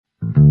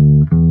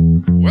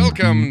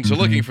Welcome to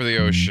Looking for the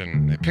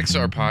Ocean, a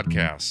Pixar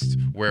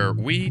podcast where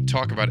we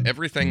talk about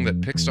everything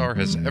that Pixar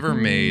has ever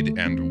made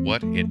and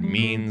what it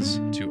means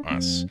to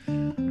us.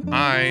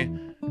 I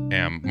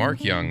am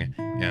Mark Young,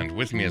 and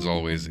with me as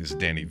always is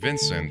Danny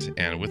Vincent,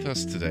 and with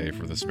us today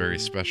for this very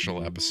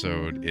special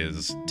episode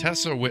is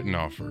Tessa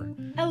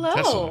Widenhofer. Hello.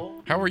 Tessa,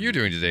 how are you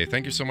doing today?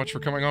 Thank you so much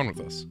for coming on with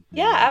us.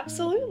 Yeah,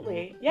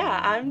 absolutely.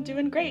 Yeah, I'm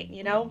doing great.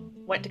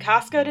 Went to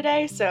Costco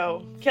today,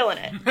 so killing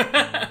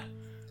it.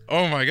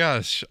 Oh my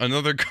gosh,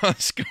 another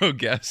Costco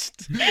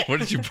guest.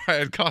 What did you buy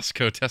at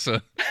Costco,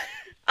 Tessa?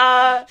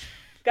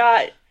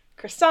 Got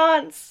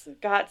croissants,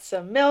 got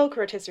some milk,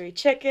 rotisserie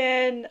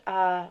chicken.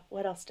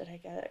 What else did I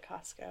get at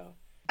Costco?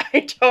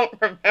 I don't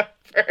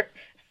remember,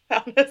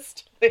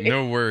 honestly.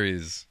 No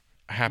worries.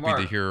 Happy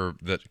Mark. to hear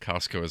that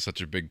Costco is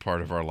such a big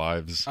part of our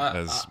lives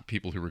as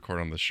people who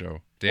record on the show.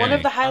 Danny. One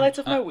of the highlights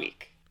of my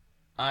week.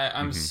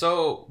 I'm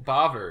so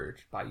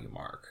bothered by you,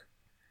 Mark,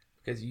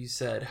 because you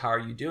said, "How are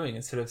you doing?"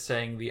 instead of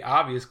saying the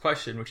obvious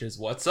question, which is,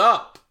 "What's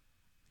up?"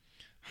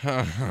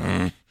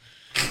 Have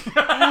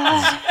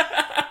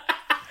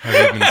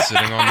you been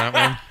sitting on that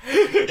one?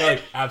 You're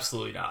like,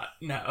 absolutely not.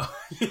 No.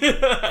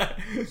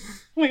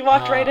 We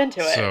walked right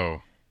into it.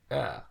 So,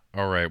 Yeah.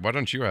 all right. Why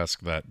don't you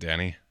ask that,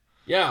 Danny?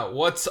 Yeah,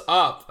 what's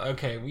up?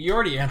 Okay, you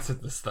already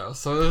answered this, though,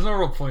 so there's no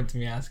real point to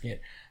me asking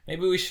it.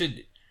 Maybe we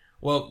should...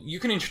 Well, you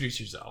can introduce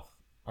yourself.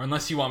 Or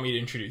unless you want me to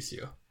introduce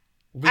you.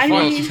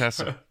 Well,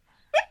 Tessa.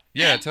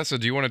 Yeah, Tessa,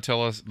 do you want to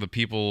tell us, the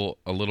people,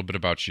 a little bit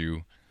about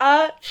you?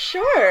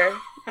 Sure.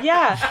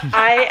 Yeah,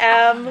 I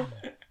am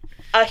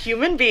a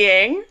human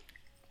being.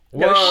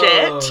 No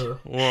Whoa. shit.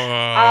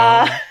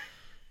 Whoa.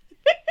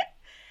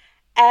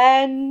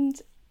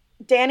 And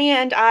Danny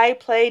and I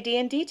play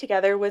D&D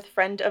together with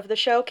friend of the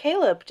show,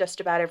 Caleb,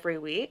 just about every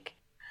week.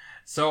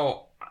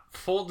 So,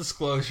 full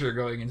disclosure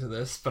going into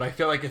this, but I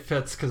feel like it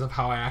fits because of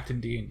how I act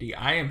in D&D.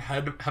 I am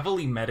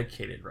heavily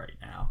medicated right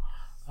now.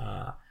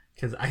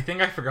 Because I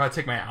think I forgot to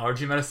take my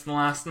allergy medicine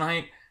last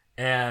night.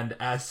 And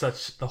as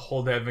such, the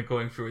whole day I've been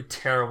going through a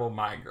terrible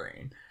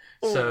migraine.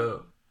 Ooh.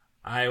 So,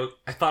 I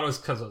thought it was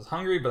because I was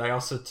hungry, but I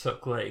also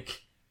took, my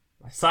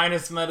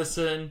sinus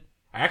medicine.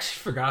 I actually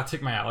forgot to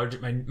take my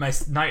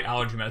night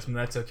allergy medicine, but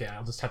that's okay.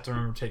 I'll just have to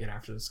remember to take it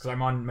after this, because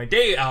I'm on my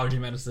day allergy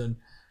medicine.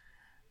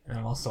 And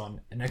I'm also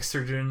on an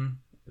Excedrin.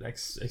 I can't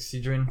ever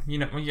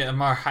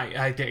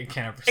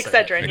say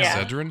Excedrin, it.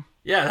 yeah. Excedrin?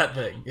 Yeah, that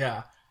thing,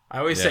 yeah. I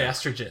always say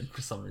estrogen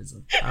for some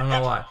reason. I don't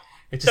know why.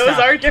 It just Those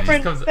happens. are It just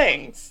different comes-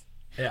 things.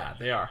 Yeah,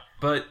 they are.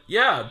 But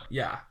yeah.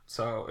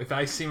 So if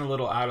I seem a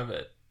little out of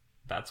it,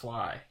 that's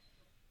why.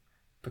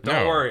 But don't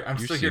No, worry, I'm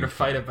you still here to seem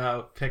fight fine.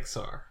 about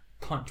Pixar.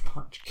 Punch,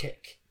 punch,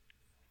 kick.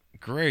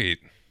 Great.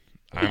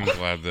 I'm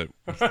glad that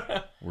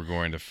we're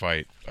going to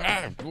fight.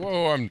 Oh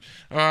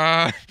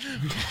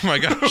my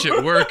gosh,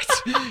 it worked.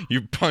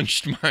 You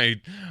punched my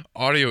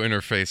audio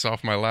interface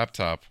off my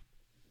laptop.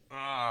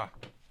 All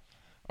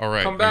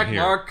right. Come back, I'm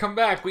here. Mark. Come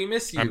back. We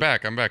miss you. I'm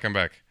back.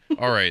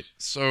 All right.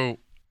 So,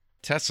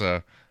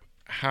 Tessa,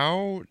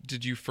 how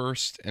did you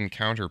first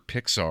encounter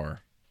Pixar?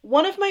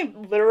 One of my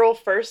literal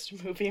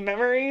first movie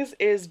memories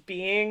is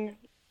being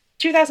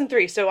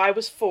 2003, so I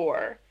was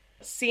 4,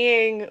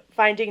 seeing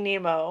Finding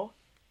Nemo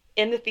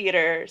in the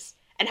theaters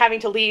and having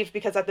to leave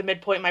because at the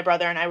midpoint my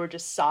brother and I were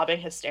just sobbing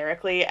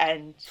hysterically,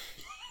 and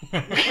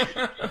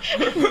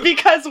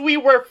because we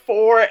were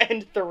 4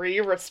 and 3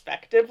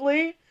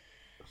 respectively,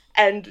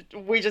 and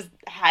we just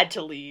had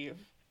to leave.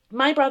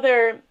 My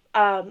brother,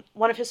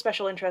 one of his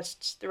special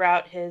interests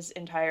throughout his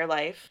entire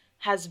life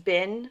has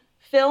been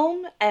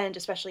film, and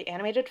especially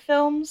animated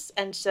films,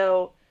 and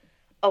so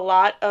a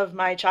lot of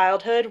my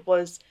childhood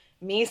was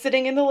me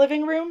sitting in the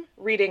living room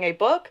reading a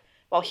book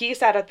while he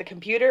sat at the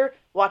computer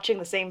watching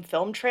the same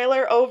film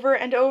trailer over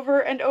and over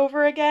and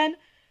over again.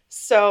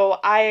 So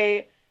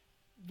I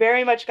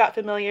very much got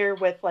familiar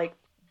with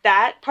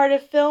that part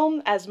of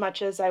film as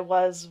much as I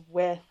was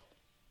with,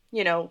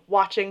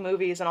 watching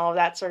movies and all of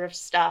that sort of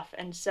stuff.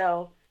 And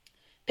so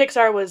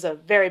Pixar was a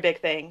very big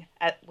thing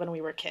when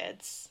we were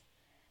kids.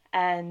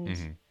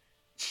 And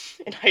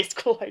in high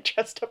school, I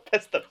dressed up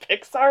as the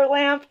Pixar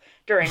lamp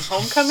during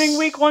homecoming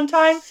week one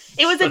time.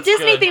 It was a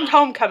Disney-themed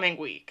homecoming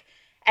week,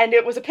 and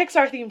it was a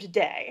Pixar-themed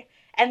day.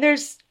 And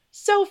there's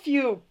so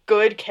few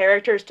good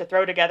characters to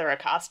throw together a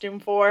costume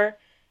for,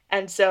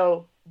 and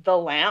so the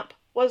lamp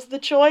was the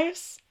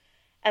choice.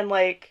 And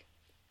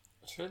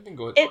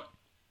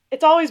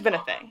it's always been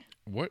a thing.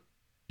 What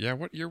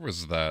year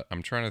was that?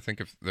 I'm trying to think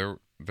if there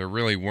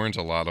really weren't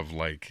a lot of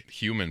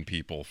human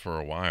people for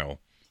a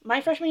while. My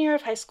freshman year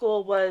of high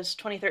school was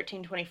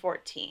 2013,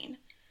 2014.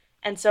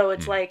 And so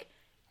it's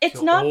it's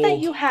You're not old. that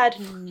you had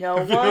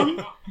no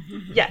one.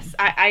 Yes,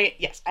 I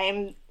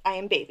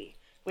am baby.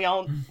 We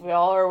all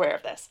are aware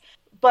of this.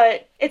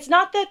 But it's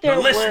not that there The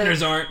were...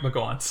 listeners aren't, but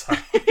go on. Sorry.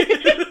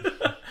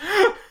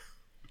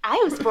 I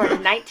was born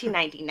in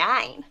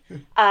 1999.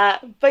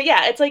 But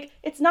yeah,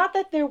 it's not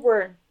that there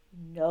were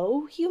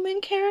no human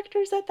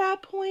characters at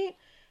that point,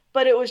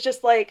 but it was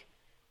just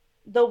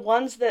the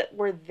ones that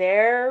were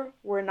there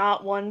were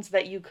not ones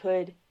that you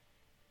could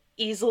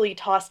easily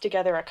toss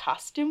together a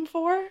costume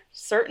for.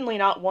 Certainly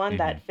not one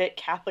that fit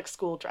Catholic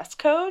school dress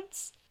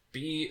codes.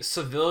 Be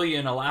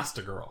civilian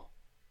Elastigirl.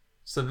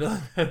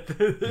 Civilian.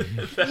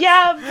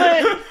 Yeah,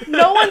 but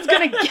no one's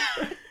gonna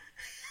get...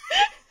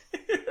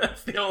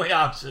 That's the only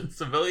option.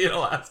 Civilian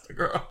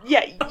Elastigirl.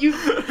 Yeah, you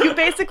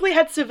basically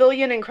had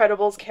civilian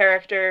Incredibles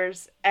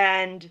characters,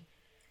 and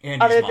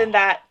Andy's other mom. than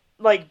that,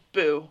 like,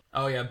 Boo.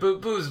 Oh yeah,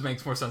 Boo's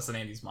makes more sense than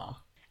Andy's mom.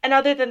 And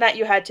other than that,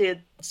 you had to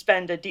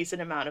spend a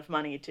decent amount of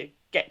money to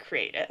get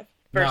creative.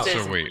 Versus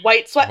So wait,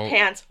 white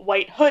sweatpants,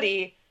 white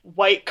hoodie,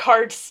 white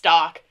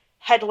cardstock,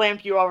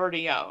 headlamp you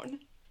already own.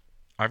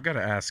 I've got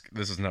to ask,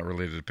 this is not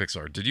related to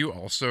Pixar. Did you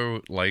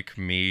also, like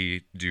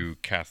me, do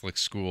Catholic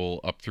school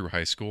up through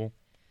high school?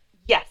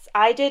 Yes,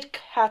 I did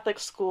Catholic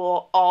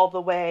school all the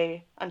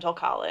way until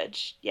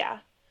college. Yeah.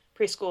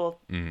 Preschool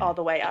all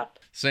the way up.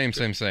 Same.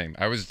 This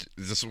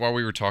is while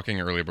we were talking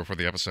earlier before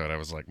the episode, I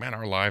was like, man,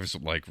 our lives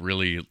like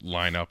really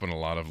line up in a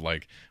lot of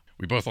like,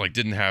 we both like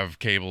didn't have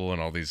cable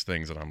and all these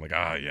things, and I'm like,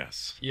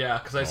 yes. Yeah,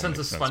 because I sent a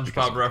makes sense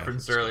because SpongeBob of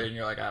reference Catholic earlier, and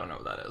you're like, I don't know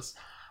what that is.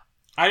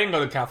 I didn't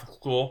go to Catholic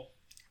school,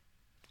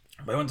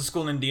 but I went to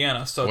school in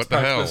Indiana, so it's What the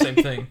practically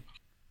the hell? same thing.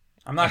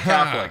 I'm not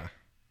Catholic.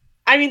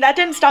 I mean, that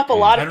didn't stop a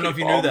lot I of don't know if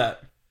you people. knew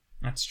that.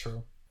 That's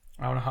true.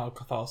 I don't know how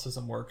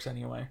Catholicism works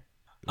anyway.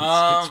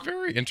 It's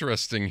very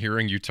interesting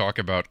hearing you talk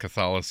about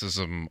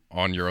Catholicism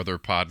on your other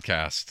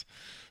podcast.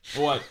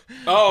 What?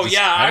 Oh, Just-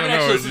 yeah, I I don't haven't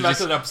actually know, listened back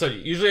just- to that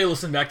episode. Usually I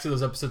listen back to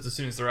those episodes as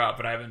soon as they're out,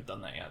 but I haven't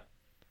done that yet.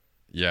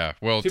 Yeah,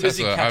 well, Too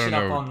busy Tessa, I catching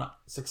don't up know. on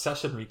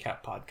Succession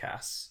recap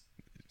podcasts.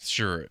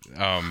 Sure.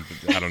 I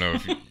don't know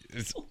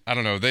if I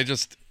don't know.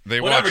 They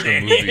Whatever, watched a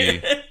Danny.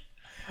 movie.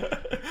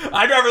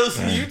 I'd rather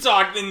listen to you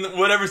talk than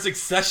whatever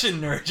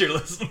Succession nerd you're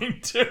listening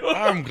to.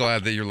 I'm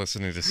glad that you're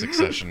listening to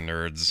Succession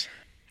nerds.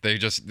 They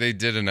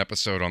did an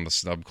episode on the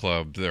Snub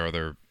Club. Do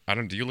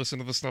you listen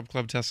to the Snub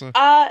Club, Tessa?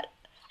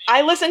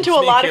 I listened to It's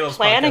a me lot and of Caleb's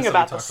planning podcast that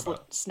about we the talk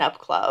about. Snub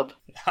Club.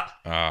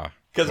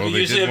 Because Well, we they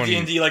usually did have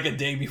one- D&D like a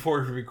day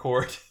before we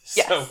record,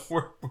 so Yes.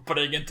 we're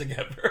putting it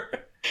together.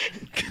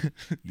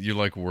 You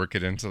like work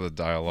it into the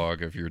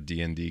dialogue of your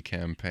D&D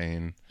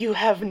campaign. You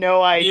have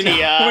no idea. You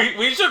know,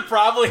 we should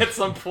probably at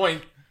some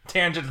point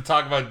tangent to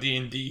talk about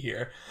D&D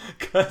here,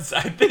 because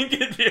I think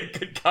it'd be a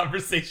good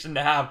conversation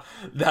to have.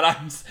 That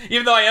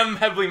even though I am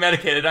heavily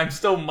medicated, I'm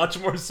still much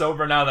more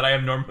sober now than I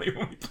am normally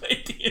when we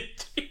play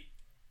D&D.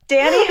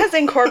 Danny has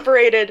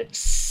incorporated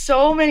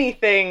so many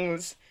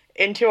things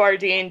into our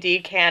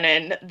D&D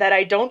canon that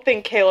I don't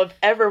think Caleb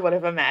ever would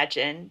have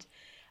imagined,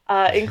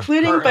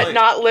 including but Currently-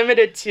 not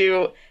limited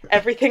to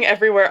Everything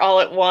Everywhere All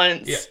at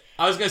Once. Yeah,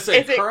 I was gonna say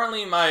Is it-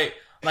 currently my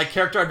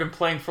character I've been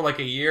playing for like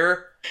a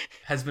year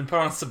has been put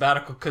on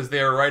sabbatical because they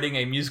are writing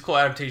a musical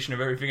adaptation of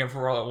Everything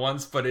Everywhere All at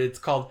Once, but it's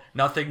called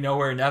Nothing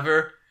Nowhere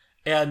Never.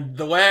 And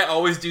the way I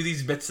always do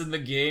these bits in the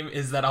game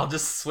is that I'll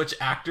just switch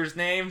actors'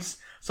 names.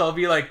 So I'll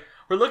be like,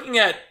 we're looking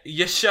at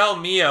Yashel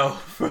Mio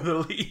for the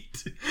lead.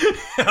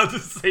 I'll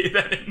just say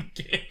that in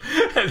the game.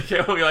 And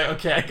Kale will be like,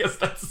 okay, I guess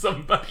that's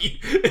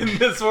somebody in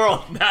this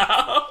world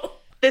now.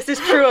 This is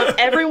true of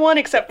everyone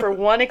except for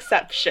one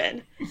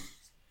exception.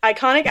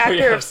 Iconic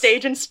actor of yes.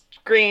 stage and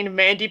screen,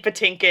 Mandy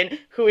Patinkin,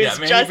 who is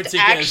Mandy just Patinkin is-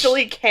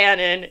 actually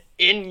canon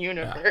in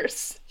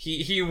universe.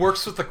 He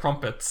works with the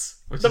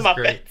Crumpets, which The is Muppets.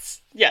 great.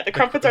 Yeah, the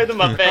Crumpets are the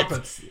Muppets,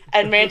 Crumpets.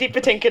 and Mandy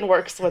Patinkin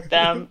works with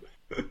them.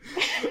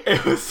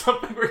 It was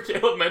something where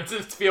Caleb meant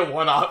it to be a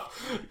one-off,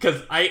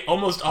 because I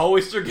almost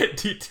always forget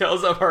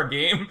details of our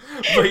game,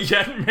 but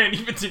yet Mandy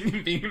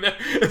Patinkin being there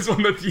is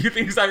one of the few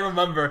things I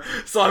remember,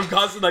 so I'm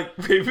constantly like,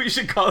 maybe we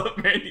should call up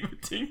Mandy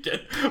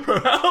Patinkin for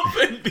help,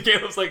 and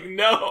Caleb's like,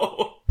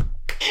 no,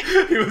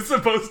 he was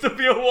supposed to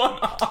be a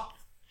one-off.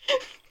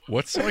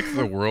 What's like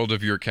the world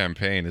of your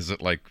campaign? Is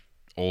it like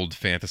old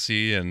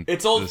fantasy? And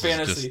It's old this is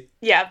fantasy.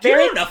 Yeah, Do you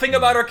very. know nothing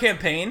about our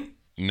campaign?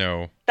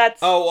 No. That's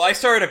Oh, well, I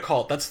started a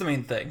cult, that's the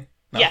main thing.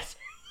 No. yes.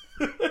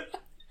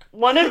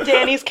 One of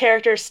Danny's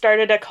characters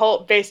started a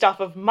cult based off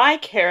of my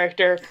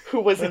character, who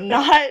was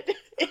not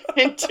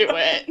into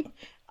it.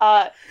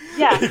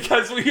 Yeah,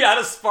 Because we had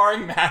a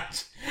sparring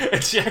match,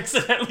 and she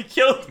accidentally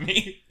killed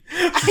me.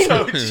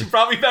 So she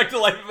brought me back to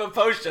life with a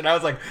potion. I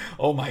was like,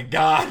 "Oh my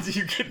god,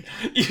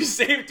 you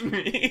saved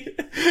me!"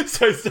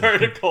 So I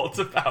started a cult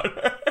about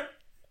her.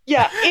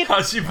 yeah.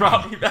 How she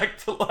brought me back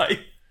to life.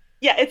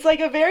 Yeah, it's like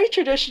a very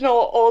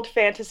traditional old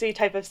fantasy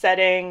type of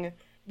setting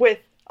with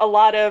a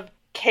lot of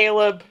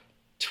Caleb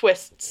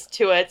twists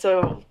to it,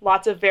 so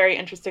lots of very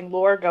interesting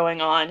lore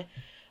going on.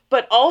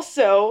 But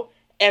also,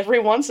 every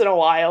once in a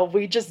while,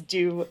 we just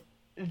do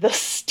the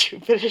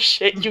stupidest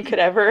shit you could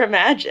ever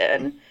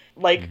imagine.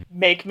 Like,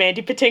 make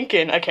Mandy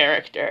Patinkin a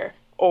character,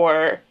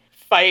 or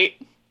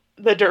fight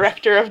the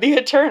director of the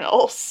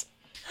Eternals.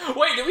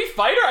 Wait, did we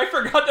fight her? I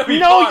forgot that we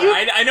No, fought. you-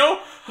 I know.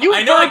 you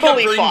I know. I kept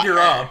verbally bringing fought her her.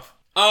 up.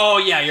 Oh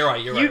yeah, you're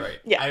right. You're You- right.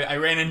 yeah. I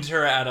ran into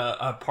her at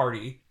a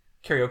party,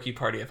 karaoke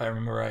party, if I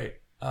remember right.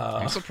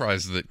 I'm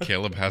surprised that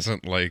Caleb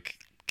hasn't like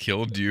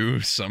killed you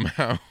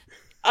somehow.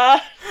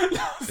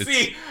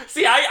 See,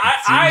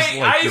 I seems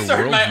like I your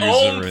started my worldviews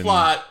are own in-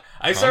 plot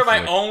I started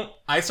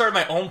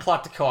my own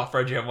plot to kill off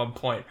Reggie at one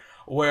point,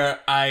 where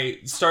I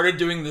started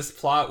doing this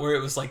plot where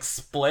it was like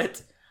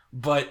split,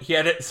 but he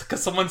had it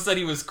because someone said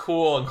he was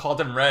cool and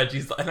called him Reg.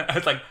 And I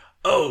was like,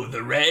 oh,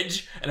 the Reg?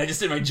 And I just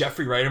did my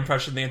Jeffrey Wright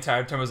impression the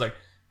entire time. I was like,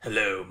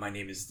 hello, my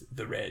name is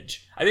the Reg.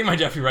 I think my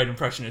Jeffrey Wright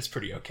impression is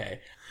pretty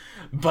okay.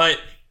 But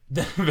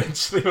then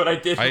eventually what I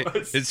did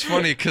was... It's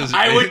funny because...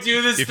 I would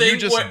do this thing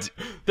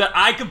that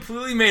I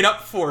completely made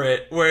up for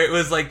it, where it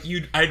was like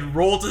I'd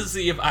roll to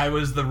see if I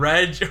was the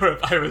Reg or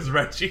if I was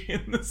Reggie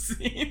in the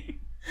scene.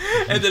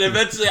 And then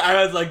eventually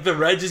I was like, the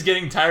Reg is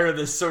getting tired of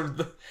this, so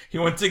he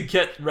went to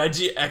get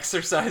Reggie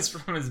exercise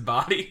from his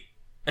body.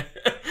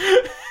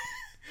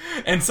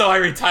 And so I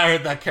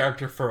retired that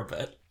character for a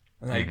bit.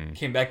 And I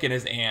came back in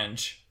as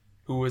Ange,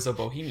 who was a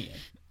bohemian.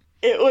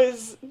 It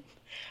was...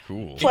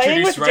 Cool.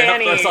 Playing with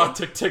Danny. After I saw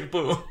Tick Tick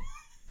Boom.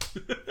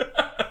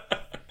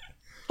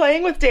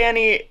 Playing with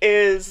Danny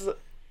is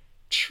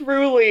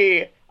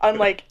truly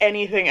unlike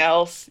anything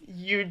else.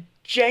 You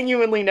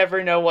genuinely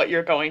never know what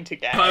you're going to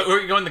get. When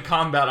we're going to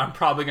combat, I'm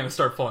probably going to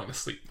start falling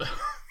asleep, though.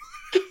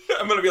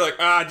 I'm going to be like,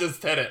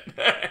 just hit it.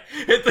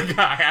 Hit the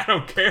guy, I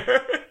don't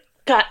care.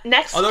 God,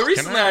 next... Although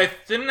recently,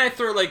 didn't I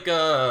throw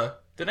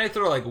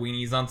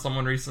weenies on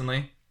someone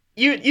recently?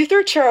 You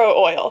threw churro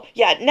oil.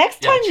 Yeah,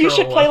 next time you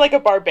should play like a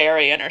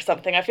barbarian or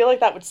something. I feel like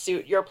that would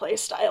suit your play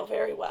style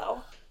very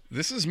well.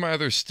 This is my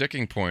other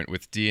sticking point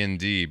with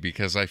D&D,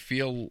 because I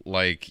feel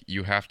like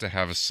you have to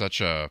have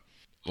such an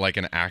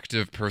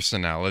active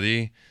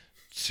personality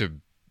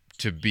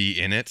to be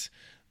in it.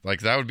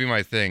 Like, that would be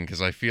my thing,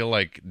 because I feel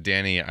like,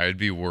 Danny, I'd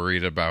be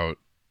worried about...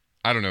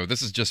 I don't know,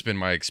 this has just been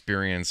my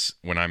experience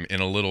when I'm in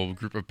a little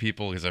group of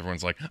people, because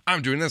everyone's like,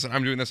 I'm doing this, and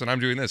I'm doing this, and I'm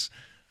doing this.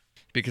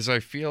 Because I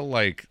feel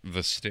like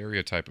the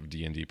stereotype of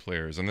D&D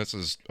players, and this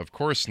is, of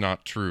course,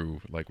 not true,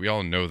 like, we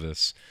all know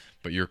this,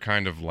 but you're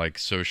kind of like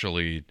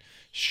socially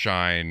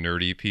shy,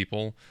 nerdy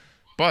people.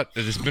 But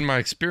it has been my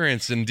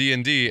experience in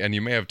D&D, and you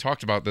may have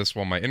talked about this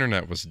while my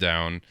internet was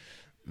down,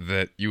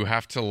 that you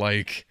have to,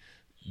 like,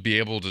 be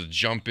able to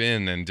jump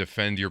in and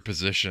defend your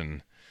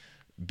position,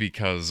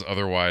 because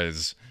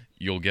otherwise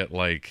you'll get,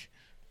 like,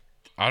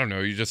 I don't know,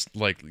 you just,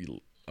 like...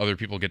 other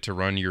people get to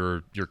run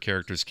your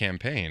character's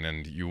campaign,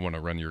 and you want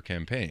to run your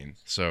campaign.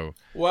 So,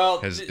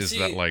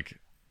 that like...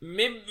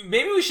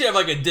 Maybe we should have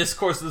like a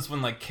discourse of this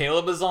when like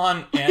Caleb is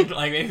on, and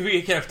like maybe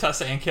we can have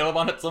Tessa and Caleb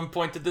on at some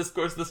point to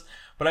discourse this.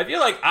 But I feel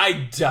like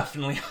I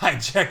definitely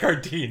hijack our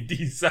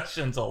D&D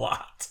sessions a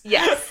lot.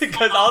 Yes.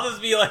 Because I'll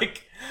just be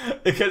like...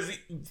 Because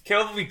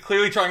Caleb will be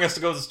clearly trying us to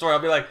go to the store. I'll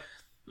be like,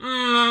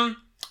 I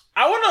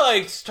want to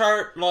like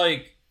start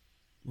like...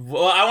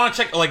 Well, I want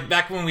to check, like,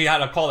 back when we had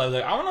a call, I was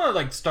like, I want to,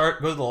 like,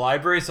 go to the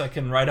library so I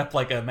can write up,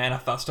 like, a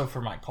manifesto for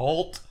my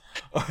cult.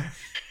 Or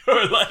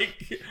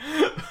like,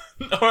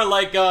 well,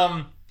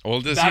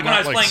 does back he when I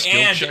not, was like,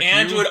 playing Ange,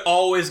 Ange would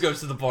always go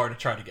to the bar to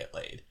try to get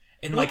laid.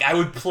 And, like, I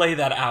would play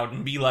that out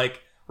and be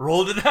like,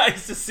 roll the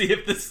dice to see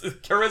if this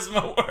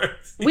charisma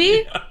works.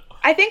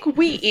 I think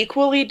we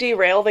equally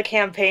derail the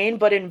campaign,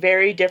 but in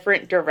very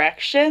different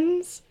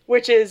directions,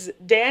 which is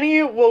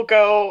Danny will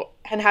go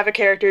and have a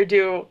character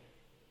do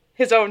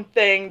his own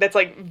thing that's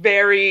like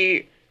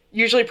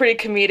usually pretty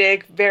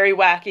comedic, very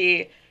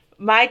wacky.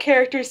 My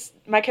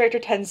character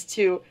tends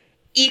to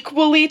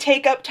equally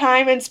take up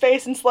time and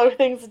space and slow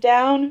things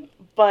down,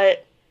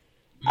 but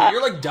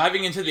you're like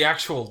diving into the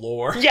actual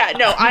lore. Yeah,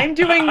 no,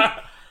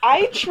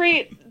 I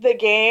treat the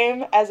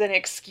game as an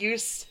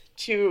excuse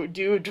to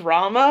do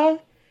drama,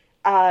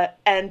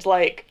 and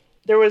like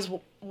there was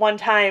one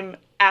time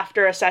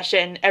after a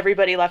session,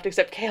 everybody left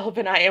except Caleb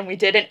and I, and we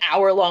did an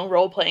hour-long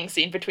role-playing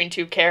scene between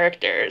two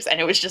characters, and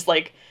it was just,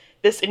 like,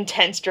 this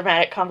intense,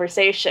 dramatic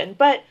conversation.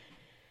 But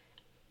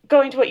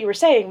going to what you were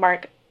saying,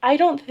 Mark, I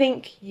don't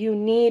think you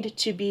need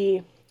to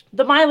be...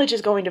 The mileage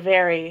is going to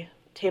vary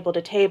table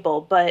to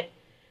table, but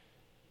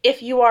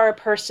if you are a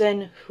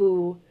person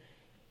who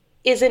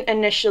isn't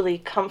initially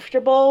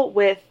comfortable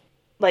with,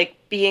 like,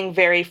 being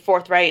very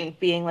forthright and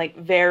being, like,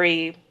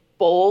 very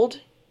bold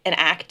and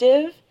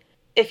active...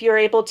 If you're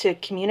able to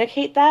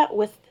communicate that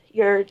with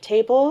your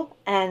table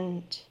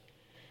and,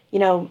 you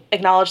know,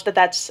 acknowledge that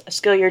that's a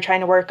skill you're trying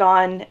to work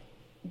on,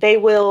 they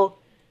will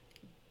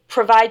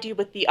provide you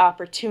with the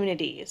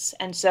opportunities.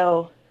 And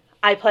so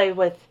I play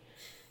with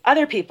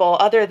other people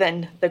other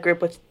than the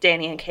group with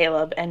Danny and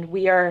Caleb, and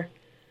we are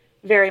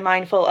very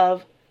mindful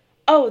of,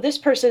 oh, this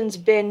person's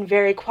been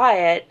very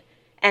quiet,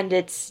 and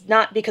it's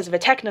not because of a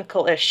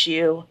technical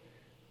issue.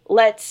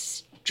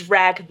 Let's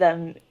drag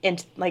them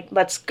into, like,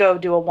 let's go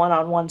do a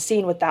one-on-one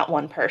scene with that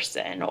one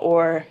person,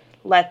 or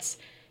let's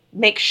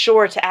make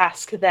sure to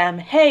ask them,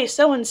 hey,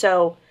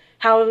 so-and-so,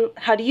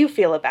 how do you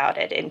feel about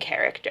it in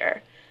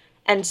character?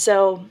 And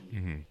so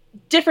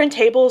different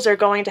tables are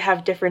going to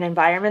have different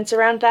environments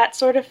around that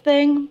sort of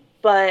thing,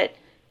 but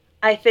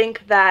I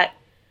think that,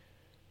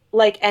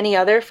 like any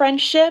other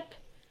friendship,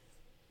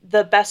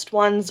 the best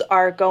ones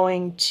are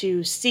going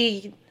to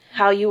see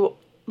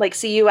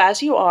you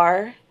as you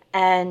are,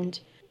 and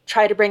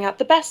try to bring out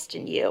the best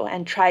in you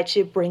and try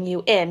to bring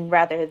you in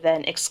rather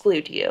than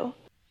exclude you.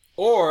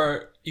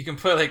 Or you can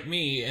play like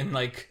me and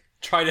like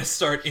try to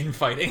start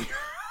infighting.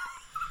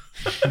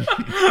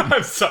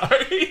 I'm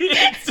sorry.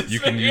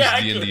 You can use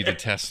D&D to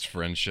test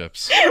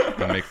friendships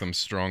and make them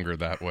stronger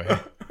that way.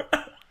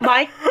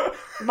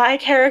 My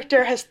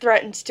character has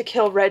threatened to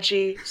kill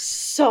Reggie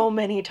so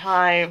many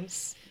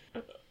times.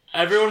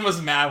 Everyone was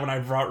mad when I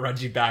brought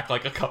Reggie back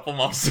like a couple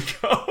months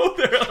ago.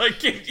 They were like,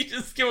 "Can you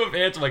just give him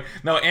Ange?" I'm like,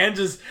 no, Ange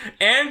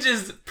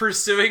is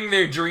pursuing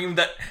their dream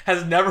that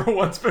has never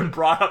once been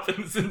brought up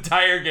in this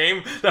entire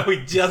game that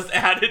we just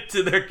added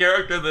to their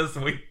character this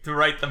week to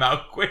write them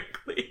out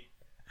quickly.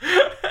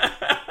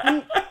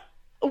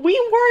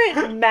 We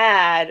weren't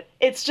mad.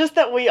 It's just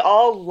that we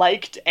all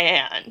liked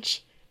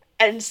Ange.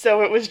 And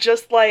so it was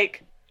just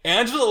like...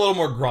 Ange was a little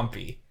more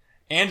grumpy.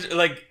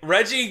 Like,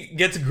 Reggie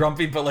gets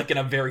grumpy, but, like, in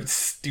a very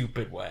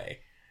stupid way.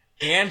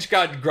 Ange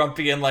got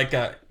grumpy in, like,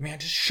 a, man,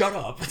 just shut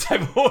up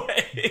type of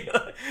way.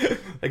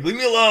 Like, leave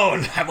me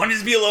alone. I want you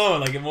to be alone.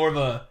 Like, in more of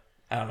a,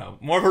 I don't know,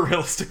 more of a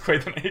realistic way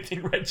than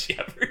anything Reggie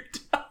ever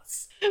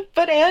does.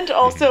 But Ange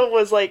also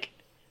was, like,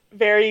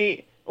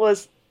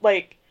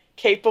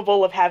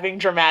 capable of having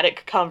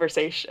dramatic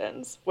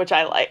conversations, which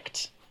I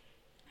liked.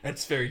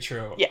 That's very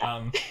true.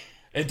 Yeah.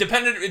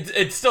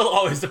 It still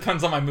always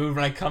depends on my mood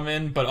when I come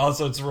in, but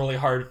also it's really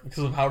hard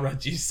because of how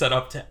Reggie's set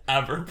up to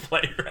ever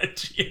play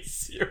Reggie as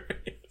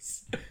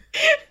serious.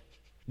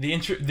 The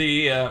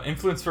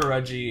influence for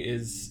Reggie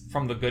is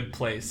from The Good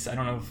Place.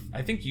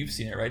 I think you've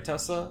seen it, right,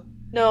 Tessa?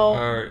 No.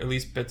 Or at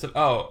least bits of...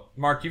 Oh,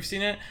 Mark, you've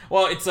seen it?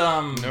 Well, it's...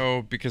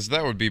 No, because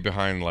that would be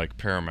behind, like,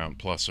 Paramount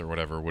Plus or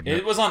whatever, wouldn't it?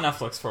 It was on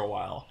Netflix for a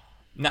while.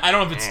 Now, I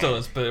don't know if it still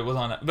is, but it was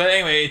on... But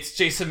anyway, it's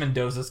Jason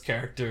Mendoza's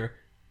character.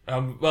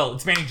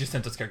 It's Manny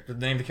Jacinto's character. The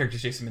name of the character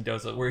is Jason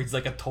Mendoza, where he's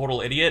like a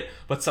total idiot,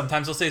 but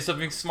sometimes he'll say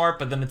something smart,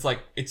 but then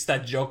it's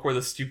that joke where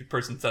the stupid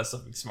person says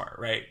something smart,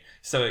 right?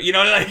 So, you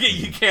know, like,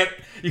 you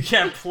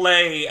can't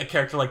play a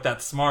character like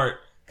that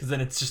smart, because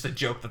then it's just a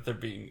joke that they're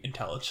being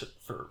intelligent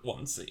for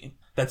one scene.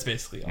 That's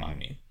basically all I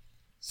mean.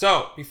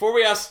 So, before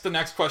we ask the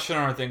next question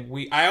on our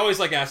thing, I always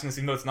like asking this,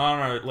 even though it's not on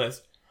our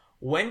list,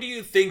 when do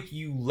you think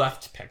you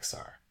left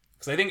Pixar?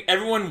 Because I think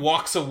everyone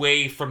walks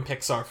away from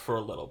Pixar for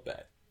a little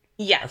bit.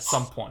 Yes. At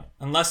some point.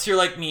 Unless you're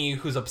like me,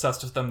 who's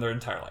obsessed with them their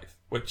entire life,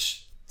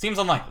 which seems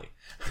unlikely.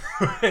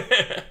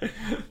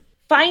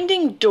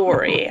 Finding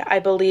Dory, I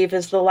believe,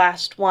 is the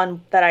last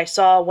one that I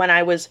saw when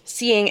I was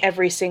seeing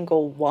every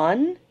single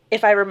one,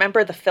 if I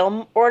remember the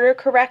film order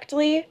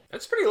correctly.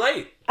 That's pretty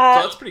late. So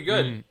that's pretty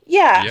good.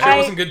 Yeah. Sure it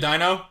wasn't Good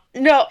Dino?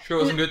 No. Sure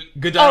it wasn't Good...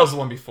 Good Dino's the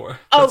one before.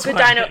 That's Good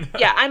Dino.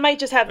 Yeah, I might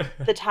just have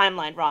the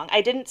timeline wrong. I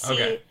didn't see...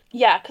 Okay.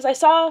 Yeah, because I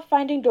saw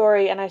Finding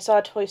Dory and I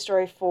saw Toy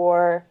Story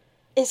 4...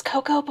 Is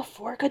Coco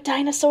before Good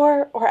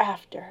Dinosaur or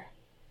after?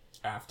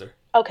 After.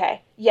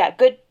 Okay. Yeah,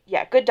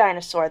 Good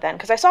Dinosaur then,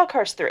 because I saw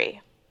Cars 3.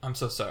 I'm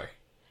so sorry.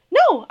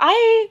 No,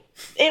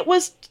 it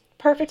was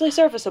perfectly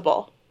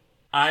serviceable.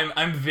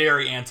 I'm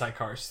very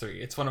anti-Cars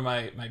 3. It's one of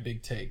my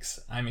big takes.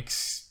 I'm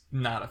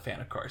not a fan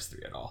of Cars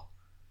 3 at all.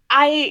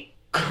 I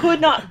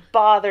could not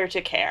bother to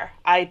care.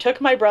 I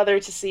took my brother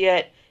to see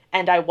it,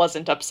 and I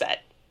wasn't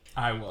upset.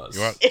 I was.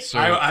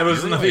 I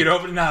was in the theater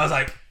opening, and I was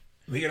like,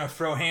 we gotta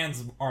throw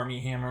hands,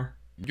 Army Hammer.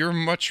 You're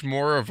much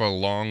more of a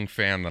long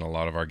fan than a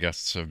lot of our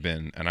guests have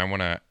been, and I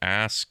want to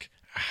ask,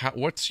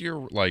 what's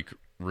your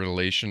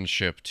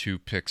relationship to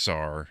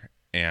Pixar,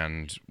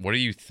 and what do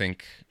you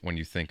think when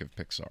you think of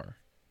Pixar?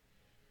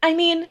 I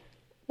mean,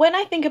 when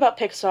I think about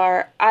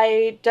Pixar,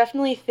 I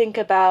definitely think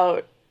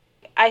about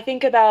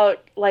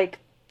like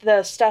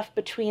the stuff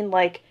between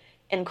like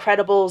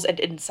Incredibles and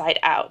Inside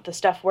Out, the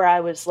stuff where I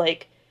was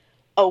like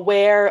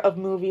aware of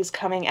movies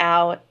coming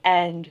out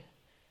and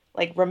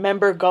like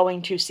remember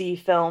going to see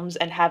films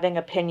and having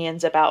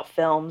opinions about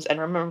films and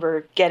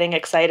remember getting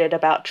excited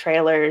about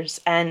trailers.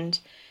 And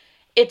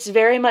it's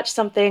very much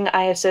something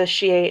I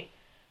associate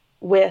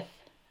with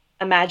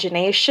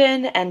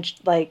imagination and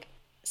like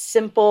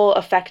simple,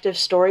 effective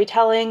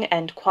storytelling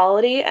and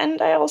quality.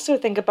 And I also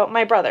think about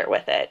my brother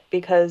with it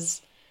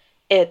because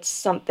it's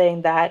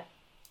something that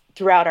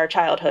throughout our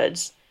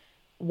childhoods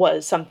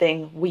was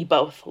something we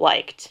both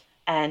liked.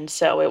 And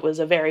so it was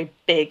a very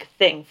big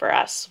thing for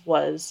us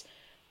was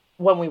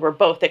when we were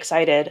both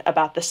excited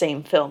about the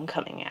same film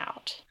coming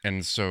out.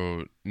 And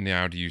so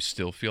now do you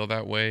still feel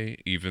that way,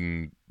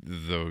 even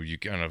though you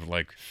kind of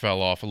like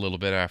fell off a little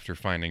bit after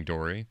Finding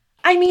Dory?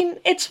 I mean,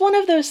 it's one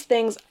of those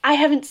things. I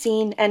haven't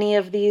seen any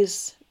of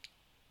these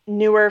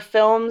newer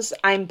films.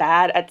 I'm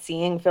bad at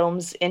seeing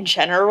films in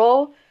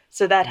general.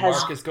 So that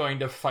has... Mark is going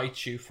to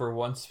fight you for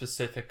one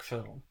specific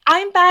film.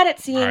 I'm bad at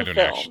seeing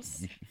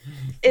films,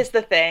 is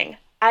the thing.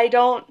 I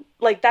don't,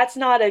 like, that's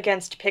not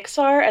against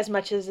Pixar as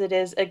much as it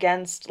is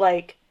against,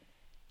 like,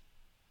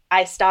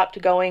 I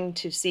stopped going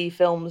to see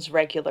films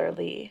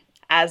regularly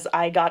as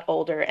I got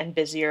older and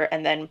busier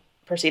and then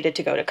proceeded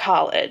to go to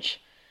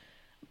college.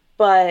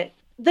 But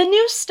the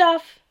new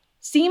stuff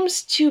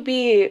seems to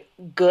be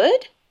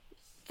good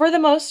for the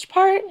most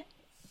part.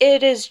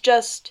 It is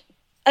just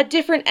a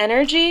different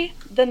energy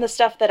than the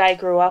stuff that I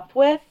grew up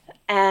with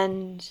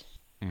and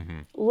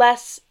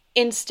less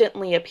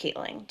instantly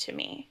appealing to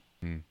me.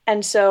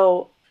 And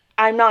so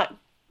I'm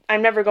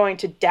never going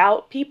to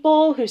doubt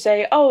people who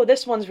say, oh,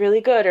 this one's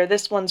really good or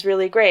this one's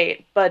really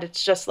great. But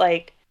it's just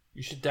like...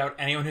 You should doubt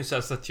anyone who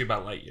says that to you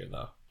about Lightyear,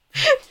 though.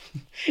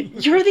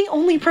 You're the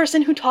only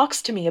person who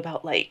talks to me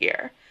about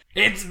Lightyear.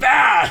 It's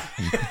bad!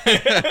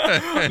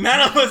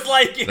 None of us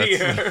like it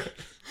here.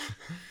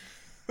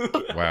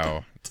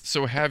 Wow.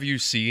 So have you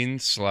seen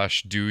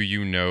 / do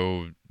you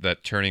know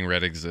that Turning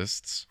Red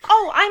exists?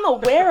 Oh, I'm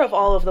aware of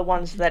all of the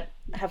ones that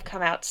have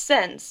come out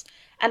since,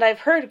 and I've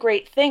heard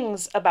great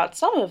things about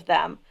some of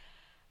them.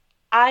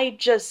 I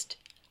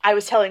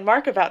was telling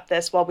Mark about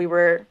this while we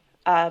were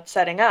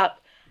setting up.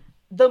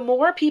 The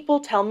more people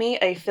tell me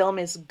a film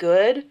is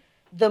good,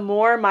 the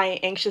more my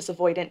anxious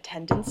avoidant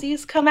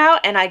tendencies come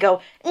out, and I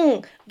go,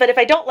 but if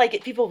I don't like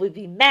it, people will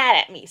be mad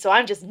at me, so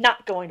I'm just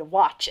not going to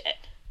watch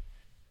it.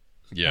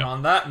 Yeah. And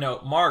on that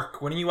note,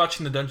 Mark, when are you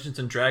watching the Dungeons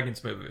and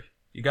Dragons movie?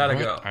 You gotta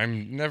go.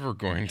 I'm never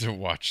going to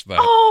watch that.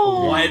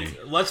 Oh!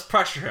 What? Let's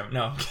pressure him.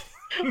 No.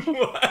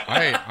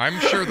 I'm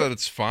sure that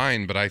it's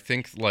fine, but I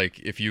think, like,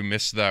 if you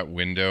miss that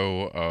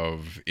window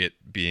of it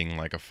being,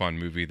 like, a fun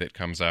movie that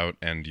comes out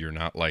and you're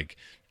not, like,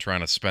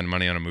 trying to spend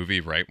money on a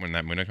movie right when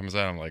that window comes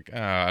out, I'm like,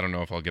 I don't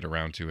know if I'll get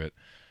around to it.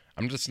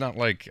 I'm just not,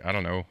 like, I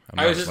don't know.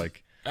 I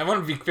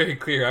want to be very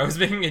clear. I was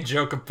making a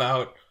joke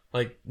about,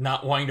 like,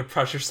 not wanting to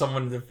pressure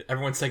someone if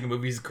everyone's saying a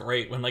movie's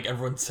great when, like,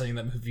 everyone's saying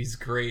that movie's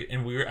great.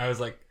 And I was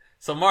like,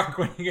 so Mark,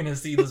 when are you going to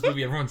see this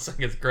movie everyone's saying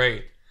it's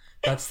great?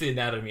 That's the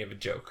anatomy of a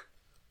joke.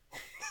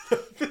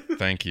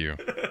 Thank you.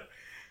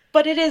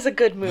 But it is a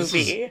good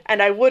movie,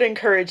 and I would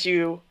encourage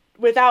you,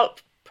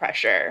 without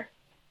pressure,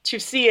 to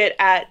see it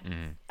at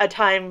a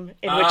time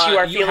in which you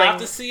are feeling. You have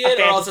to see it,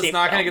 or else it's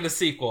not going to get a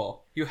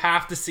sequel. You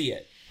have to see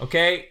it,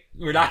 okay?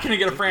 We're not going to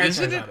get a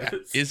franchise out of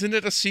it. Isn't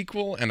it a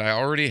sequel? And I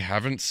already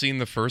haven't seen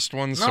the first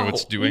one, so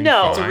it's doing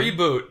fine. It's a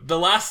reboot. The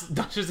last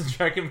Dungeons and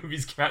Dragons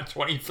movies came out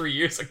 23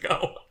 years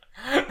ago.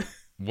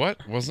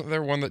 What? Wasn't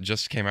there one that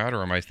just came out,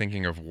 or am I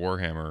thinking of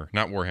Warhammer?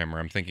 Not Warhammer,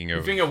 I'm thinking of...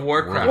 You're thinking of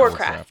Warcraft.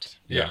 Warcraft.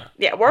 Yeah.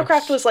 Yeah,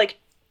 Warcraft was like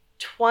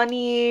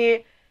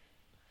 2015,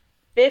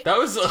 that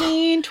was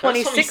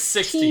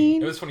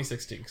 2016. It was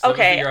 2016.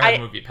 Okay, I had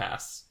a movie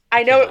pass.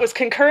 I know it was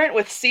concurrent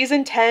with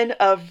season 10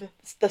 of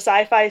the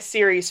sci-fi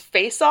series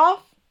Face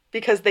Off,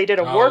 because they did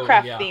a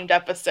Warcraft-themed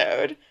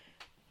episode.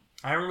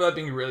 I remember that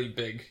being really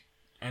big,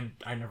 and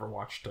I never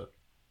watched it.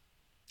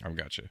 I've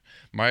gotcha.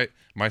 My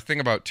thing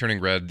about Turning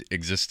Red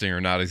existing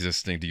or not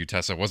existing to you,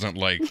 Tessa, wasn't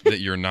like that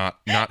you're not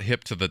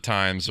hip to the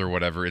times or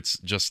whatever. It's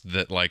just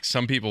that, like,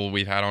 some people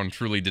we've had on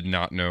truly did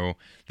not know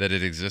that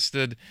it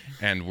existed,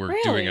 and we're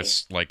doing a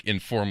like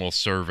informal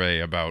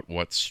survey about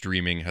what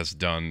streaming has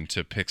done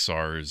to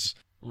Pixar's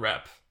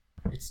rep.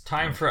 It's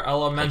time for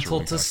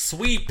Elemental to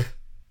sweep.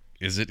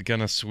 Is it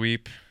gonna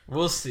sweep?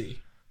 We'll see.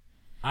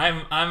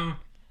 I'm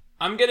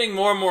getting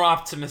more and more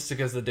optimistic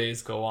as the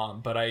days go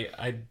on, but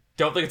I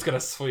don't think it's going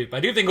to sweep. I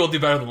do think we'll do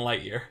better than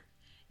Lightyear.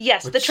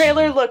 Yes, the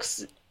trailer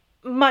looks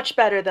much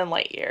better than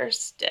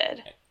Lightyear's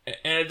did.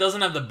 And it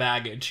doesn't have the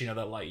baggage, that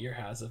Lightyear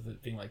has of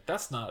it being like,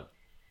 that's not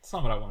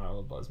what I want out of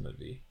a Buzz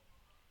movie.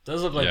 It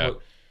does look like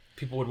what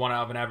people would want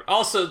out of an average.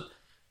 Also,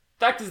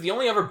 fact is, the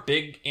only other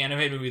big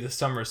animated movie this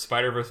summer is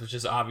Spider-Verse, which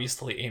is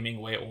obviously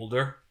aiming way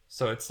older.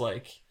 So it's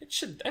like,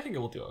 I think it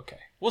will do okay.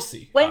 We'll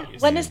see.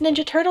 When is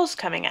Ninja Turtles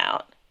coming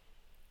out?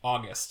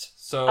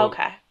 August. So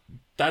okay.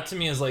 That to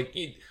me is like...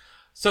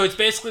 So it's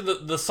basically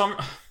the summer...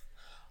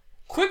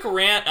 Quick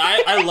rant.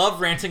 I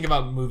love ranting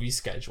about movie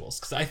schedules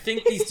because I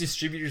think these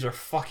distributors are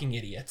fucking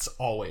idiots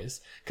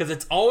always. Because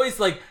it's always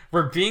like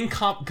we're being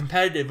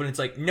competitive when it's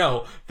like,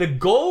 no, the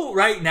goal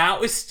right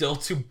now is still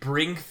to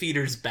bring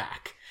theaters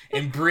back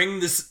and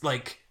bring this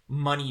like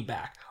money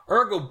back.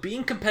 Ergo,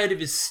 being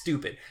competitive is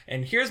stupid.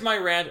 And here's my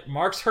rant.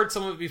 Mark's heard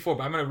some of it before,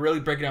 but I'm going to really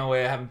break it down the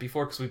way I haven't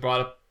before because we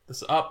brought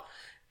this up.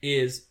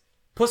 Is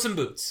Puss in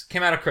Boots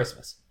came out at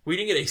Christmas. We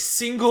didn't get a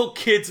single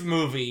kids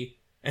movie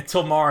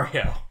until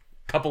Mario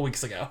a couple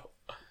weeks ago.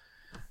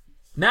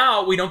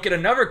 Now we don't get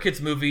another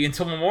kids movie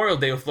until Memorial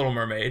Day with Little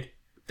Mermaid.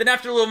 Then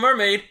after Little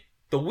Mermaid,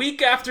 the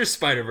week after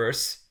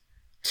Spider-Verse,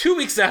 2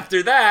 weeks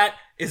after that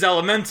is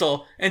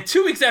Elemental, and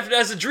 2 weeks after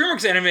that is a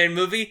DreamWorks animated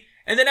movie,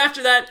 and then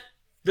after that,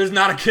 there's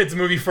not a kids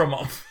movie for a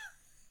month.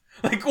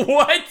 Like,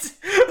 what?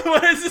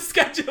 What is the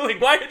scheduling?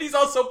 Why are these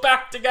all so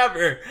packed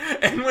together?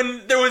 And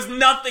when there was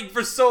nothing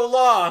for so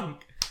long...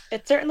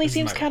 It certainly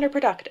seems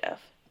counterproductive.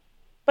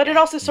 But it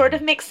also sort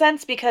of makes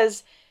sense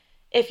because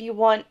if you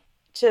want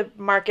to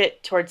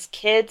market towards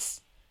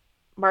kids,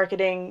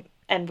 marketing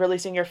and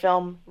releasing your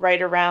film right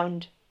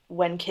around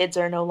when kids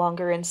are no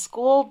longer in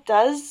school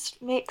does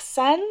make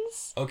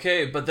sense.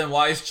 Okay, but then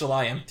why is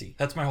July empty?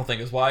 That's my whole thing,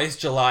 is why is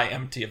July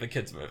empty of a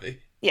kids movie?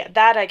 Yeah,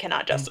 that I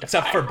cannot justify.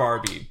 Except for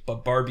Barbie,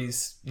 but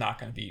Barbie's not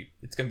going to be...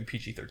 It's going to be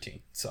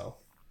PG-13, so...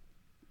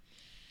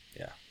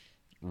 Yeah.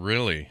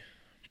 Really?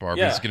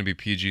 Barbie's going to be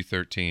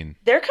PG-13.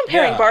 They're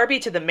comparing Barbie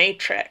to The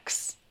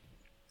Matrix.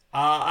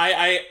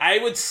 I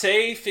would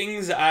say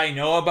things I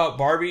know about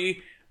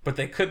Barbie, but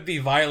they could be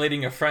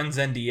violating a friend's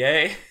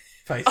NDA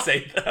if I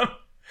say them.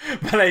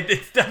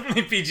 it's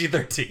definitely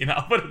PG-13.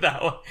 I'll put it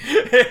that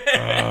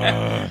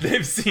way.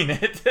 They've seen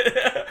it.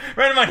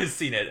 Random Mind has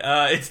seen it.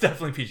 It's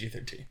definitely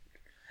PG-13.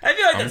 I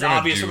feel like that's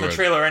obvious from the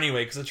trailer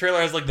anyway, because the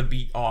trailer has like the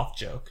beat off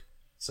joke.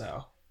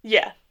 So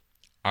yeah.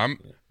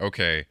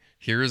 Okay.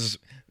 Here's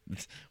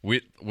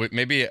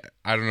maybe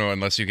I don't know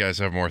unless you guys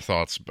have more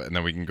thoughts, but and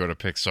then we can go to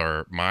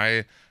Pixar.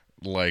 My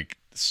like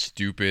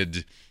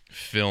stupid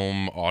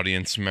film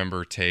audience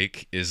member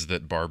take is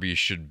that Barbie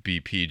should be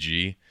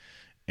PG,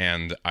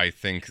 and I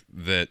think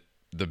that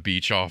the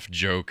beach off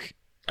joke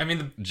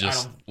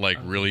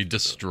really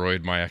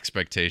destroyed my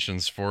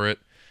expectations for it,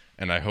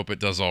 and I hope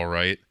it does all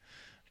right,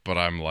 but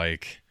I'm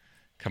like,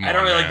 come on, I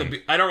don't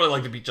really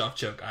like the beach off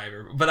joke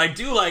either, but I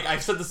do like,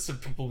 I've said this to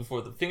people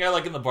before, the thing I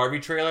like in the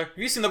Barbie trailer. Have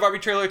you seen the Barbie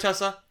trailer,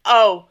 Tessa?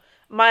 Oh,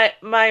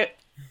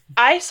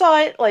 I saw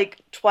it like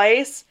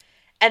twice,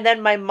 and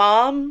then my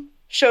mom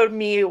showed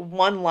me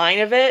one line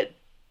of it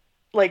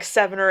like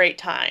 7 or 8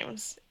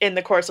 times in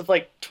the course of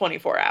like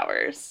 24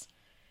 hours.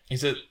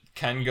 Is it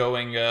Ken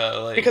going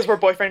because we're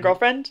boyfriend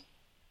girlfriend?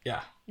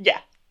 Yeah. Yeah.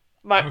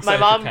 My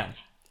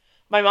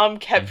mom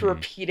kept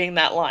repeating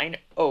that line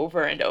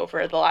over and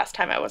over the last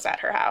time I was at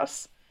her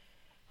house.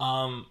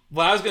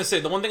 What I was gonna say,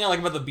 the one thing I like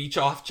about the beach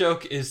off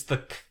joke is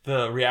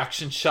the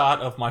reaction shot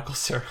of Michael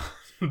Cera.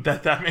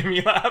 that made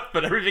me laugh,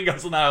 but everything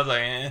else in that I was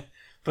like, eh.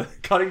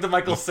 But cutting to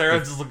Michael Cera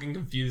just looking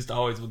confused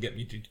always will get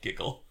me to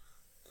giggle.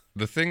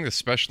 The thing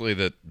especially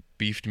that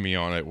beefed me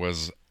on it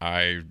was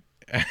I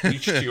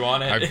beached you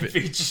on it.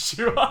 Beached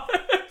you on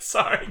it.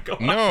 Sorry, go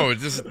on. No,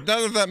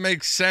 none of that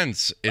makes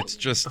sense. It's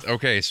just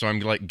okay. So I'm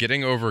like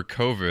getting over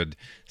COVID,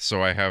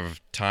 so I have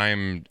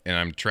time, and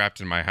I'm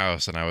trapped in my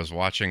house. And I was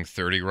watching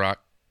 30 Rock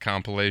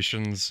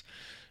compilations,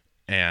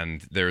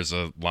 and there's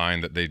a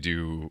line that they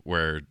do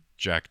where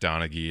Jack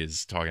Donaghy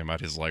is talking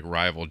about his like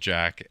rival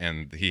Jack,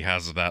 and he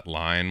has that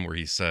line where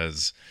he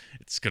says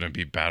it's gonna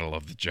be Battle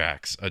of the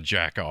Jacks, a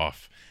jack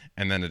off,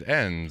 and then it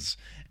ends,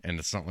 and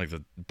it's not like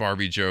the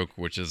Barbie joke,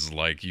 which is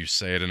like you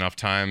say it enough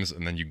times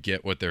and then you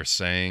get what they're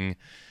saying,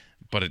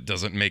 but it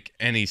doesn't make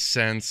any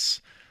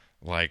sense.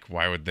 Like,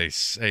 why would they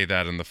say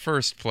that in the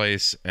first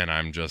place? And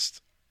I'm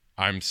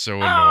so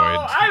annoyed.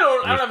 I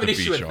don't have an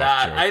issue with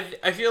that.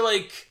 I feel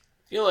like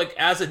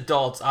as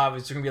adults,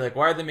 obviously, we're going to be like,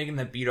 why are they making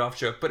that beat off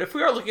joke? But if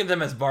we are looking at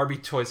them as Barbie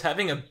toys,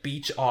 having a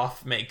beach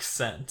off makes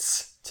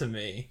sense to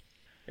me.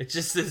 It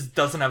just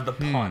doesn't have the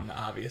pun,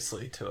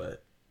 obviously, to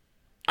it.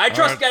 I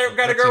trust Greta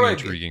Gerwig. That's an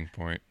intriguing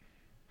point.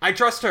 I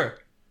trust her.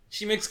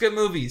 She makes good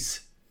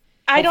movies.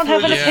 I don't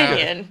have an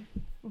opinion,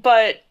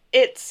 but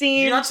it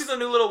seems... Did you not see The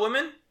New Little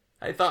Women?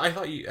 I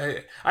thought you...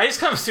 I just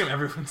kind of assume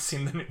everyone's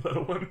seen The New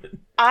Little Women.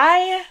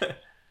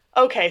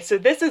 Okay, so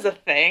this is a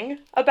thing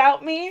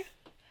about me.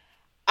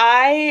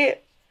 I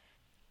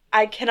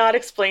cannot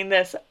explain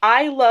this.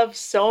 I love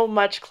so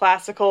much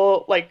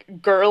classical,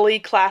 like girly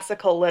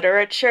classical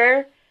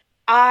literature.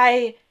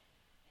 I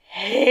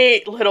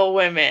hate Little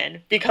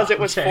Women because it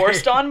was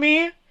forced on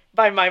me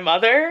by my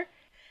mother.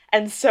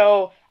 And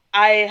so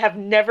I have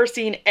never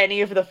seen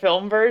any of the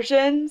film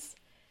versions,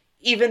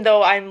 even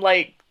though I'm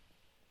like,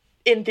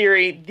 in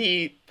theory,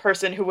 the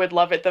person who would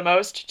love it the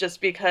most, just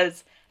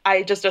because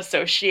I just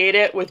associate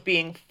it with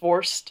being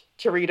forced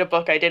to read a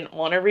book I didn't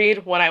want to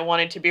read when I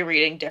wanted to be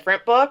reading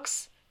different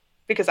books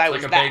because I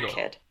was that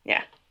kid.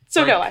 Yeah.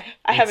 So no,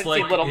 I haven't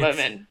seen Little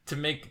Women. To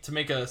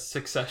make a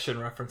Succession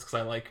reference, because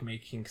I like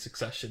making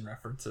Succession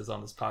references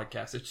on this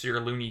podcast, it's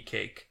your loony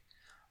cake.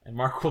 And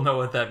Mark will know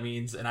what that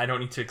means, and I don't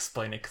need to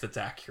explain it because it's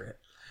accurate.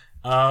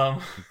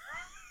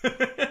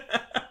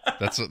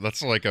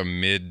 That's like a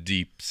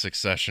mid-deep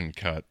Succession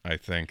cut, I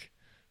think,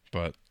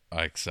 but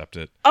I accept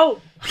it. Oh,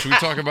 should we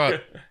talk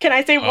about? Can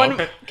I say one?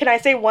 Can I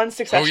say one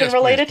Succession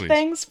related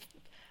things?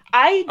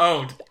 I'm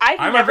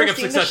never bring up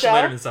seen Succession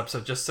later in this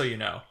episode, just so you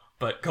know.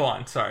 But go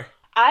on, sorry.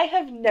 I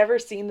have never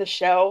seen the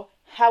show.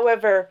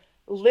 However,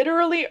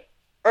 literally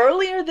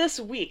earlier this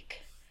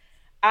week,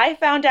 I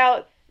found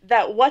out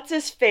that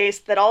what's-his-face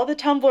that all the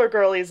Tumblr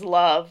girlies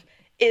love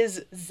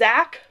is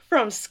Zach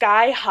from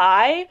Sky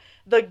High,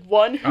 the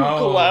one who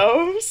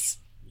glows.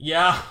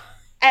 Yeah.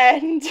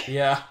 And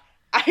yeah.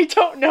 I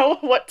don't know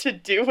what to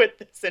do with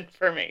this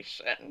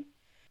information.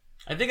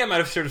 I think I might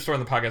have shared a story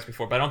on the podcast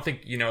before, but I don't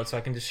think you know it, so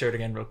I can just share it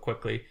again real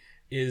quickly.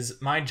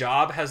 Is my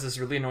job has this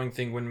really annoying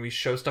thing when we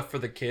show stuff for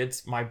the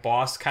kids, my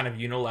boss kind of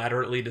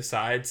unilaterally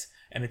decides,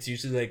 and it's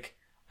usually like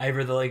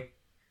either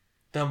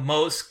the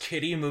most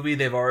kiddie movie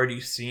they've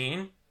already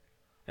seen,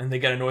 and they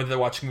get annoyed that they're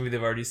watching a movie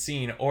they've already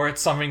seen, or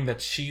it's something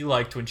that she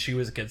liked when she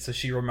was a kid, so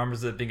she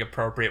remembers it being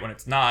appropriate when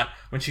it's not.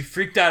 When she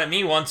freaked out at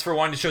me once for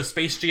wanting to show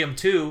Space Jam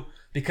 2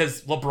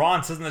 because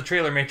LeBron says in the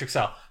trailer Matrix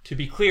Cell. To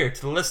be clear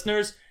to the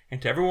listeners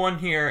and to everyone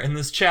here in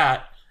this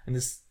chat, in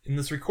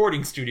this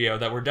recording studio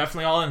that we're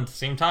definitely all in at the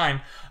same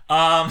time,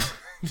 I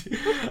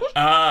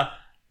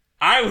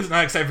was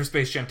not excited for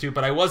Space Jam 2,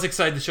 but I was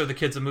excited to show the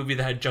kids a movie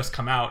that had just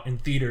come out in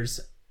theaters,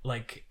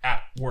 like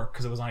at work,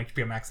 because it was on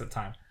HBO Max at the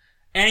time.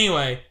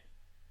 Anyway,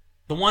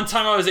 the one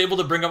time I was able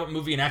to bring up a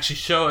movie and actually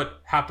show it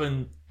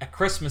happened at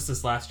Christmas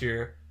this last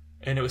year,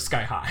 and it was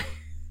Sky High.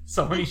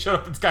 So when he showed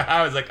up in Sky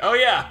High, I was like, oh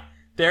yeah,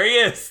 there he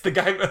is. The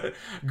guy,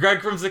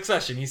 Greg from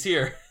Succession, he's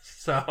here.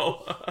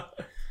 So,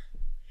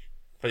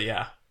 but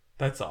yeah,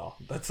 that's all.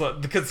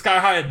 Because Sky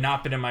High had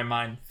not been in my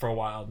mind for a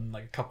while, and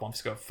like a couple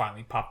months ago, it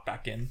finally popped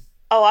back in.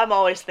 Oh, I'm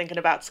always thinking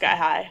about Sky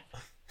High.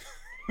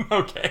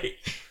 Okay.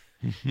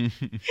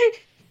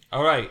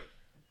 All right.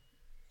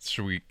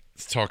 Should we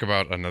talk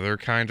about another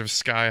kind of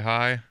Sky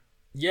High?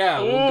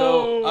 Yeah, we'll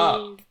go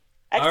up.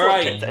 Excellent All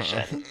right.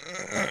 transition.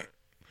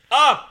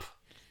 Up!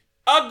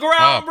 A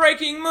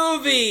groundbreaking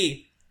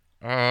movie!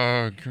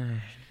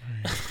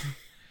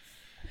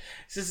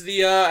 This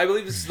is I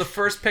believe this is the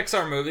first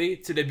Pixar movie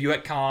to debut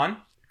at Cannes.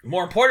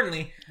 More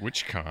importantly...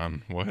 Which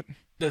Cannes? What?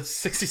 The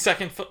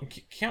 62nd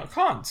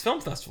Cannes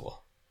Film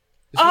Festival.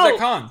 This was at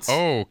Cannes.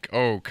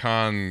 Oh,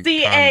 Cannes.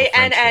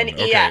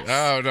 C-A-N-N-E-S.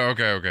 Oh, no,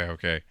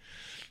 okay.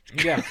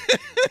 Yeah.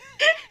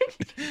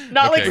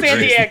 Not like San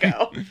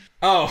Diego.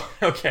 Oh,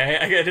 okay.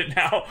 I get it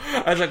now.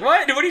 I was like,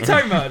 what? What are you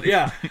talking about?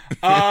 Yeah.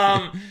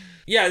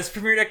 Yeah, it's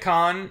premiered at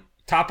Cannes.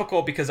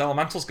 Topical because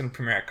Elemental's going to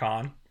premiere at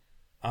Cannes.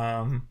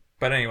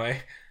 But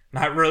anyway,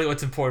 not really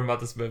what's important about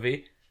this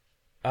movie.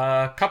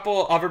 A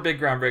couple other big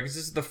groundbreakers. This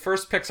is the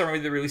first Pixar movie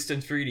that released in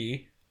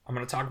 3D. I'm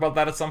going to talk about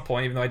that at some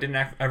point, even though I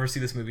didn't ever see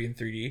this movie in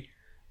 3D.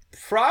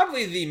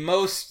 Probably the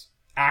most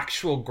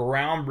actual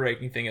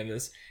groundbreaking thing of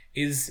this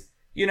is,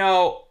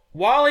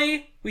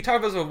 WALL-E. We talked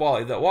about this with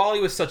WALL-E, that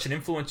WALL-E was such an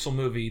influential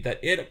movie that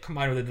it,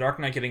 combined with The Dark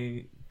Knight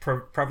getting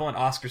prevalent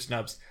Oscar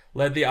snubs,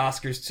 led the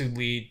Oscars to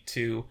lead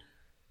to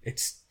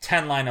its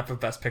 10 lineup of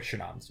Best Picture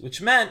noms,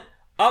 which meant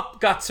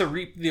Up got to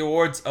reap the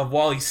awards of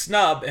WALL-E's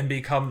snub and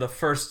become the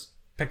first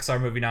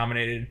Pixar movie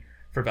nominated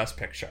for Best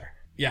Picture.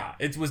 Yeah,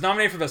 it was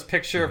nominated for Best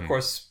Picture. Of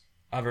course,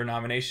 other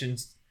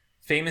nominations.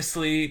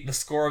 Famously, the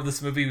score of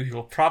this movie,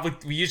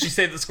 we usually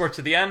save the score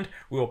to the end.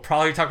 We will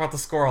probably talk about the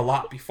score a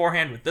lot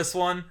beforehand with this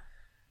one,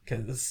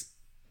 because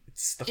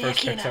it's the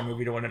first Pixar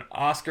movie to win an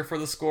Oscar for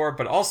the score,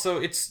 but also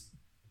it's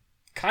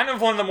kind of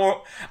one of the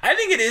more... I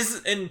think it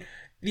is, and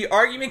the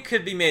argument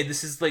could be made,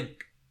 this is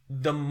like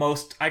the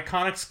most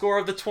iconic score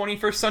of the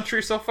 21st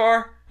century so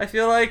far, I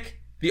feel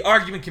like. The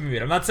argument can be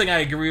made. I'm not saying I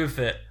agree with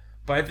it,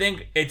 but I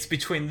think it's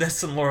between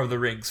this and Lord of the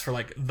Rings for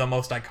like the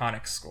most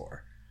iconic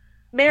score.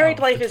 Married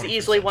Life is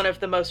easily one of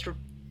the most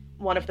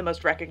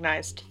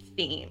recognized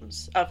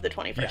themes of the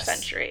 21st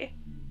century.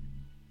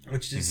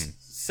 Which is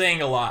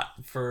saying a lot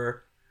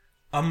for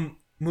a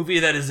movie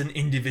that is an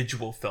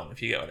individual film,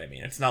 if you get what I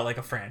mean. It's not like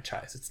a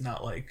franchise. It's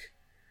not like,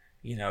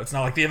 it's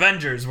not like the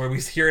Avengers where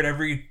we hear it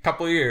every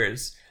couple of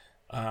years.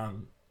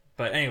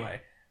 But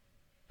anyway.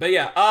 But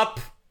yeah, Up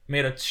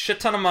made a shit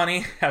ton of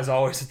money, as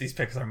always with these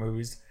Pixar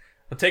movies.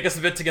 It'll take us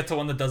a bit to get to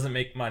one that doesn't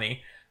make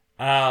money.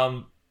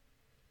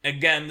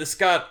 Again, this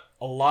got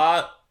a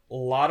lot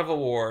of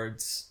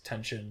awards,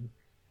 attention.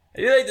 I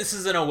feel like this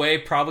is in a way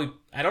probably,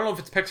 I don't know if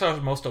it's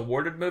Pixar's most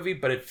awarded movie,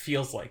 but it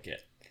feels like it.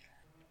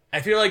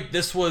 I feel like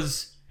this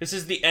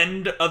is the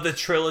end of the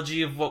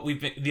trilogy of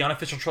the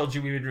unofficial trilogy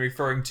we've been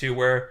referring to,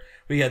 where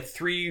we had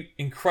 3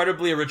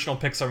 incredibly original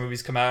Pixar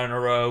movies come out in a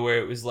row, where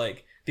it was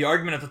like, the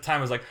argument at the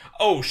time was like,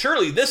 oh,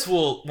 surely this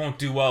won't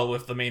do well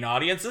with the main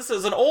audience. This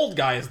is an old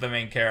guy as the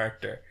main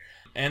character.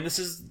 And this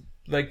is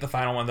like the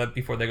final one that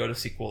before they go to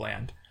sequel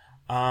land.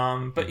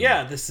 But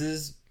yeah, this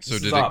is... So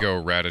did it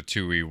go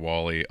Ratatouille,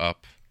 WALL-E,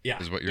 Up? Yeah.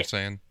 Is what you're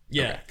saying?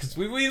 Yeah, because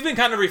we've been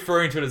kind of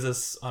referring to it as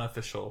this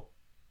unofficial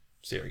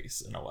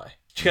series in a way.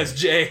 Because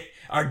Jay,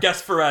 our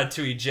guest for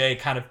Ratatouille, Jay,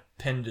 kind of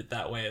pinned it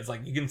that way. It's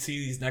like, you can see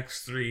these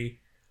next 3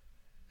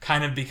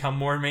 kind of become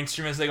more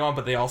mainstream as they go on,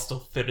 but they all still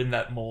fit in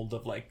that mold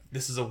of like,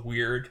 this is a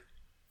weird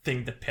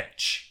thing to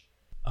pitch.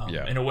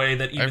 In a way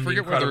that even I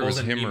forget The whether it was Incredibles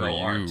and him Nemo or you.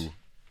 aren't.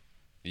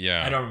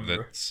 Yeah, I don't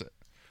remember.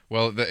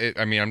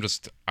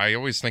 I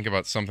always think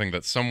about something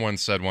that someone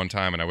said one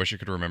time, and I wish I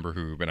could remember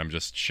who, but I'm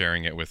just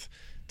sharing it with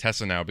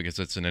Tessa now because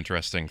it's an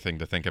interesting thing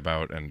to think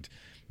about, and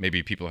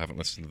maybe people haven't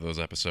listened to those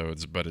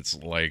episodes, but it's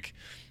like,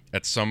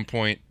 at some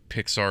point,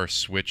 Pixar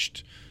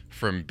switched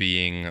from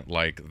being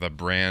like, the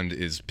brand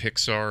is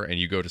Pixar, and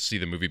you go to see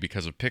the movie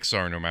because of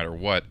Pixar no matter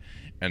what,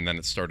 and then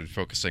it started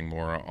focusing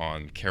more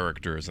on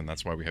characters, and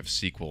that's why we have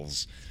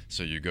sequels.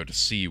 So you go to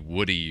see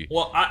Woody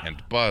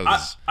and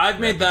Buzz.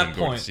 I've made that point.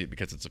 point. Go to see it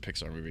because it's a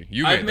Pixar movie.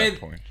 Made that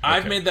point. Okay.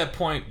 I've made that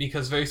point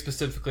because very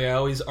specifically, I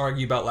always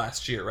argue about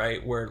last year,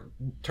 right? Where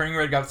Turning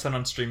Red got sent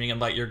on streaming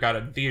and Lightyear got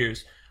in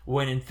theaters.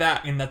 When in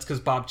fact, and that's because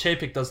Bob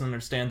Chapek doesn't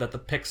understand that the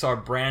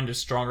Pixar brand is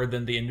stronger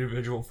than the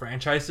individual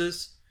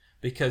franchises.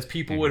 Because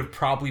people would have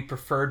probably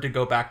preferred to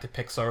go back to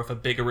Pixar with a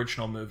big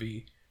original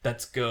movie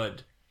that's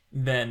good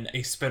than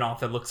a spin-off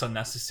that looks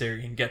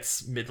unnecessary and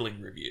gets middling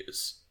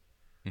reviews.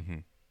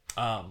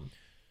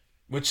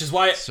 Which is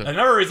why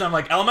another reason I'm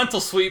like,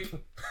 Elemental sweep.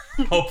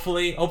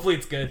 hopefully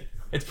it's good.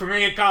 It's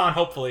premiering at Cannes,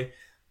 hopefully.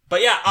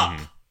 But yeah, Up.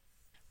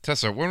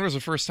 Tessa, when was the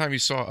first time you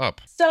saw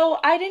Up? So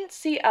I didn't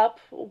see Up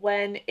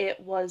when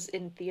it was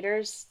in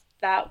theaters.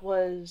 That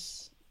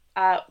was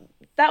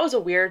a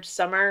weird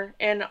summer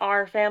in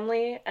our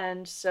family,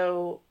 and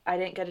so I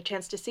didn't get a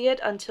chance to see it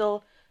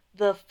until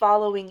the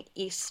following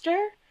Easter.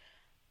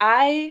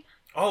 I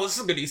Oh, this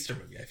is a good Easter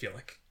movie, I feel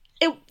like.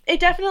 It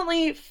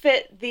definitely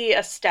fit the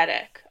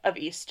aesthetic of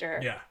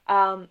Easter. Yeah.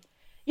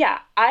 Yeah,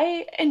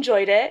 I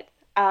enjoyed it.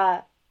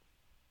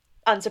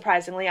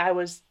 Unsurprisingly, I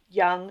was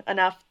young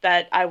enough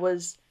that I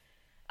was...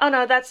 Oh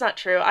no, that's not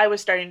true. I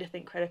was starting to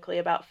think critically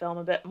about film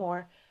a bit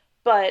more.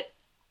 But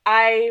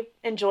I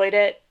enjoyed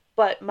it.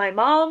 But my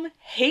mom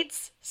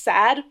hates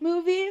sad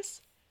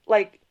movies.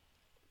 Like,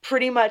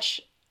 pretty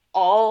much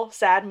all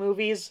sad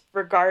movies,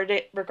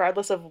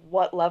 regardless of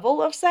what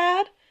level of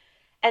sad.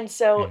 And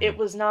so it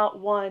was not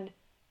one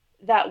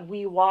that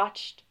we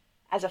watched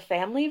as a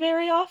family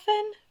very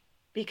often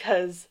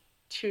because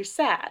too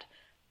sad.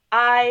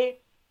 I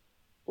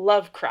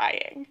love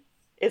crying,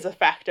 is a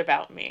fact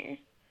about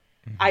me.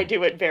 I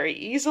do it very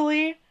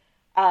easily.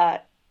 Crying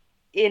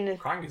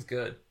is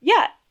good.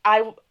 Yeah,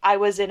 I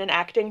was in an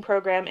acting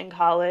program in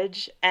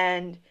college,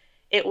 and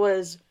it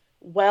was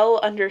well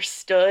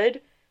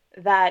understood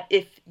that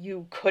if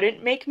you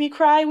couldn't make me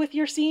cry with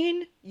your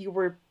scene, you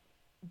were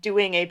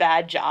doing a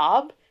bad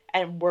job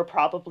and were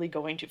probably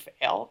going to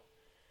fail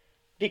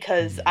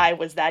because I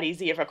was that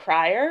easy of a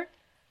crier.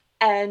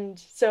 And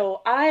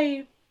so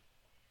I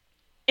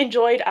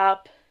enjoyed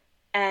Up,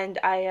 and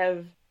I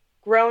have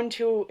grown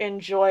to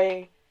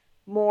enjoy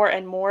more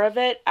and more of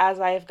it as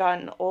I have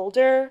gotten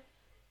older,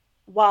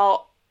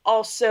 while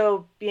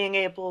also being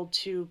able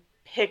to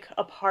pick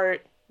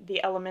apart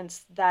the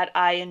elements that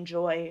I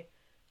enjoy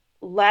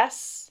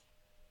less,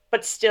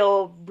 but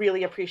still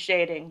really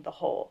appreciating the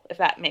whole, if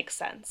that makes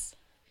sense.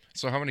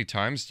 So how many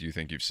times do you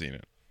think you've seen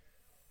it?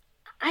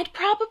 I'd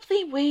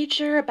probably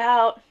wager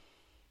about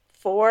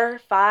 4,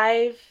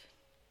 5.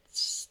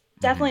 It's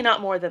definitely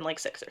not more than like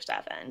 6 or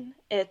 7.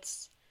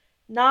 It's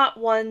not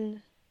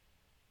one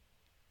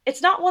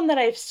that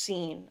I've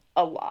seen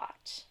a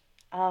lot.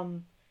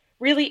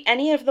 Really,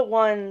 any of the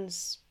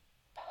ones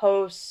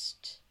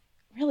post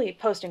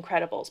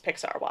Incredibles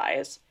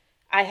Pixar-wise,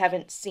 I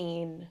haven't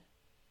seen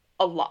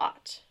a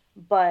lot,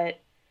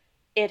 but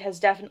it has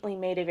definitely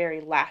made a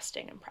very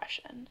lasting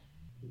impression.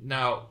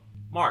 Now,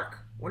 Mark,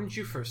 when did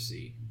you first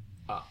see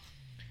Up?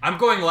 I'm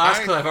going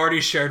last because I've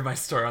already shared my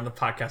story on the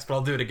podcast, but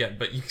I'll do it again.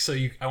 But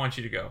I want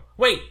you to go.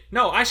 Wait,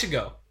 no, I should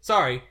go.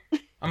 Sorry,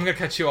 I'm gonna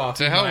cut you off.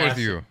 To hell with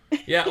you.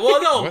 Yeah,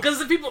 well, no, because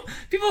the people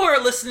who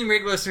are listening,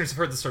 regular listeners, have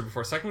heard the story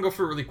before, so I can go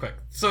through it really quick.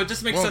 So it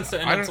just makes sense to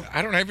end.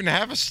 I don't even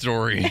have a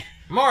story.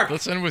 Mark,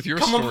 let's end with your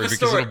story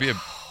because it'll be a.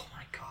 Oh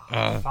my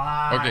god.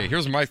 Fine. Okay,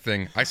 here's my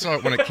thing. I saw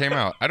it when it came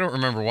out. I don't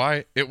remember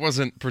why. It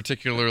wasn't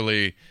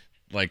particularly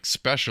like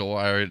special.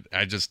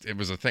 It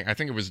was a thing. I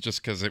think it was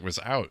just because it was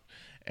out,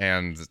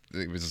 and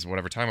it was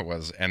whatever time it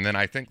was. And then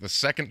I think the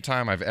second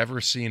time I've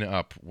ever seen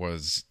Up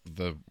was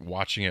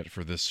watching it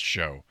for this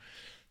show.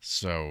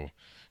 So,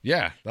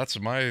 yeah, that's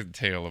my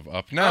tale of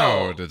Up.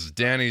 Now it's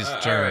Danny's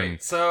turn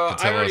to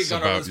tell us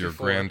about your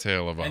grand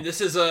tale of Up. And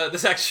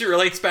this actually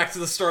relates back to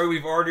the story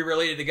we've already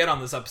related again on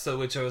this episode,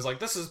 which I was like,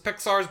 this is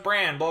Pixar's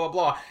brand, blah, blah,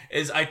 blah.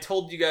 Is I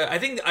told you guys, I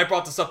think I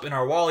brought this up in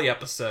our Wall-E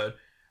episode,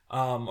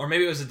 or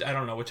maybe it was, I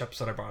don't know which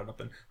episode I brought it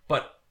up in,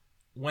 but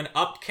when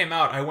Up came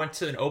out, I went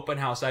to an open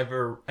house I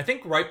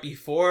think right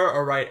before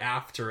or right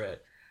after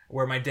it,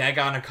 where my dad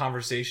got in a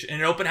conversation.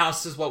 And an open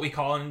house is what we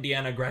call in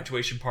Indiana a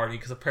graduation party,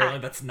 because apparently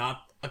that's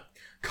not a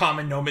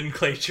common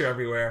nomenclature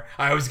everywhere.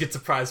 I always get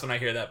surprised when I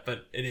hear that,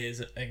 but it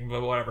is,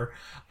 but whatever.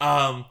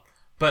 But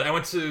I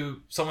went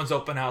to someone's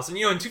open house, and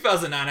in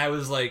 2009, I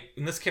was like,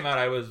 when this came out,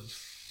 I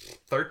was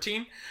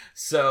 13,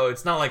 so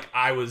it's not like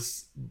I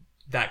was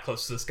that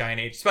close to this guy in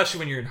age, especially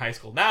when you're in high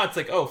school. Now it's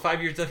like,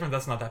 5 years different,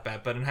 that's not that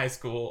bad, but in high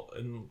school,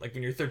 and like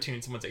when you're 13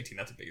 and someone's 18,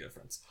 that's a big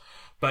difference.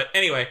 But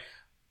anyway,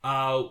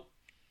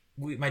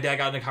 my dad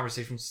got in a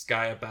conversation with this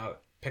guy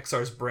about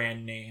Pixar's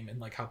brand name and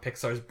like how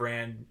Pixar's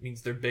brand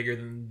means they're bigger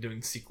than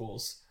doing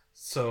sequels.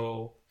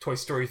 So Toy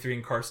Story 3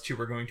 and Cars 2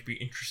 were going to be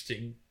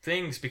interesting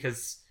things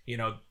because,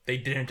 they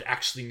didn't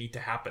actually need to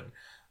happen.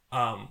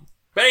 But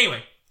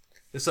anyway,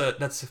 that's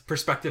a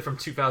perspective from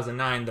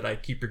 2009 that I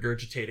keep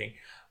regurgitating.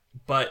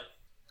 But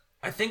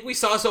I think we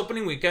saw this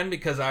opening weekend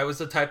because I was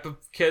the type of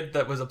kid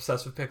that was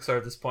obsessed with Pixar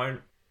at this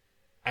point.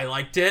 I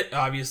liked it,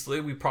 obviously.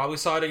 We probably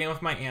saw it again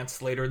with my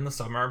aunts later in the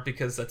summer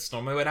because that's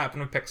normally what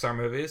happened with Pixar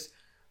movies.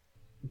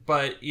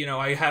 But,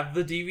 I have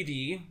the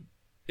DVD.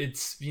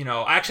 It's,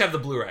 I actually have the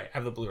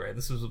Blu-ray.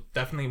 This was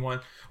definitely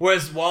one.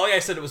 Whereas Wall-E, I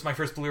said it was my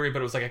first Blu-ray, but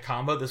it was like a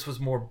combo. This was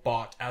more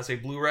bought as a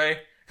Blu-ray.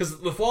 Because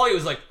with Wall-E, it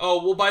was like,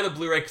 we'll buy the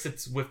Blu-ray because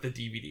it's with the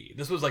DVD.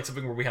 This was like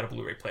something where we had a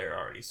Blu-ray player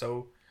already.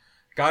 So,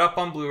 got Up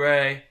on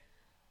Blu-ray.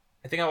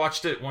 I think I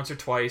watched it once or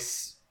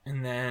twice.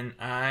 And then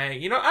I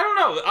don't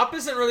know. Up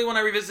isn't really one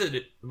I revisited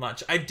it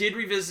much. I did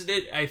revisit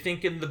it, I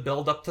think, in the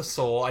build-up to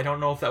Soul. I don't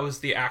know if that was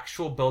the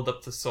actual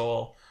build-up to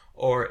Soul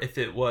or if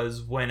it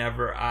was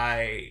whenever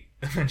I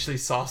eventually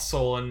saw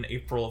Soul in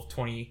April of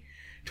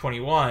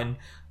 2021.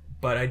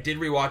 But I did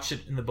rewatch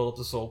it in the build-up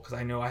to Soul because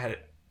I knew I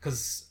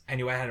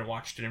hadn't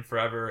watched it in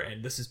forever.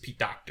 And this is Pete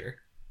Docter,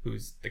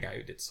 who's the guy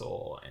who did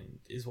Soul and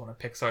is one of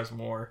Pixar's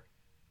more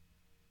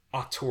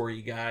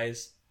auteur-y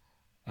guys.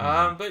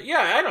 But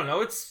yeah, I don't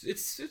know.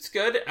 It's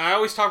good. I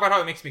always talk about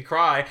how it makes me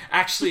cry.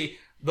 Actually,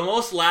 the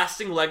most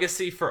lasting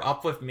legacy for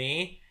Up with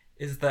me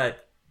is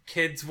that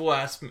kids will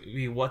ask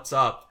me what's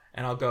up,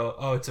 and I'll go,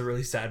 oh, it's a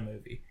really sad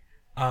movie.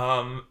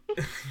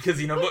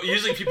 Because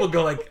usually people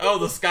go like, oh,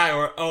 the sky,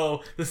 or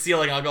oh, the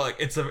ceiling. I'll go like,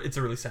 it's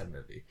a really sad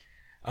movie.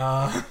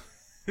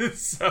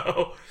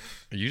 So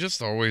Are you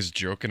just always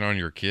joking on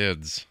your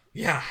kids?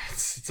 yeah,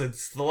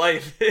 it's the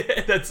life.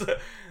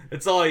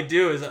 That's all I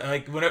do is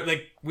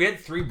we had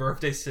 3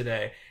 birthdays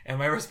today, and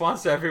my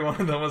response to every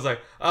one of them was like,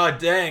 oh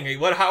dang,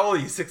 how old are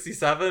you,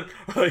 67?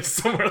 Or like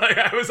somewhere like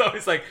I was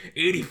always like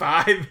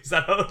 85. Is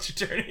that how old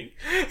you're turning?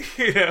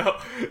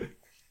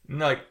 And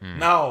like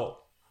no.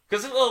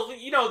 Because,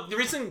 the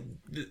reason,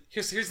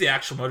 here's the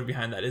actual motive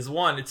behind that, is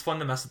one, it's fun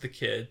to mess with the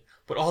kid,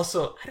 but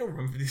also, I don't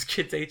remember these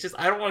kids' ages.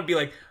 I don't want to be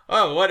like,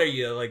 oh, what are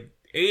you, like,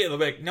 8? They'll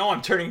be like, no,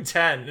 I'm turning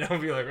 10. And I'll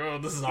be like, oh,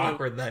 this is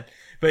awkward then.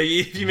 But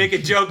if you make a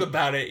joke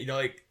about it,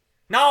 like,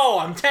 no,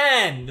 I'm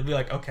 10. They'll be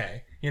like,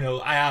 okay.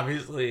 I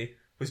obviously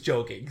was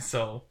joking,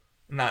 so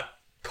I'm not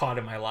caught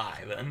in my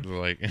lie then.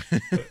 Like,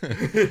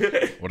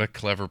 what a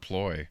clever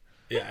ploy.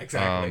 Yeah,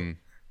 exactly.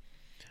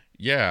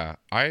 Yeah,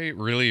 I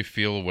really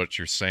feel what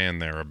you're saying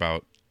there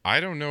about,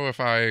 I don't know if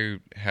I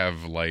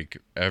have, like,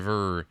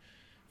 ever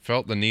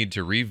felt the need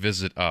to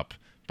revisit Up,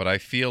 but I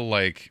feel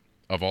like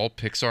of all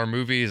Pixar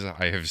movies,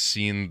 I have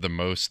seen the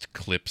most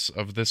clips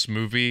of this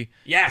movie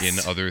in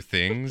other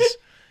things.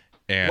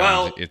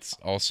 And it's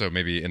also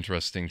maybe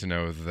interesting to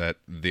know that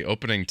the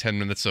opening 10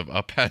 minutes of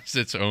Up has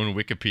its own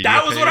Wikipedia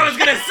That was page. what I was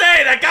going to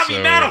say! That got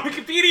me mad on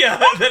Wikipedia!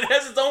 That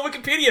has its own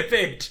Wikipedia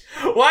page!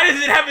 Why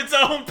does it have its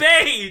own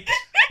page?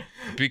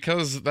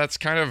 Because that's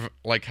kind of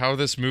like how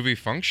this movie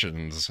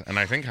functions, and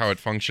I think how it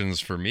functions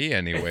for me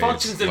anyway. It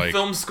functions in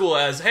film school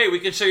as, hey, we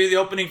can show you the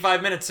opening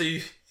 5 minutes so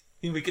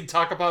we can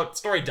talk about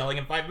storytelling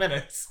in 5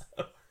 minutes.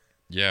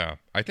 Yeah,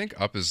 I think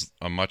Up is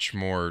a much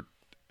more,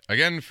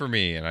 again for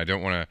me, and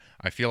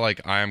I feel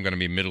like I am going to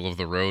be middle of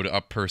the road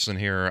Up person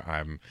here.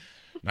 I'm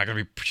not going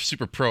to be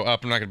super pro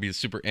Up, I'm not going to be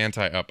super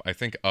anti Up. I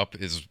think Up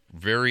is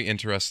very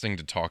interesting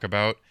to talk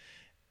about,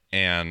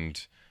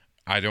 and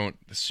I don't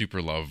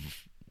super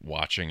love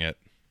watching it.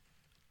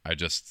 I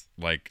just,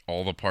 like,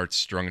 all the parts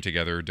strung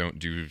together don't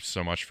do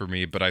so much for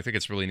me, but I think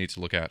it's really neat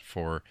to look at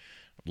for,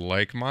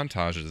 like,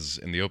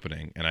 montages in the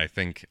opening, and I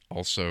think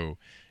also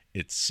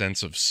its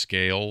sense of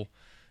scale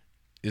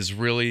is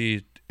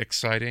really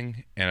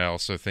exciting, and I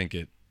also think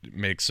it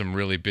makes some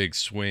really big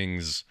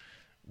swings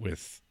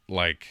with,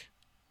 like,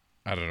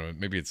 I don't know,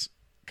 maybe it's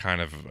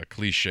kind of a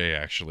cliche,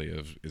 actually,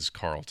 is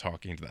Carl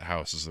talking to the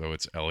house as though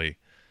it's Ellie,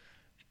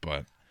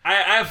 but I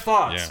have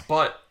thoughts,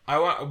 but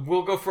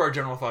we'll go for our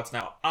general thoughts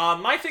now.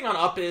 My thing on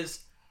Up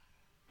is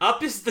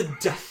the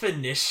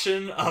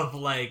definition of,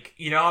 like,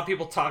 how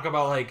people talk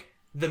about, like,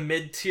 the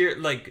mid-tier,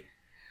 like,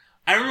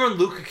 I remember when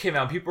Luca came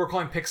out, people were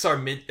calling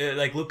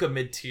Pixar Luca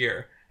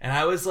mid-tier, and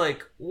I was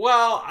like,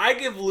 well, I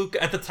give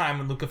Luca, at the time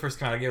when Luca first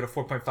came out, I gave it a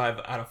 4.5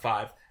 out of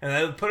 5, and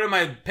I put it in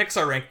my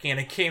Pixar ranking, and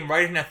it came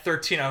right in at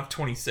 13 out of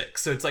 26,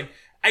 so it's like,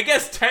 I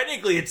guess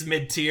technically it's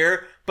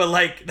mid-tier, but,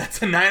 like,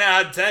 that's a 9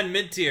 out of 10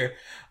 mid-tier.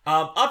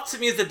 Up to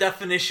me is the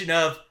definition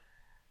of,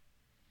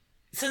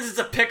 since it's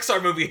a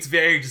Pixar movie, it's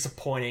very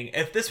disappointing.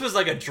 If this was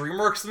like a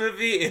DreamWorks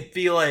movie, it'd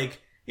be like,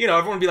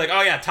 everyone would be like,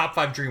 oh yeah, top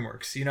 5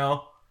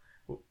 DreamWorks,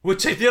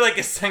 Which I feel like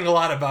is saying a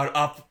lot about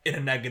Up in a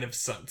negative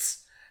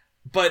sense.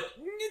 But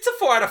it's a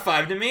 4 out of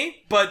 5 to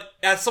me. But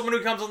as someone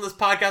who comes on this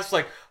podcast,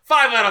 like,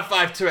 5 out of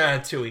 5 to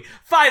Ratatouille,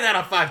 5 out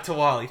of 5 to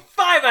WALL-E,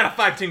 5 out of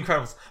 5 to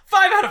Incredibles,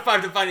 5 out of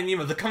 5 to Finding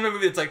Nemo. The coming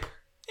movie that's like,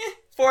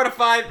 4 out of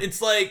 5,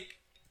 it's like,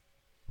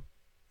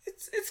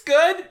 it's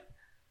good.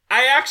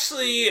 I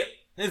actually,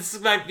 this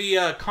might be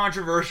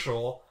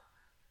controversial,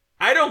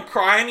 I don't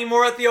cry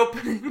anymore at the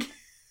opening.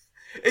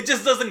 It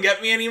just doesn't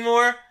get me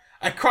anymore.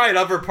 I cry at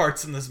other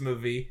parts in this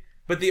movie,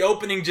 but the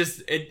opening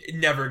just, it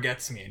never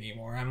gets me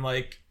anymore. I'm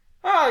like,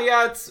 oh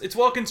yeah, it's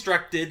well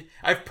constructed.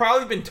 I've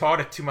probably been taught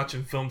it too much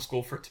in film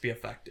school for it to be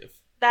effective.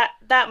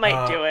 That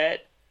might do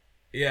it.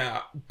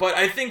 Yeah, but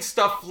I think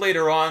stuff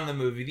later on in the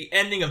movie, the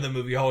ending of the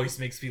movie always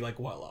makes me like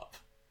well up.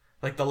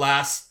 Like, the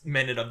last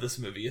minute of this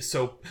movie is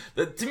so...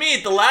 to me,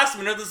 the last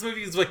minute of this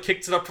movie is what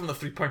kicks it up from the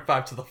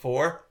 3.5 to the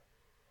 4.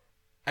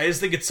 I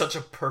just think it's such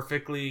a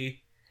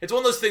perfectly... It's one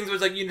of those things where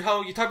it's like, you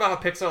talk about how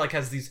Pixar, like,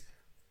 has these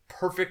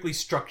perfectly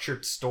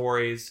structured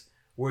stories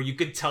where you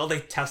could tell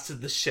they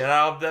tested the shit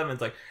out of them. And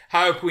it's like,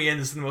 how can we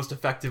end this in the most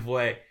effective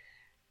way?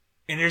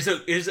 And there's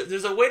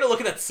a way to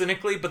look at that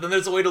cynically, but then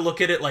there's a way to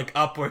look at it, like,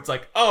 Up, where it's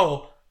like,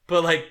 oh...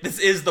 But, like, this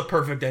is the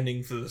perfect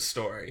ending to the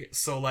story.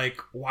 So,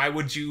 like, why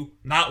would you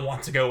not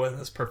want to go with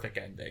this perfect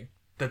ending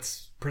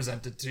that's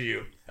presented to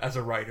you as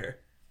a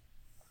writer?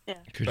 Yeah.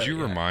 Could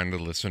you remind the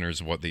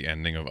listeners what the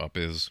ending of Up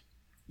is?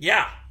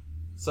 Yeah.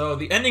 So,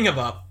 the ending of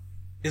Up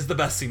is the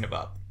best scene of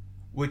Up,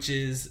 which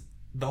is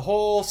the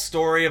whole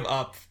story of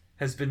Up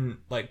has been,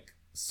 like,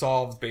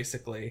 solved,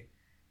 basically.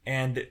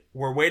 And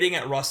we're waiting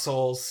at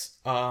Russell's,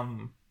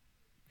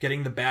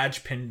 getting the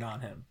badge pinned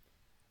on him.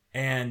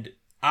 And...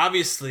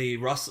 obviously,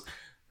 Russell...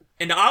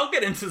 And I'll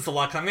get into this a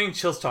lot, because I'm getting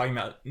chills talking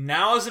about it.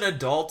 Now, as an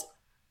adult,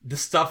 the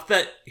stuff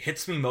that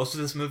hits me most of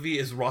this movie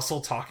is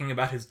Russell talking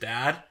about his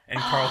dad and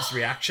Carl's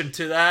reaction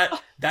to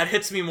that. That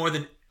hits me more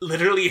than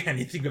literally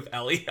anything of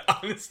Ellie,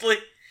 honestly.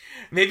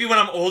 Maybe when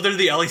I'm older,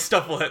 the Ellie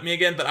stuff will hit me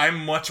again, but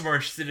I'm much more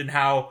interested in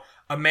how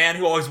a man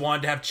who always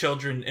wanted to have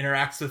children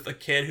interacts with a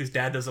kid whose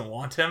dad doesn't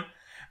want him.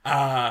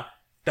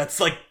 That's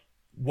like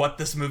what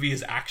this movie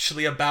is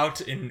actually about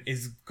and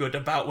is good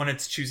about when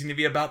it's choosing to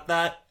be about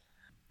that.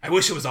 I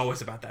wish it was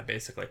always about that,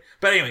 basically.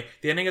 But anyway,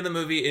 the ending of the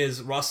movie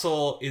is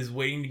Russell is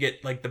waiting to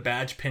get, like, the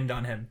badge pinned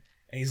on him.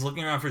 And he's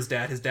looking around for his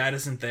dad. His dad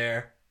isn't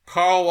there.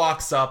 Carl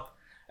walks up.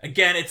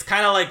 Again, it's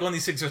kind of like one of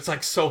these things where it's,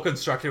 like, so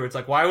constructed where it's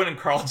like, why wouldn't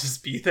Carl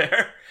just be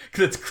there?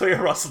 Because it's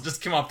clear Russell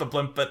just came off the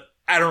blimp, but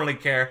I don't really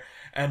care.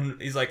 And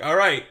he's like, all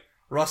right,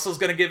 Carl's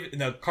going to give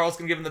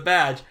him the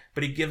badge,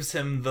 but he gives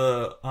him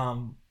the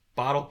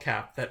bottle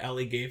cap that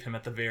Ellie gave him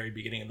at the very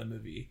beginning of the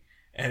movie.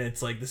 And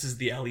it's like, this is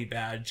the Ellie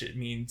badge. It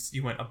means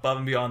you went above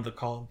and beyond the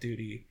Call of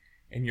Duty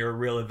and you're a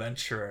real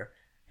adventurer.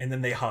 And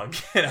then they hug.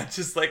 And I'm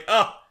just like,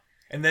 oh.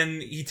 And then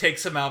he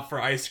takes him out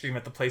for ice cream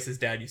at the place his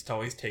dad used to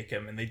always take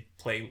him. And they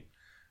play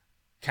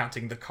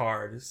counting the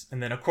cards.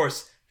 And then, of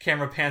course,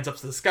 camera pans up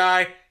to the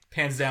sky,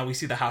 pans down. We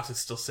see the house is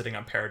still sitting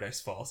on Paradise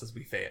Falls as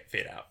we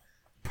fade out.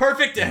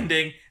 Perfect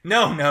ending.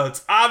 No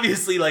notes.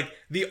 Obviously, like,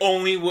 the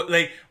only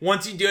like,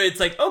 once you do it,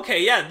 it's like,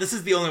 okay, yeah, this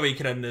is the only way you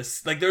can end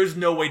this. Like, there's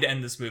no way to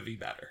end this movie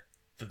better.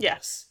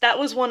 Yes, that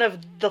was one of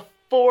the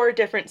 4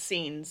 different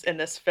scenes in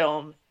this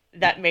film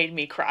that made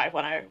me cry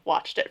when I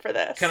watched it for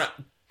this.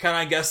 Can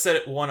I guess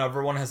that one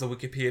other one has a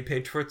Wikipedia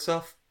page for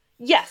itself?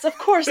 Yes, of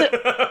course. Look,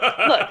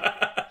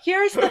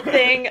 here's the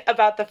thing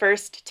about the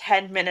first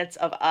 10 minutes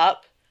of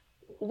Up.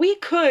 We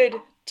could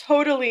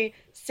totally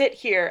sit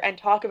here and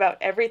talk about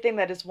everything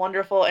that is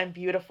wonderful and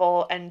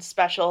beautiful and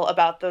special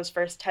about those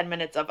first 10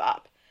 minutes of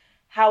Up.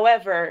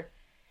 However,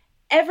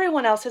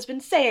 everyone else has been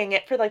saying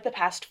it for like the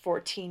past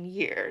 14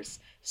 years.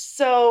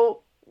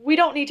 So we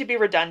don't need to be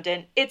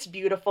redundant. It's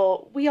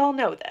beautiful. We all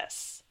know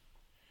this.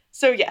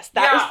 So yes,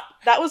 that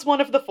was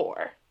one of the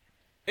 4.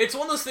 It's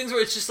one of those things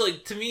where it's just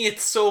like, to me,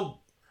 it's not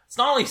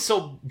only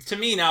so, to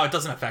me now, it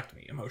doesn't affect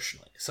me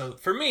emotionally. So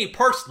for me,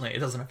 personally, it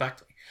doesn't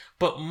affect me.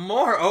 But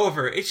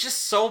moreover, it's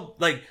just so,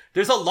 like,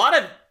 there's a lot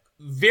of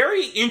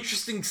very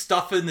interesting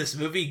stuff in this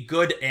movie,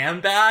 good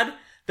and bad,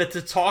 that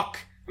to talk,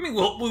 I mean, we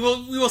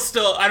will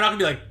still, I'm not gonna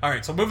be like,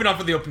 alright, so moving on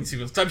from the opening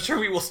sequence, I'm sure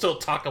we will still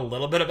talk a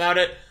little bit about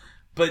it,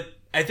 but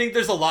I think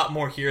there's a lot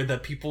more here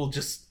that people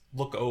just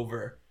look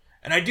over.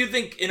 And I do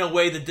think, in a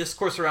way, the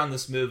discourse around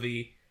this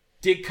movie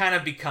did kind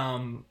of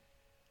become,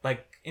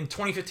 like, in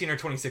 2015 or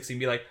 2016,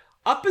 be like,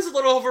 Up is a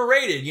little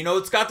overrated. You know,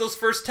 it's got those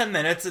first 10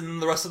 minutes,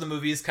 and the rest of the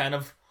movie is kind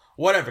of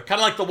whatever.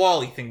 Kind of like the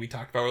WALL-E thing we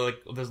talked about, where,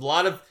 like,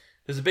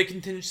 there's a big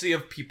contingency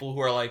of people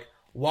who are like,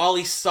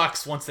 WALL-E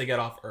sucks once they get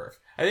off Earth.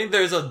 I think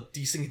there's a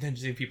decent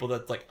contingency of people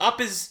that's like, Up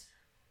is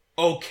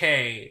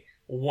okay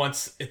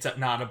once it's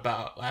not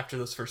about, after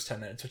those first 10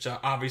 minutes, which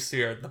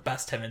obviously are the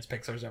best 10 minutes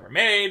Pixar's ever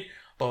made,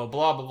 blah, blah,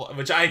 blah, blah, blah,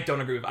 which I don't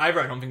agree with either.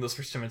 I don't think those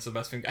first 10 minutes are the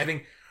best thing. I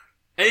think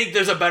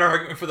there's a better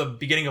argument for the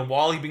beginning of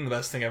WALL-E being the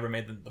best thing ever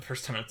made than the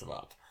first 10 minutes of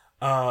Up.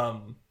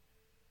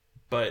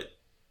 But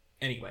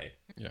anyway.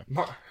 Yeah.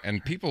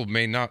 And people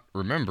may not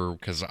remember,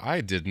 because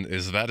I didn't,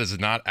 that is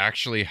not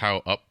actually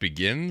how Up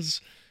begins.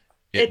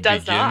 It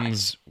does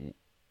begins,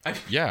 not.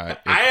 Yeah.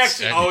 I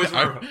actually always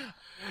remember.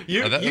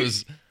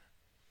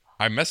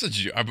 I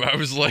messaged you. I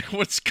was like,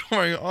 what's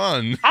going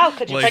on? How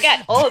could you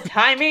forget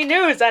old-timey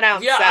news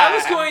announcer? Yeah, I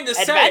was going to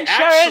say,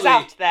 adventure is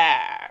out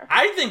there.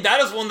 I think that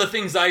is one of the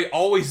things I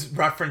always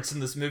reference in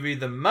this movie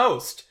the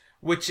most,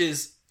 which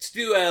is to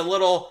do a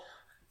little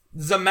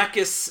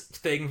Zemeckis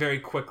thing very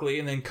quickly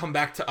and then come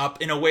back to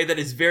Up in a way that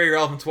is very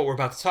relevant to what we're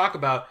about to talk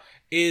about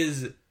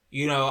is,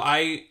 you know,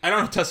 I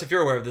don't know, Tess, if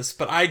you're aware of this,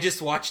 but I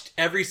just watched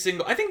every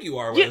single, I think you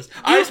are aware of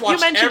this. You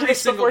mentioned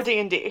this before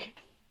D&D.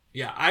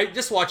 Yeah, I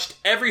just watched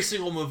every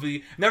single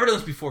movie, never done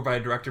this before by a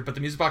director, but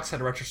the Music Box had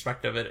a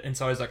retrospective of it, and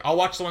so I was like, I'll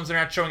watch the ones that are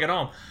not showing at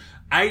home.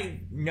 I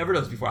never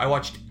done this before. I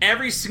watched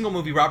every single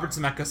movie Robert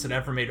Zemeckis had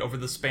ever made over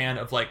the span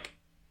of, like,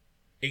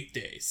 8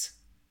 days.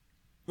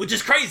 Which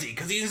is crazy,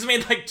 because he's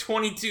made, like,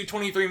 22,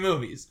 23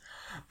 movies.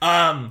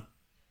 And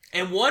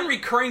one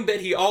recurring bit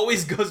he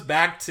always goes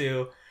back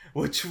to,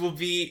 which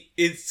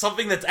is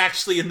something that's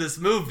actually in this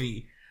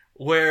movie,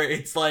 where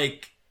it's,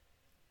 like,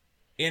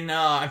 I'm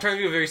trying to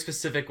think of a very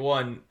specific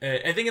one.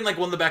 I think in, like,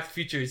 one of the Back to the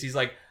Futures, he's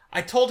like,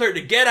 I told her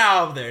to get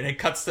out of there, and it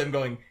cuts to him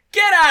going,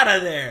 get out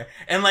of there!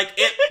 And, like,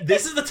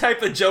 this is the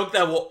type of joke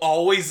that will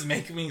always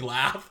make me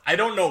laugh. I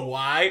don't know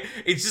why.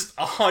 It's just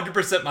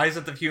 100% my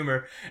sense of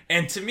humor.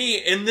 And to me,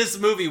 in this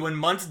movie, when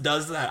Muntz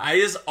does that, I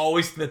just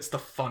always think it's the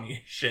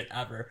funniest shit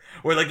ever.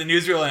 Where, like, the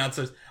newsreel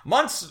announcers,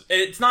 Muntz,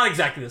 it's not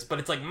exactly this, but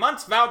it's like,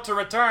 Muntz vowed to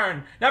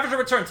return, never to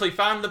return till he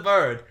found the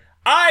bird.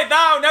 I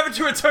vow never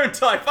to return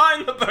till I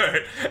find the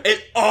bird.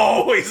 It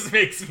always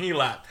makes me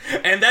laugh.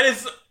 And that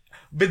has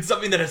been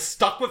something that has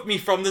stuck with me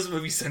from this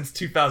movie since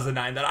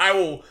 2009, that I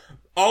will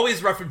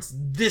always reference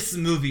this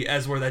movie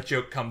as where that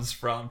joke comes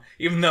from.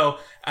 Even though,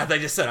 as I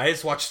just said, I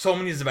just watched so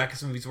many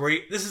Zemeckis movies where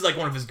this is like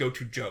one of his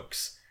go-to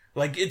jokes.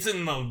 Like, it's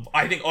in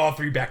I think all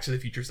 3 Back to the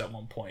Futures at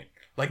one point.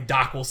 Like,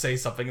 Doc will say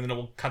something, and then it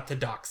will cut to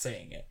Doc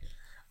saying it.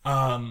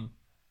 But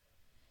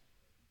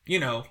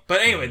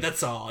anyway,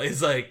 that's all.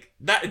 It's like,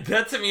 that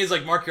to me is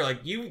like, Mark, you're like,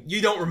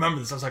 you don't remember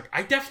this. I was like,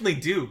 I definitely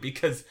do,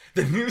 because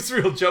the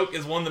newsreel joke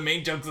is one of the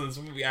main jokes of this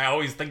movie I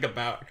always think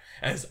about,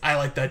 as I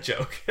like that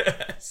joke.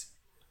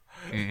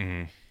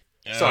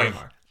 Sorry,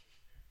 Mark.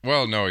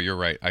 Well, no, you're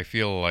right. I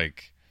feel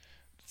like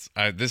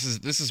this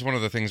is one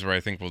of the things where I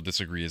think we'll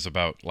disagree is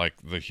about, like,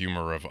 the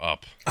humor of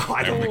Up. Oh,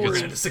 I don't think we're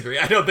going to disagree.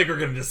 I don't think we're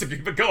going to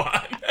disagree, but go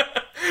on.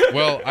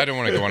 Well, I don't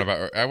want to go on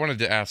about... I wanted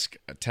to ask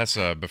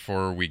Tessa,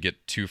 before we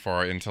get too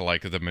far into,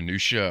 like, the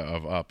minutia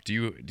of Up,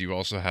 do you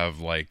also have,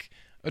 like,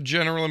 a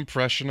general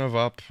impression of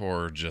Up,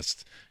 or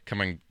just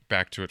coming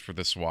back to it for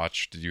this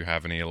watch, did you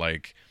have any,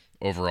 like,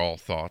 overall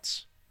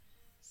thoughts?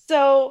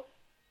 So...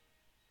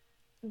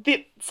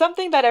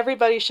 something that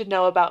everybody should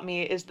know about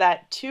me is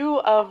that 2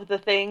 of the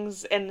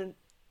things, and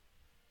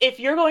if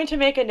you're going to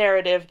make a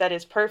narrative that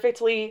is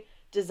perfectly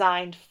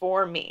designed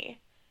for me,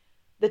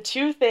 the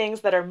 2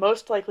 things that are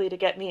most likely to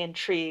get me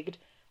intrigued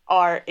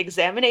are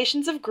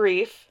examinations of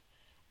grief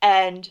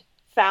and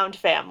found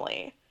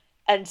family.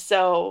 And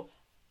so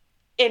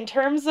in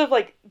terms of,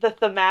 like, the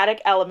thematic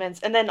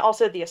elements, and then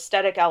also the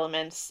aesthetic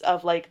elements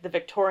of, like, the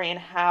Victorian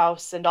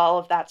house and all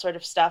of that sort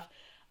of stuff,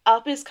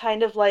 Up is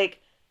kind of,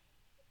 like,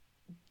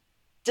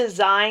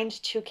 designed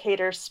to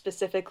cater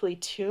specifically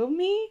to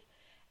me.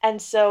 And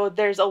so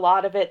there's a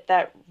lot of it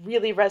that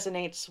really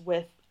resonates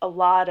with a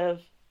lot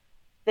of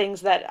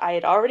things that I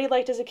had already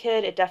liked as a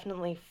kid. It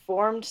definitely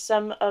formed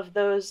some of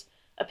those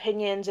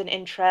opinions and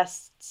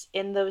interests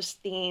in those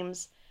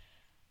themes.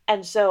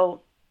 And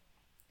so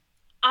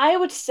I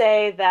would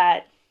say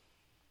that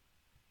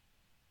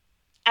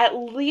at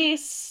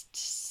least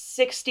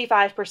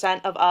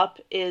 65% of Up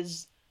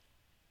is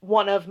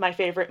one of my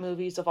favorite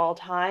movies of all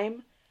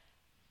time.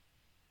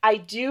 I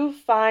do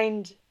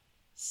find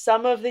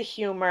some of the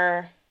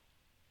humor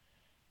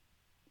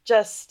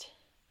just...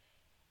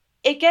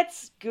 it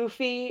gets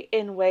goofy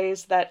in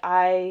ways that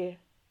I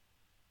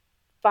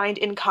find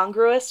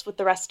incongruous with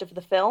the rest of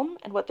the film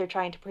and what they're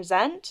trying to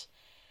present.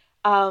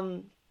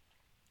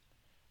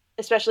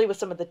 Especially with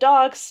some of the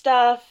dog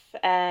stuff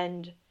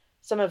and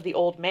some of the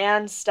old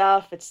man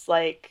stuff. It's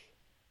like,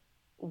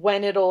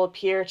 when it'll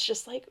appear, it's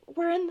just like,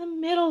 we're in the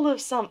middle of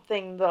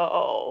something,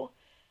 though.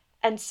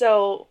 And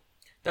so...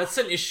 that's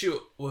an issue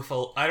with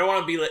I don't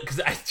want to be like,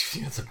 because I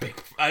think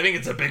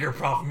it's a bigger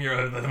problem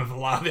here than with a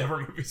lot of the other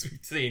movies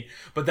we've seen.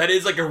 But that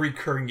is like a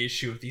recurring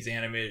issue with these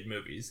animated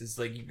movies. It's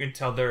like, you can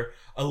tell they're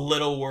a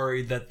little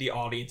worried that the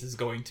audience is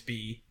going to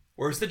be,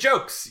 where's the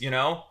jokes,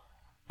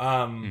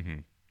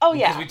 Oh,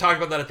 yeah. Because we talked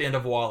about that at the end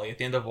of WALL-E. At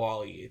the end of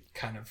WALL-E, it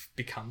kind of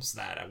becomes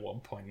that at one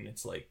point, and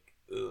it's like,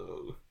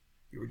 ugh,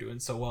 you were doing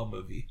so well,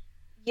 movie.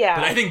 Yeah.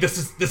 But I think this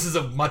is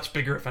a much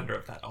bigger offender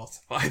of that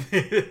also.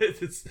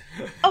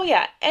 Oh,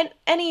 yeah. And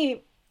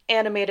any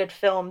animated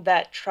film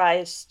that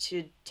tries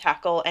to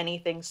tackle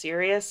anything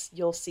serious,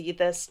 you'll see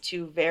this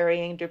to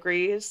varying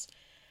degrees.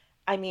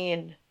 I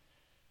mean,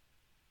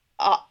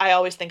 I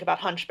always think about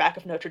Hunchback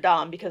of Notre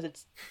Dame because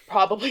it's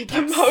probably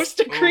the most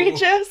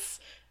egregious.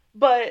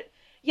 But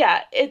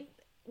yeah,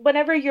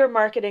 whenever you're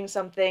marketing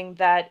something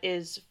that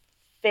is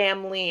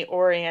family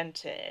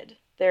oriented,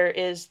 there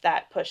is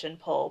that push and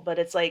pull. But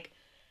it's like,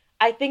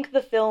 I think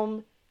the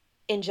film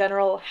in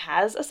general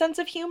has a sense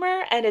of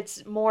humor, and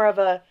it's more of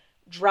a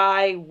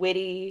dry,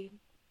 witty,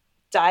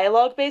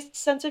 dialogue-based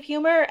sense of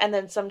humor, and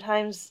then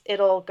sometimes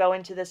it'll go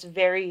into this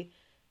very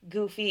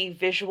goofy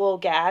visual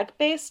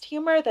gag-based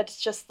humor that's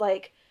just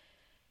like,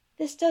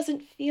 this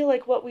doesn't feel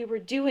like what we were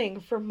doing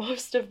for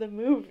most of the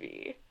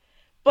movie.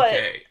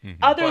 But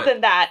other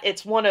than that,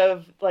 it's one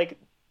of, like,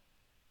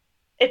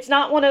 it's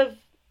not one of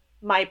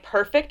my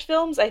perfect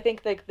films. I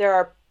think that there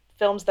are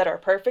films that are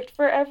perfect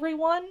for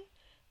everyone,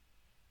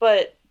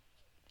 but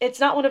it's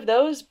not one of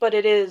those, but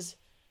it is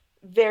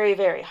very,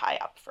 very high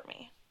up for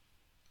me.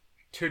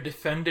 To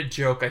defend a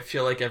joke I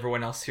feel like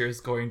everyone else here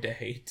is going to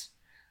hate.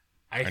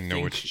 I know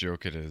which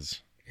joke it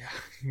is. Yeah.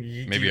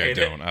 Maybe I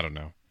don't. I don't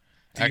know.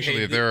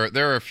 Actually, there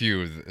are a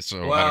few,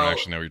 so I don't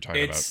actually know what you're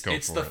talking about.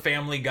 It's the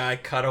Family Guy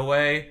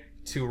cutaway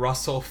to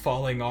Russell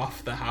falling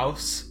off the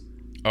house.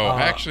 Oh,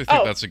 I actually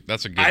think that's a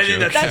good joke. I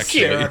think that's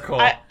hysterical.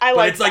 I but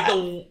like it's that.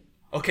 like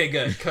okay,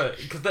 good,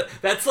 because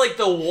that's like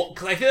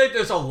because I feel like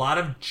there's a lot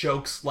of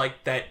jokes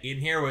like that in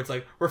here where it's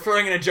like, we're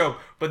throwing in a joke,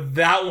 but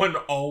that one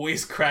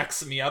always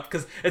cracks me up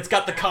because it's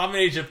got the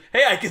combination of,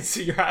 hey, I can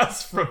see your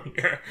house from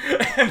here,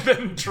 and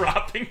then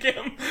dropping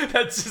him.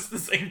 That's just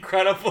this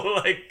incredible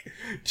like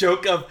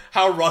joke of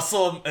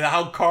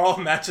how Carl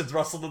imagines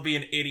Russell to be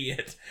an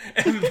idiot,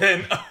 and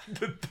then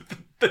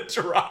the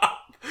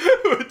drop,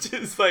 which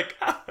is like,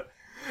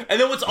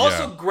 and then what's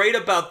also great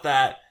about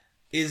that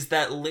is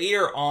that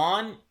later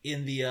on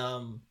in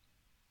the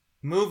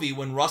movie,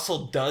 when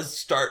Russell does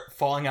start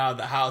falling out of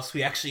the house,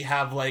 we actually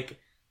have, like,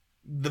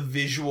 the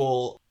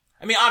visual...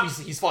 I mean,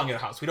 obviously, he's falling out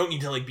of the house. We don't need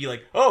to, like, be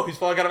like, oh, he's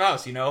falling out of the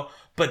house, you know?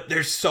 But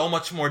there's so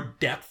much more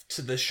depth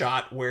to the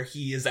shot where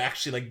he is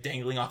actually, like,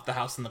 dangling off the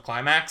house in the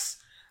climax.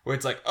 where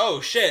it's like,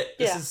 oh shit,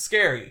 this is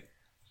scary.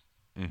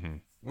 Mm-hmm.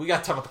 We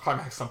got to talk about the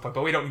climax at some point,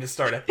 but we don't need to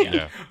start at the end.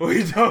 Yeah.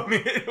 We don't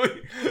need.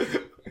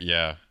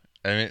 Yeah.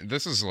 I mean,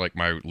 this is like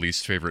my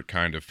least favorite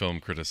kind of film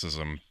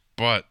criticism,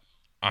 but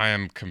I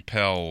am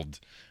compelled,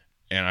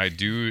 and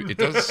it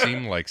does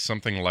seem like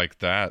something like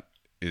that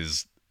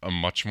is a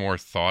much more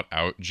thought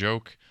out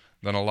joke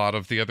than a lot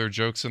of the other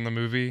jokes in the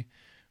movie,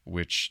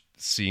 which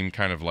seem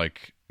kind of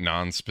like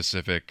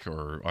non-specific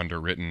or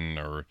underwritten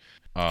or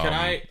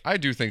I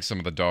do think some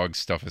of the dog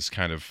stuff is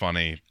kind of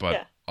funny,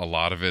 but a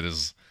lot of it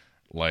is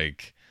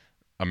like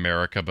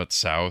America but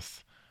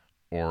South,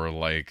 or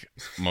like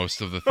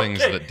most of the things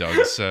that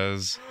Doug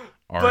says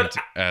aren't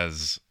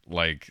as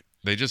like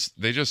they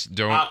just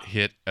don't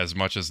hit as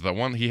much as the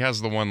one he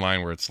has the one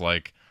line where it's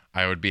like,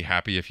 I would be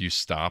happy if you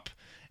stop,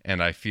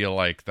 and I feel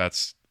like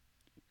that's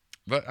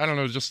I don't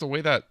know, just the way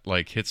that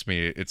like hits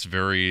me. It's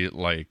very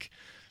like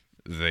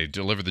they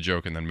deliver the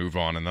joke and then move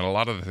on, and then a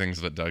lot of the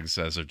things that Doug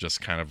says are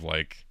just kind of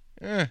like,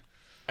 I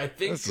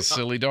think that's a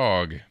silly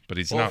dog, but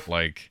he's not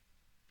like,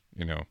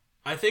 you know.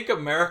 I think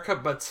America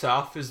but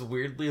South is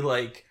weirdly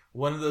like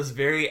one of those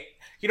very,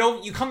 you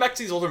know, you come back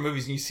to these older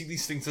movies and you see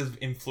these things that have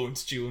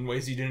influenced you in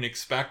ways you didn't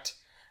expect.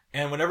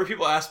 And whenever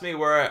people ask me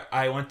where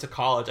I went to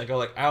college, I go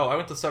like, oh, I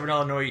went to Southern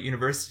Illinois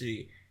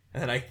University.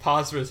 And then I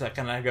pause for a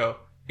second and I go,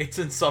 it's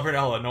in Southern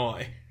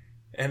Illinois.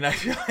 And I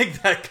feel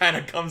like that kind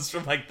of comes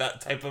from like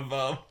that type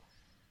of,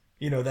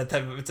 you know, that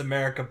type of it's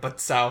America but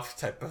South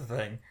type of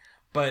thing.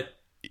 But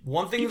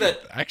one thing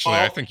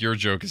I think your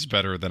joke is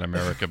better than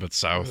America but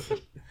South.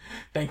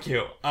 Thank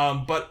you.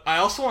 But I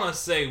also want to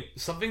say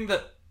something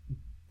that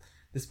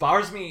this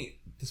bothered me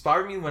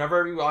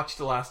whenever we watched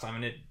it last time,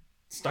 and it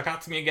stuck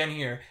out to me again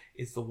here,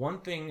 is the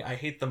one thing I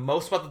hate the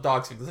most about the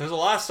dogs. Because there's a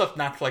lot of stuff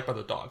not to like about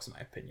the dogs, in my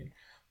opinion.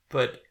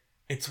 But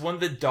it's when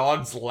the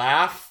dogs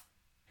laugh,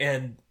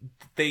 and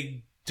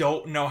they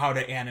don't know how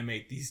to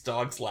animate these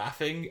dogs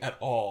laughing at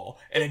all.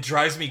 And it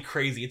drives me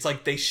crazy. It's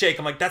like they shake.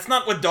 I'm like, that's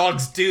not what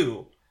dogs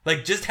do.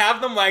 Like, just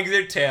have them wag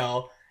their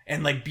tail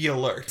and, like, be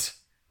alert.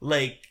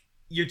 Like,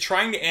 you're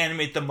trying to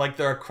animate them like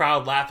they're a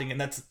crowd laughing,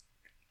 and that's...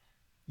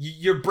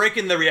 You're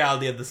breaking the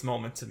reality of this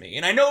moment to me.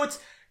 And I know it's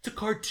a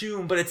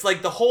cartoon, but it's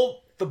like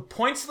the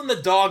points when the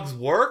dogs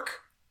work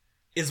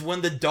is when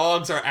the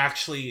dogs are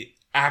actually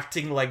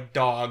acting like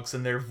dogs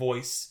and their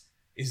voice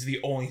is the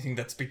only thing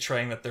that's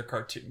betraying that they're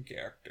cartoon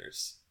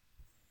characters.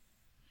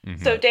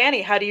 Mm-hmm. So,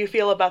 Danny, how do you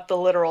feel about the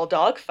literal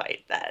dog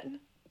fight, then?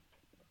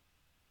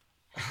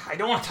 I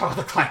don't want to talk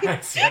about the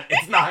climax yet.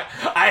 It's not...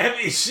 I have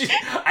issues.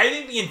 I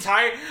think the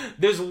entire...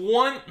 There's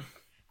one...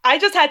 I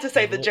just had to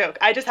say the joke.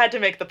 I just had to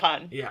make the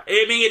pun. Yeah,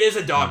 I mean, it is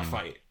a dog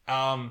fight.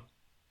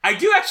 I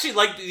do actually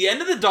like... The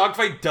end of the dog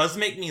fight does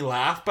make me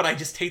laugh, but I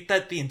just hate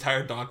that the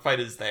entire dog fight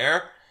is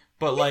there.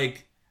 But,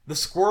 like, the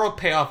squirrel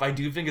payoff, I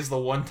do think is the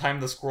one time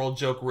the squirrel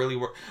joke really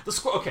worked. The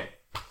squirrel... Okay.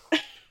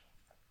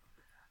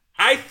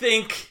 I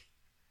think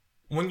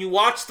when you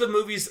watch the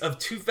movies of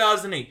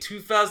 2008,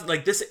 2000...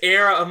 Like, this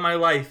era of my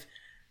life...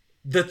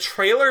 The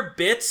trailer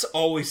bits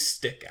always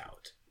stick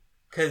out.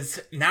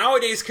 Because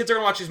nowadays, kids are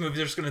going to watch these movies,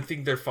 they're just going to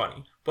think they're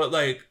funny. But,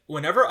 like,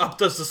 whenever Up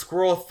does the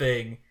squirrel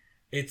thing,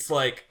 it's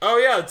like, oh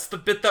yeah, it's the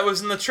bit that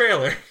was in the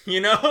trailer.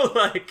 You know?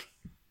 Like...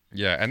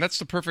 Yeah, and that's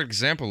the perfect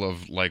example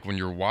of, like, when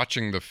you're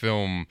watching the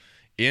film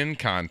in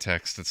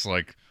context, it's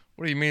like,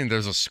 what do you mean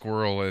there's a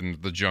squirrel in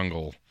the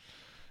jungle?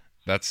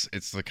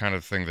 It's the kind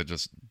of thing that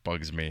just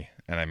bugs me.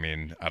 And I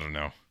mean, I don't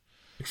know.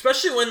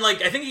 Especially when,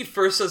 like, I think he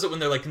first says it when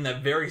they're, like, in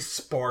that very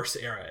sparse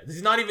era.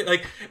 He's not even,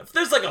 like, if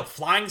there's, like, a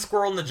flying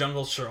squirrel in the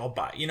jungle, sure, I'll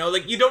buy. You know,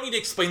 like, you don't need to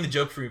explain the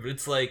joke for me, but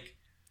it's, like,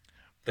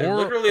 they're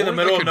literally in the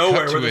middle of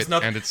nowhere where there's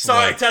nothing.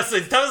 Sorry, like,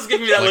 Tessa's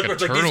giving me that look where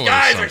it's like, these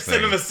guys are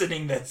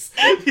cinema-sinning this.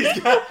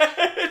 These guys...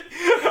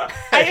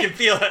 I can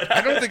feel it.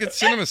 I don't think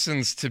it's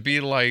CinemaSins to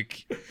be,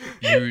 like,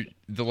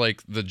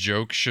 the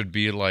joke should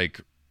be,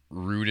 like,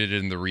 rooted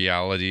in the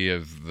reality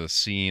of the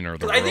scene or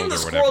the world. I think the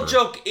squirrel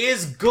joke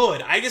is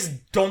good. I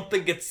just don't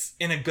think it's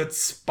in a good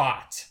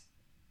spot.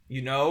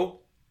 You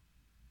know?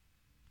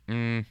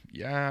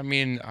 Yeah, I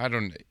mean, I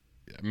don't...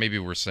 Maybe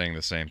we're saying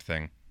the same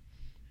thing.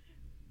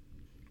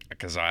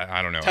 Because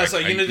I don't know.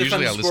 Tessa,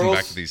 Usually I listen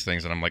back to these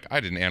things and I'm like, I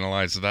didn't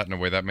analyze that in a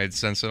way that made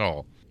sense at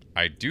all.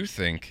 I do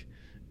think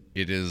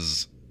it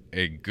is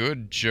a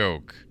good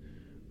joke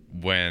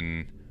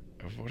when...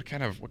 What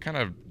kind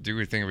of do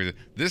we think of it?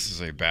 This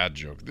is a bad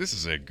joke. This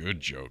is a good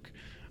joke.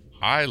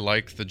 I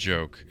like the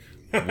joke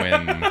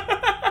when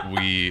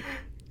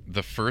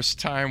the first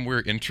time we're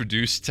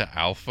introduced to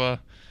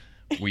Alpha,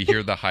 we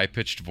hear the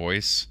high-pitched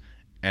voice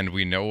and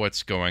we know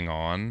what's going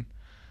on,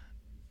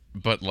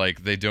 but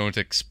like they don't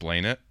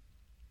explain it.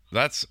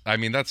 That's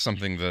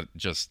something that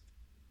just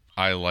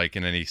I like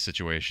in any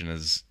situation,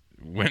 is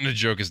when a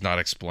joke is not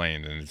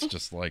explained and it's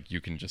just like you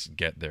can just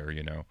get there,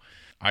 you know.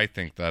 I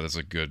think that is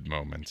a good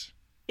moment.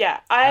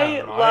 Yeah,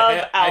 I love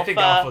Alpha. I think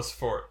Alpha's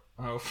for it.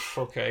 Oh,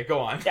 okay, go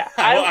on. Yeah,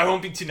 I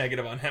won't be too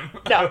negative on him.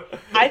 No,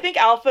 I think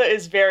Alpha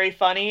is very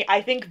funny.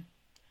 I think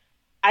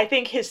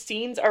his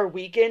scenes are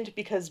weakened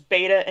because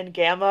Beta and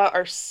Gamma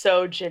are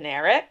so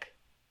generic.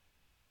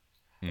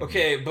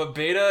 Okay, but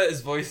Beta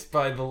is voiced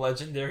by the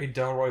legendary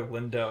Delroy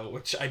Lindo,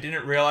 which I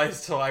didn't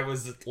realize till I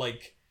was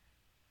like,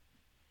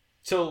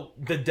 till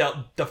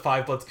the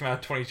Five Bloods came out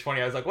in 2020.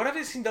 I was like, what have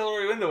I seen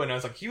Delroy Lindo in? And I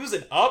was like, he was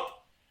in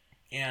Up,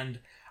 and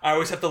I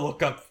always have to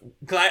look up,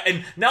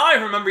 and now I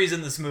remember he's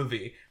in this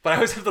movie, but I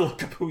always have to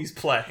look up who he's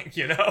playing,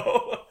 you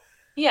know?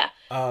 Yeah.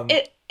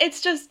 It's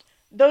just,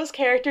 those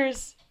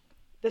characters,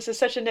 this is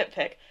such a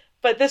nitpick,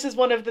 but this is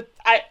one of the,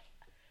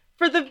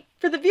 for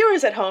the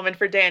viewers at home and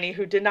for Danny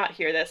who did not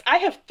hear this, I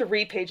have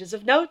 3 pages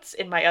of notes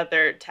in my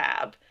other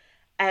tab.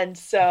 And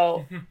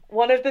so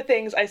one of the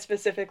things I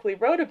specifically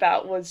wrote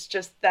about was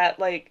just that,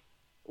 like,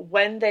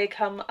 when they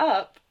come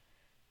up,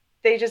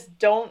 they just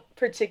don't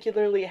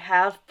particularly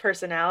have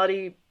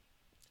personality,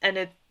 and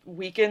it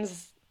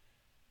weakens.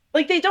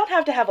 Like, they don't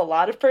have to have a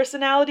lot of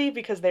personality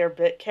because they're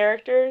bit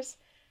characters.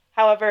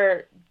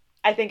 However,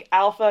 I think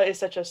Alpha is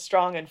such a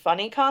strong and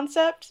funny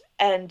concept,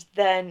 and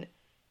then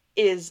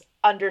is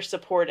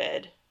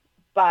under-supported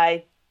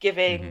by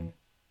giving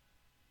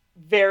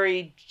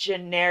very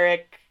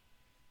generic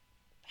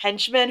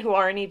henchmen who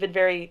aren't even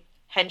very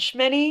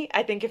henchman-y.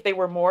 I think if they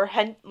were more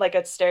like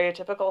a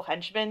stereotypical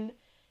henchman,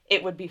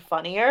 it would be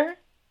funnier.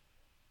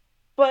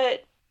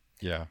 But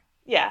yeah,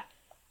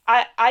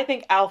 I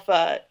think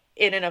Alpha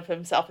in and of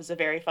himself is a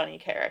very funny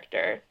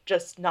character,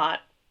 just not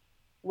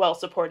well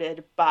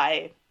supported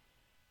by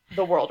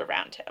the world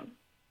around him.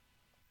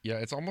 Yeah,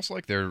 it's almost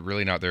like they're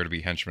really not there to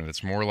be henchmen.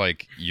 It's more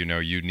like, you know,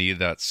 you need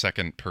that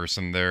second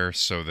person there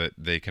so that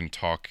they can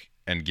talk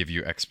and give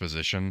you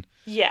exposition.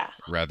 Yeah.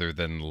 Rather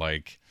than,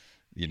 like,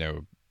 you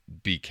know,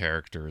 be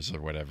characters or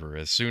whatever.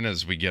 As soon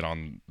as we get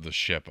on the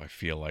ship, I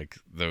feel like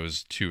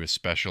those two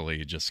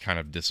especially just kind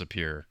of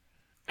disappear.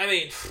 I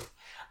mean,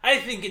 I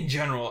think in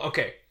general,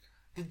 okay,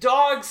 the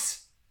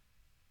dogs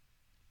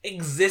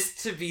exist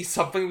to be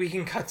something we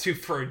can cut to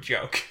for a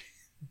joke.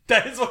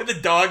 That is why the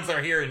dogs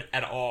are here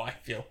at all, I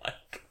feel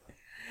like.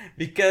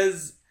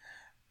 Because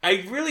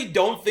I really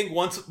don't think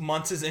once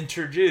Muntz is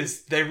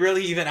introduced, they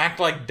really even act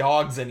like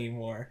dogs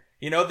anymore.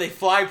 You know, they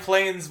fly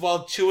planes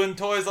while chewing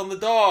toys on the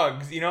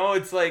dogs. You know,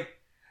 it's like,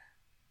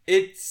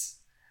 it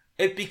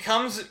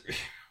becomes,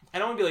 I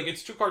don't want to be like,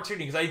 it's too cartoony,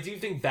 because I do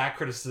think that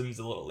criticism is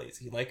a little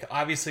lazy. Like,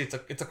 obviously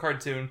it's a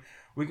cartoon,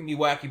 we can be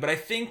wacky, but I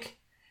think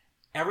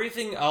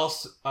everything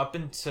else up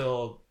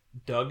until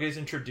Doug is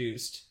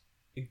introduced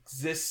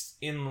exists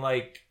in,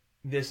 like,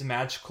 this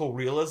magical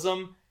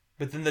realism,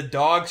 but then the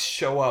dogs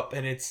show up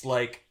and it's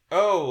like,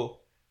 oh,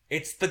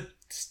 it's the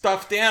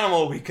stuffed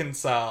animal we can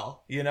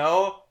sell, you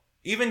know?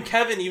 Even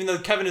Kevin, even though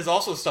Kevin is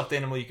also a stuffed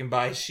animal you can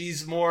buy,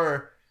 she's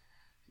more,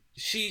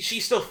 she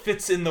still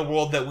fits in the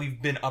world that we've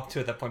been up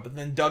to at that point, but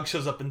then Doug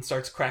shows up and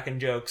starts cracking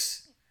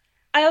jokes.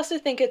 I also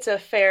think it's a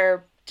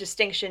fair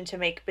distinction to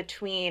make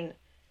between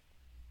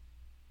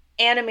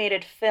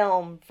animated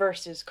film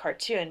versus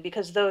cartoon,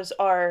 because those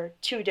are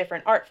 2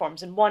 different art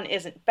forms, and one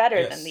isn't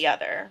better than the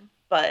other.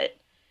 But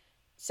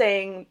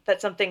saying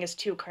that something is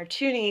too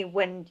cartoony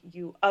when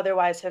you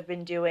otherwise have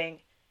been doing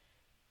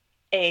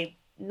a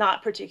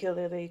not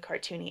particularly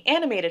cartoony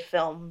animated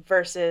film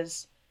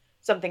versus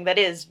something that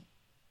is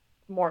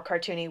more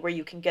cartoony where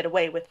you can get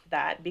away with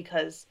that,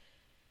 because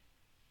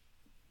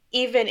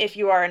even if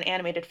you are an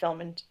animated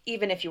film and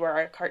even if you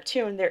are a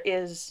cartoon, there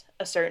is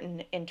a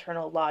certain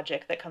internal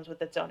logic that comes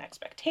with its own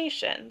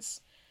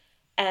expectations.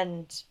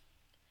 And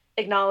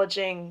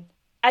acknowledging,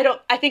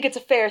 I think it's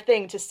a fair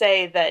thing to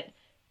say that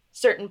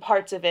certain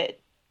parts of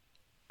it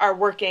are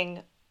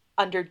working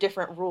under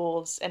different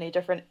rules and a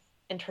different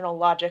internal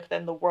logic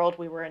than the world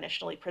we were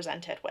initially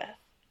presented with.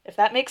 If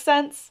that makes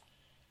sense?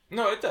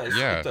 No, it does.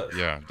 Yeah, it does.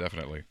 Yeah,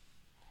 definitely.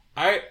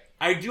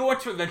 I do want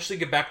to eventually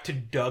get back to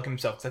Doug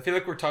himself, because I feel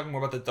like we're talking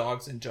more about the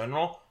dogs in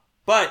general.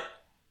 But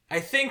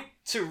I think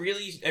to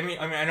really, I mean,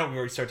 I know we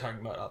already started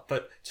talking about Up,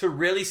 but to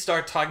really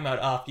start talking about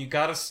Up, you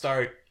gotta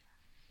start,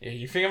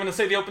 you think I'm gonna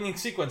say the opening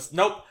sequence?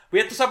 Nope. We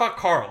have to talk about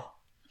Carl.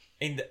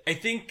 And I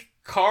think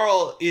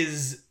Carl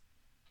is,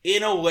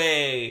 in a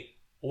way,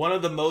 one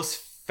of the most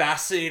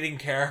fascinating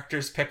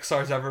characters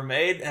Pixar's ever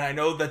made. And I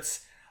know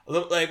that's,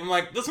 like, I'm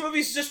like, this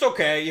movie's just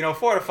okay,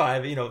 4 out of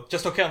 5,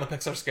 just okay on the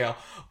Pixar scale.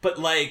 But,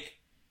 like,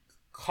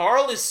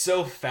 Carl is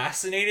so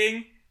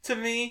fascinating to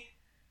me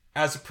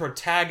as a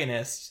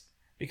protagonist,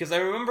 because I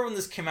remember when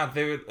this came out,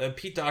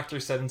 Pete Docter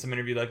said in some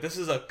interview, like, this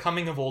is a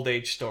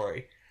coming-of-old-age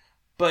story.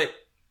 But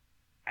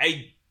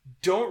I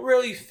don't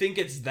really think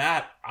it's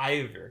that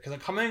either, because a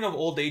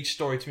coming-of-old-age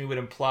story to me would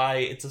imply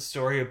it's a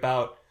story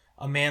about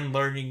a man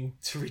learning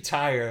to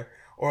retire,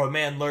 or a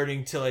man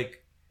learning to,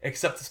 like,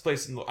 accept his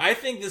place in the world. I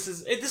think this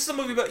is a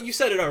movie about, you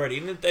said it already,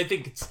 and I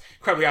think it's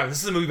incredibly obvious,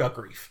 this is a movie about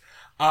grief.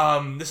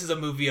 This is a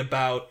movie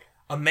about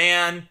a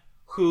man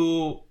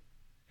who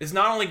is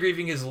not only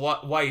grieving his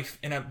wife,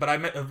 but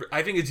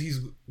I think he's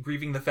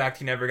grieving the fact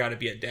he never got to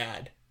be a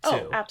dad, too.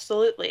 Oh,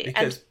 absolutely.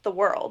 Because, and the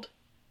world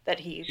that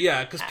he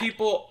Yeah, because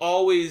people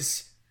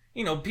always,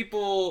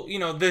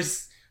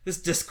 there's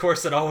this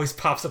discourse that always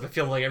pops up, I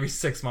feel like, every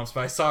 6 months,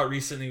 but I saw it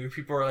recently where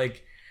people are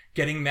like,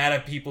 getting mad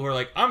at people who are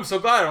like, I'm so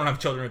glad I don't have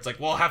children. It's like,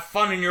 well, have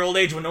fun in your old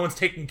age when no one's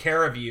taking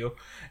care of you.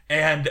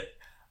 And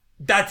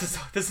that's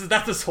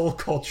this whole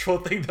cultural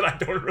thing that I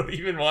don't really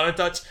even want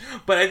to touch.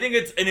 But I think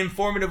it's an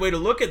informative way to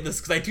look at this,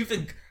 because I do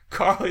think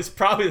Carl is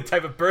probably the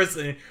type of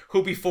person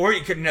who, before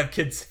he couldn't have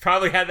kids,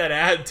 probably had that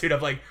attitude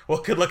of like,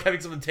 well, good luck having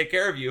someone take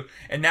care of you.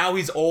 And now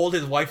he's old,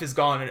 his wife is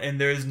gone, and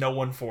there is no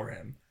one for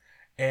him.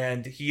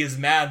 And he is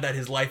mad that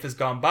his life has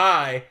gone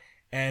by.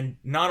 And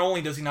not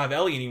only does he not have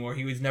Ellie anymore,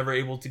 he was never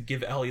able to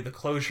give Ellie the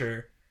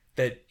closure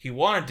that he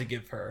wanted to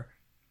give her.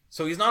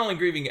 So he's not only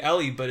grieving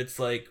Ellie, but it's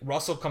like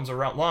Russell comes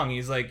around long.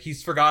 He's like,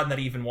 he's forgotten that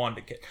he even wanted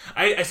a kid.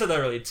 I said that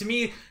earlier. To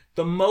me,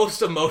 the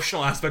most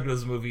emotional aspect of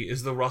this movie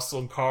is the Russell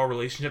and Carl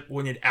relationship,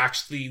 when it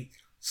actually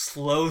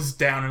slows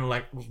down and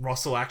let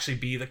Russell actually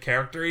be the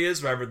character he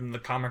is, rather than the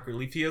comic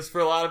relief he is for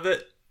a lot of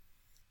it.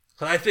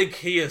 But I think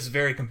he is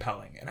very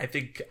compelling. And I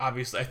think,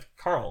 obviously,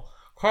 Carl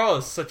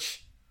is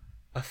such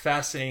a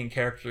fascinating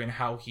character in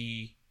how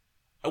he...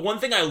 One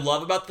thing I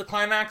love about the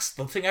climax,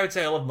 the thing I would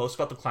say I love most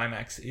about the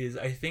climax, is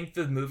I think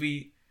the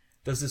movie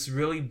does this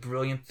really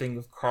brilliant thing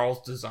with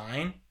Carl's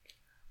design,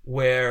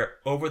 where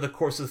over the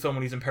course of the film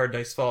when he's in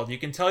Paradise Falls, you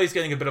can tell he's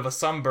getting a bit of a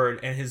sunburn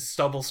and his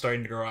stubble's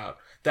starting to grow out.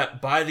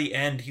 That by the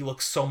end, he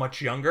looks so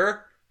much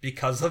younger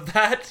because of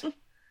that.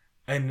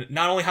 And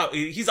not only how...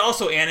 He's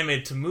also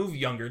animated to move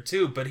younger,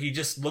 too, but he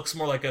just looks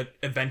more like an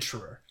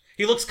adventurer.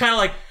 He looks kind of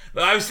like...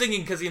 I was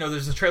thinking, because,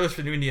 there's the trailers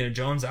for New Indiana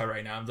Jones out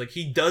right now. I'm like,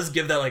 he does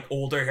give that, like,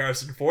 older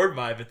Harrison Ford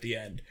vibe at the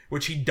end,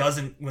 which he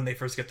doesn't when they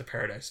first get to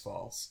Paradise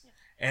Falls.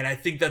 And I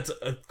think that's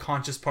a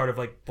conscious part of,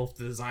 like, both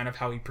the design of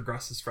how he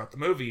progresses throughout the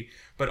movie,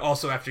 but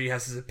also after he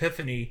has his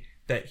epiphany,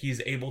 that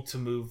he's able to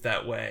move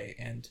that way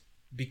and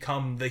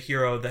become the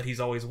hero that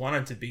he's always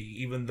wanted to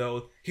be, even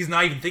though he's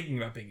not even thinking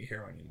about being a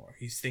hero anymore.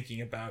 He's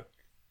thinking about,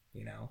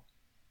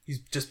 he's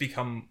just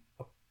become...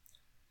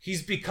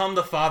 He's become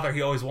the father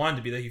he always wanted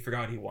to be that he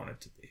forgot he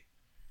wanted to be.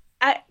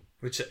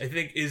 Which I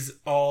think is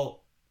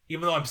all,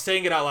 even though I'm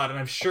saying it out loud and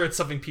I'm sure it's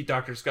something Pete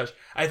Docter discussed,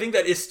 I think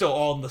that is still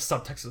all in the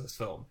subtext of this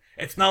film.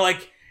 It's not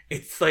like,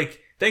 it's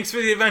like, thanks for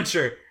the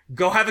adventure,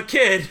 go have a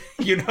kid,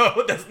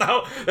 that's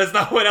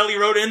not what Ellie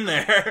wrote in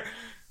there.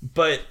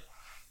 But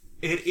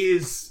it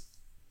is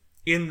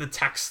in the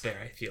text there,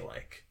 I feel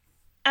like.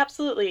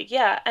 Absolutely,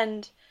 yeah.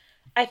 And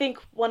I think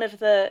one of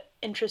the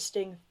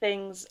interesting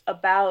things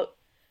about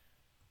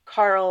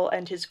Carl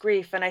and his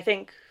grief, and I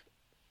think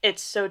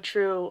it's so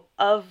true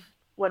of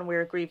when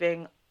we're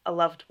grieving a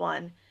loved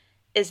one,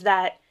 is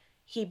that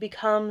he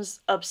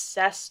becomes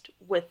obsessed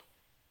with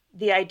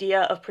the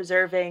idea of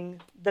preserving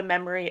the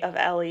memory of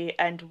Ellie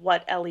and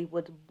what Ellie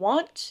would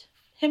want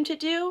him to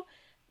do,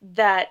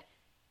 that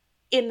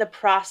in the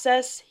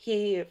process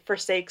he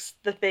forsakes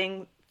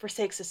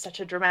is such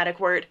a dramatic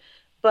word,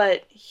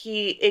 but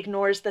he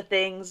ignores the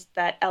things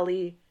that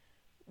Ellie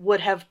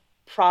would have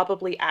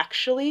probably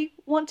actually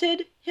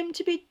wanted him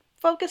to be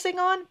focusing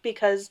on,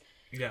 because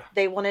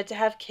they wanted to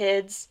have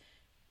kids,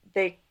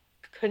 they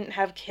couldn't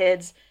have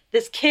kids.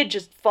 This kid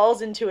just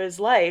falls into his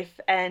life,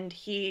 and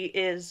he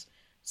is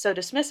so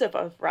dismissive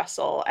of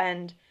Russell.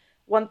 And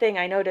one thing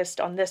I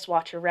noticed on this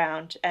watch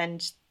around,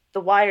 and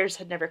the wires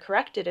had never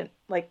corrected it,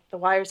 like the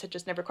wires had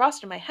just never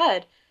crossed in my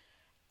head,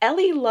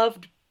 Ellie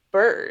loved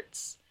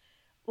birds.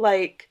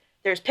 Like,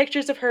 there's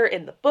pictures of her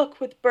in the book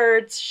with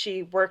birds.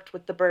 She worked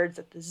with the birds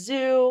at the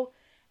zoo.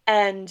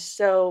 And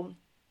so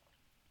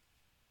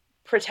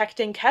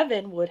protecting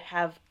Kevin would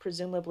have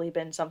presumably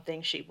been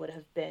something she would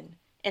have been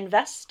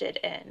invested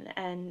in.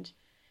 And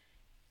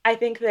I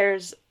think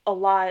there's a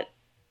lot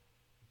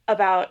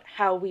about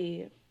how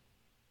we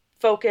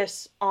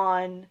focus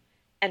on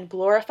and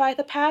glorify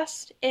the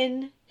past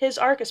in his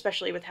arc,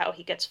 especially with how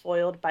he gets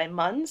foiled by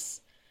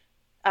Munns.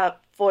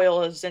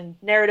 Foil as in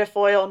narrative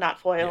foil, not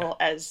foil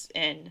as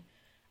in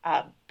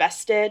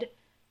bested.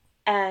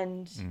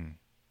 And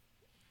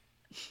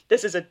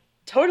this is a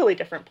totally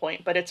different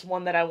point, but it's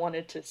one that I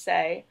wanted to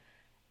say,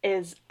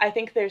 is I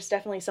think there's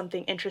definitely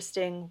something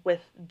interesting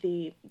with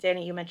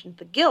Danny, you mentioned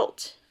the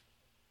guilt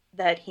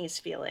that he's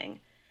feeling,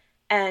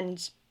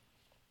 and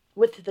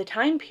with the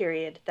time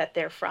period that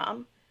they're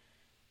from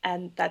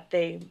and that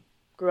they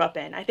grew up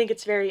in. I think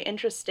it's very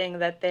interesting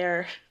that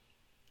they're,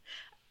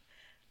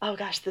 oh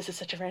gosh, this is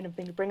such a random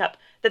thing to bring up,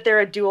 that they're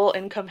a dual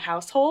income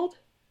household.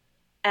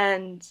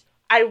 And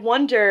I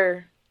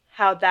wonder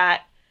how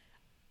that,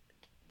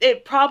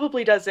 it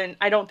probably doesn't,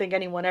 I don't think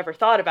anyone ever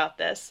thought about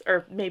this,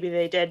 or maybe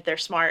they did, they're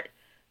smart,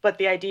 but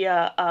the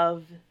idea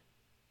of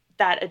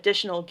that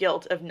additional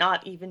guilt of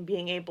not even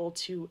being able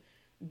to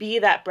be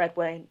that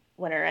breadwinner,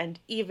 and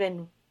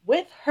even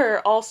with her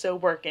also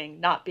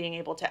working, not being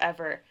able to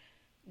ever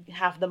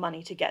have the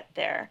money to get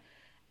there.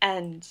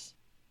 And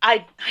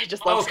I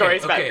just love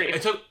stories about grief.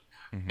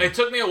 It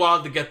took me a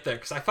while to get there,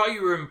 because I thought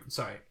you were,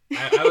 sorry,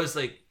 I was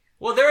like,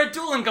 well, they're a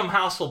dual income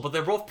household, but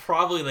they're both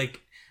probably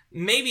like,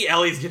 maybe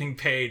Ellie's getting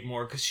paid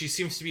more because she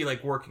seems to be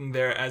like working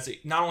there as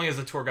not only as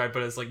a tour guide,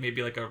 but as like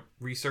maybe like a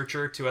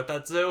researcher too at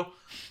that zoo.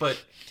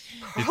 But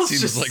Carl's it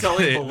seems like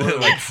they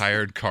like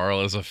hired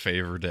Carl as a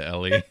favor to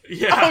Ellie.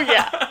 Yeah. Oh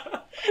yeah.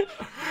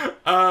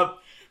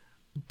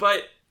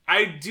 But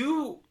I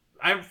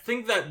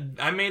think that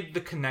I made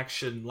the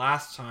connection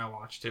last time I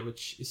watched it,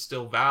 which is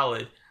still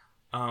valid.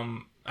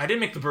 I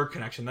didn't make the bird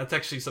connection. That's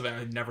actually something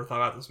I never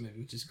thought about this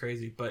movie, which is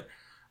crazy. But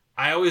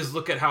I always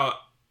look at how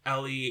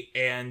Ellie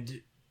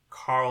and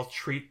Carl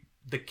treat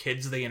the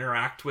kids they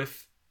interact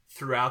with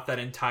throughout that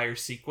entire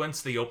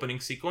sequence, the opening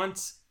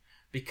sequence,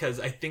 because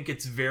I think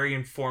it's very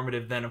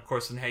informative then, of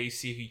course, in how you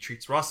see he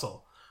treats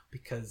Russell.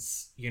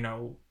 Because,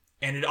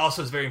 and it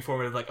also is very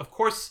informative, like, of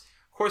course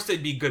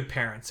they'd be good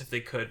parents if they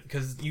could,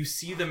 because you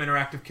see them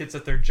interact with kids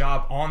at their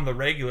job on the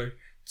regular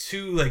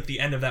to, like, the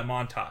end of that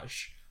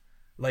montage.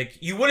 Like,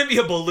 you wouldn't be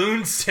a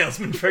balloon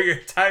salesman for your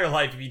entire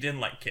life if you didn't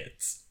like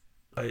kids.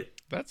 But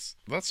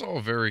that's all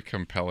very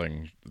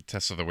compelling,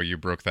 Tessa, the way you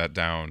broke that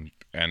down.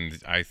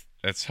 And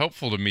it's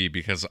helpful to me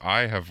because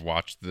I have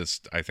watched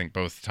this, I think,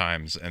 both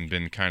times and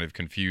been kind of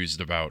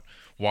confused about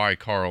why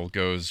Carl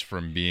goes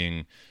from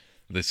being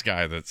this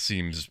guy that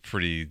seems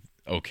pretty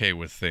okay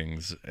with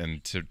things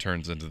and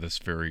turns into this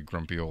very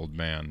grumpy old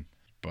man.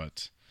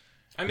 But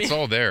it's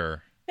all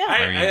there.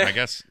 Yeah. I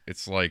guess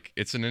it's like,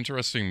 it's an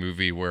interesting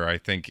movie where I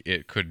think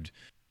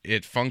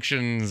it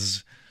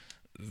functions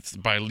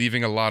by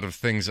leaving a lot of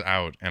things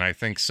out. And I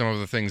think some of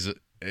the things,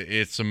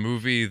 it's a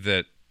movie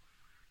that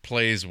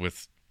plays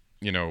with,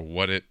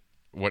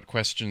 what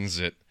questions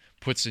it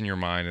puts in your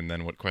mind and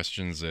then what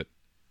questions it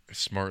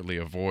smartly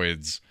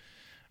avoids.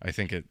 I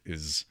think it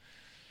is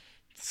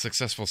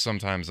successful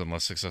sometimes and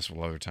less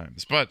successful other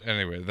times. But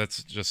anyway,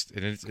 that's just,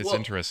 it's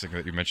interesting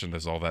that you mentioned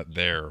there's all that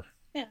there.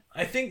 Yeah.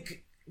 I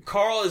think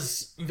Carl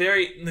is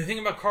the thing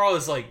about Carl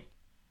is, like,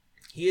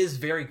 he is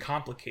very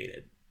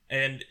complicated.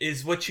 And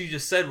is what you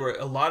just said, where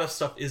a lot of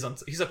stuff is,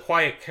 he's a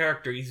quiet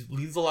character. He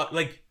leaves a lot,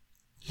 like,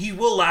 he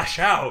will lash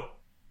out,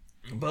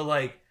 but,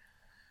 like,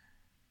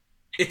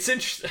 it's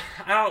interesting.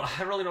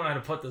 I really don't know how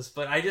to put this,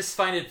 but I just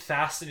find it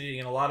fascinating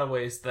in a lot of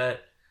ways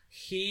that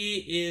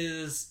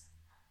this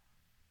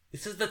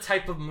is the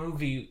type of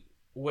movie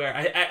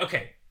where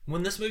okay,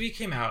 when this movie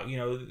came out,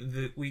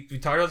 we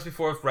talked about this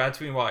before with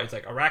Ratatouille and Wall-E. It's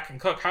like, a rat can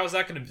cook. How is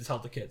that going to sell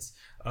to kids?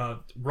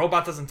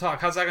 Robot doesn't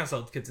talk. How's that going to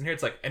sell to kids? And here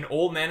it's like, an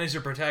old man is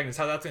your protagonist.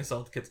 How's that going to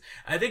sell to kids?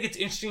 I think it's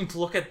interesting to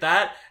look at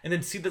that and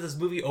then see that this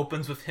movie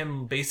opens with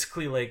him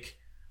basically, like,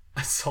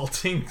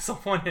 assaulting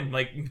someone and,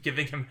 like,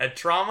 giving him head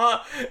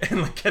trauma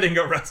and, like, getting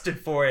arrested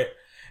for it.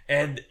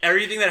 And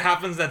everything that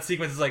happens in that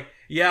sequence is like,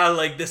 yeah,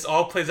 like, this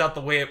all plays out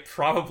the way it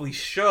probably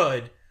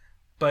should.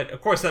 But,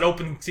 of course, that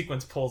opening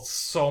sequence pulls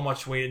so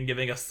much weight in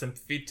giving us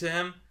sympathy to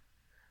him.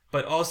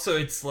 But also,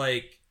 it's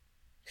like,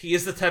 he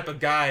is the type of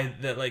guy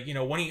that, like,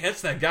 when he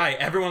hits that guy,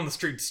 everyone on the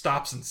street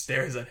stops and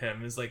stares at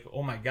him. It's like,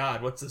 oh my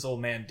God, what's this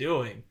old man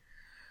doing?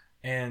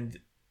 And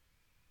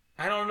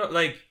I don't know,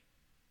 like,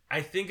 I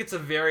think it's a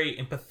very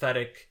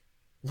empathetic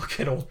look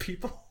at old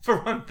people,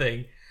 for one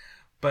thing.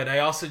 But I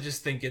also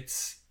just think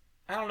it's,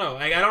 I don't know.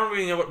 I don't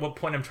really know what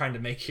point I'm trying to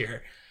make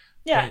here.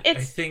 Yeah, I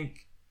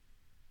think...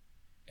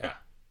 Yeah.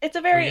 It's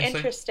a very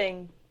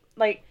interesting,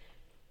 like,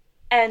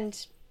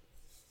 and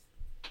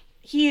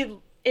he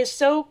is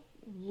so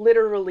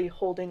literally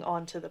holding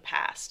on to the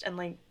past, and,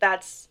 like,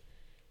 that's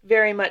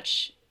very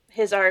much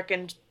his arc,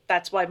 and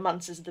that's why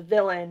Muntz is the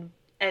villain,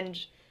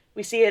 and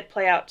we see it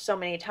play out so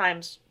many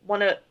times.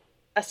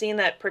 A scene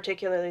that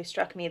particularly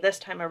struck me this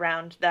time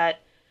around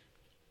that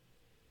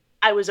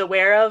I was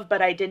aware of,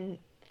 but I didn't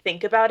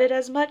think about it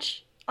as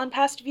much on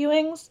past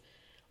viewings,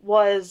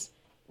 was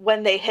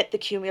when they hit the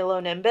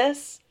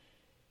cumulonimbus.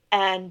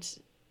 And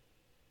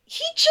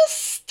he just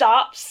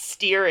stops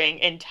steering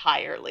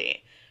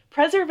entirely.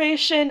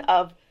 Preservation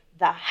of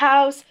the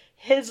house,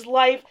 his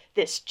life,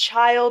 this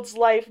child's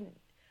life,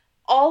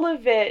 all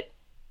of it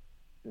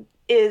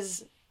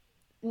is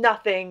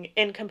nothing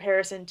in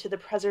comparison to the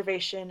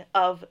preservation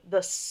of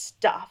the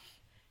stuff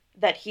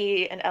that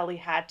he and Ellie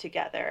had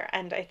together.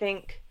 And I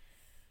think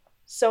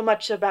so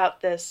much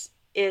about this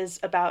is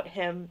about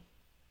him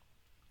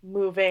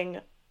moving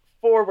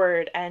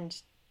forward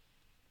and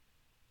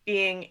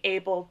being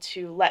able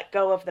to let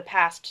go of the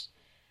past.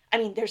 I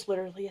mean, there's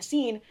literally a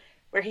scene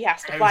where he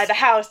has to fly the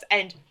house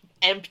and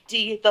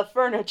empty the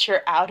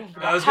furniture out of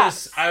the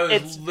house. I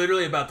was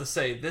literally about to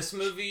say, this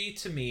movie,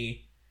 to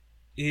me,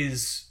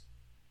 is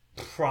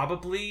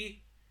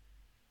probably,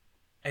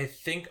 I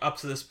think up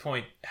to this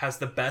point, has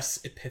the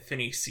best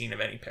epiphany scene of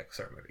any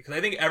Pixar movie. Because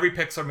I think every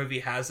Pixar movie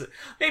has it.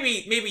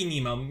 Maybe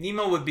Nemo.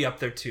 Nemo would be up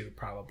there too,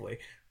 probably.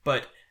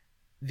 But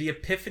the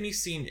epiphany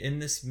scene in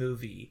this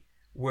movie,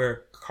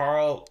 where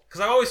Carl,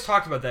 because I always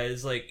talked about that,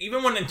 is like,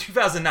 even when in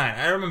 2009,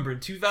 I remember in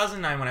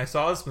 2009 when I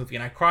saw this movie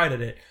and I cried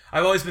at it.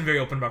 I've always been very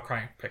open about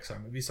crying at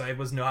Pixar movies, so I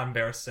was not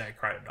embarrassed to say I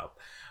cried it up.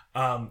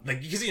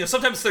 Like, because,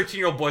 sometimes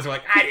 13-year-old boys are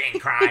like, I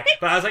didn't cry.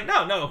 But I was like,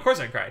 no, of course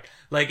I cried.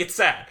 Like, it's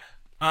sad.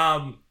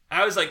 I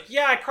was like,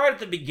 yeah, I cried at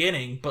the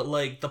beginning, but,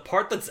 like, the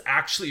part that's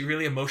actually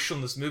really emotional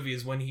in this movie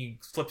is when he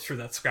flips through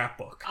that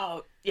scrapbook.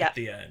 Oh, yeah. At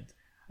the end.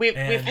 We've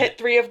hit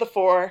 3 of the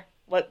 4.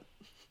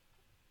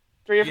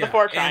 Three of the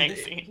 4 crying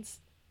scenes.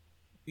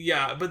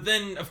 Yeah, but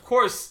then, of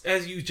course,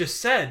 as you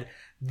just said,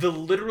 the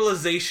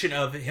literalization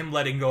of him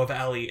letting go of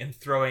Ellie and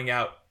throwing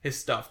out his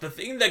stuff. The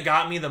thing that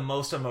got me the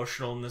most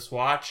emotional in this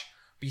watch,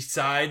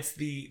 besides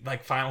the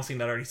like final scene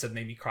that I already said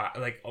made me cry,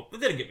 like it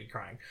didn't get me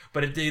crying,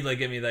 but it did like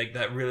get me like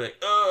that really like,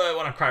 oh, I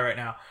want to cry right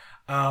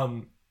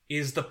now,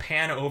 is the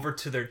pan over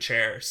to their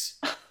chairs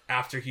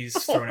after he's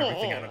thrown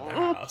everything out of the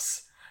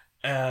house.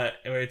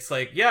 Where it's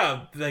like,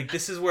 yeah, like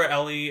this is where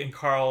Ellie and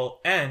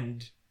Carl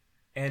end,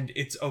 and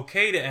it's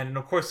okay to end, and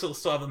of course they'll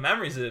still have the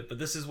memories of it, but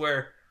this is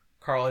where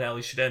Carl and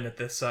Ellie should end, at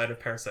this side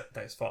of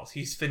Paradise Falls.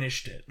 He's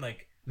finished it.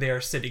 Like, they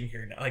are sitting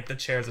here now. Like, the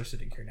chairs are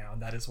sitting here now,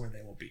 and that is where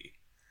they will be.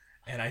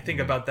 And I think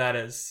about that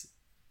as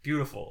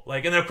beautiful.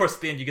 Like, and then, of course, at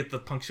the end, you get the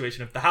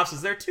punctuation of the house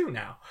is there, too,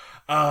 now.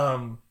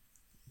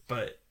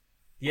 But,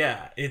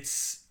 yeah,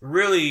 it's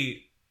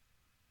really...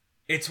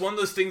 It's one of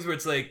those things where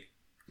it's like...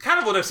 Kind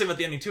of what I was saying about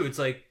the ending, too. It's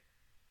like...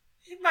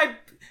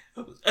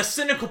 A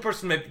cynical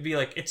person might be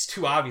like, it's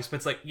too obvious. But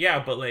it's like,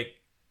 yeah, but, like...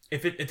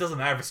 If it doesn't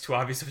matter if it's too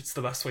obvious, if it's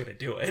the best way to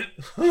do it.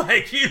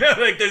 Like, you know,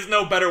 like there's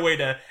no better way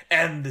to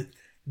end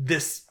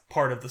this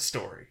part of the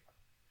story.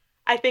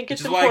 I think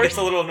it's important. Which is why it gets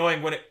a little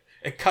annoying when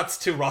it cuts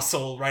to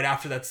Russell right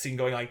after that scene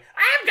going like,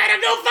 I'm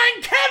gonna go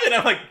find Kevin!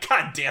 I'm like,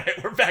 God damn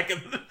it, we're back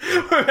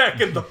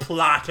in the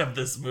plot of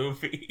this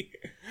movie.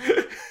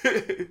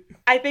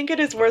 I think it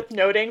is worth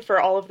noting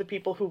for all of the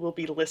people who will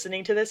be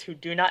listening to this who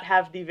do not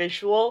have the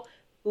visual,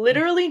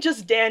 literally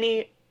just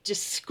Danny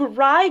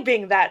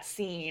describing that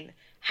scene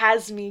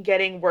has me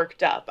getting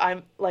worked up.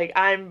 I'm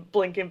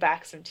blinking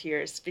back some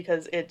tears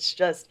because it's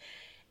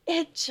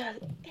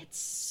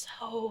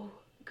so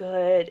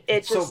good.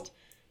 It just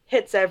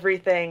hits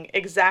everything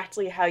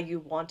exactly how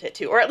you want it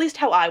to, or at least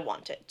how I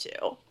want it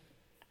to.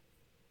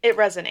 It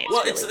resonates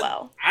really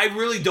well. I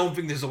really don't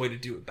think there's a way to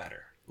do it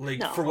better. Like,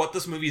 no. For what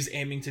this movie is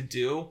aiming to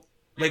do,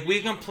 like, we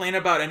can complain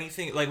about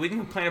anything, like, we can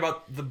complain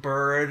about the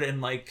bird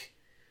and, like,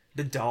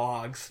 the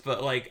dogs,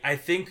 but, like, I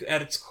think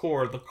at its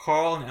core, the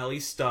Carl and Ellie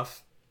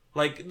stuff,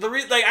 like,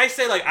 I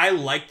say, like, I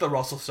like the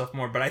Russell stuff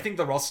more, but I think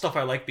the Russell stuff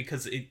I like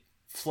because it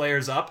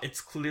flares up.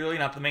 It's clearly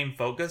not the main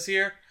focus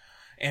here,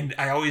 and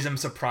I always am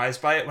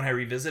surprised by it when I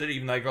revisit it,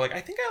 even though I go, like,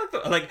 I think I like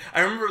the... Like,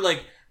 I remember,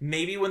 like,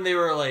 maybe when they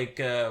were, like,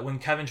 when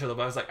Kevin showed up,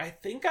 I was like, I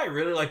think I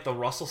really like the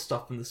Russell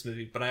stuff in this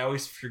movie, but I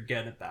always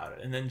forget about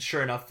it. And then,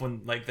 sure enough,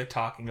 when, like, they're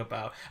talking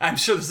about... I'm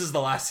sure this is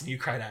the last scene you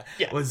cried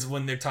at, was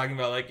when they're talking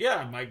about, like,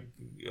 yeah, my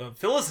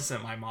Phyllis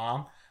isn't my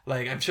mom.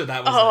 Like, I'm sure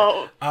that was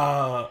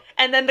it.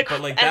 And then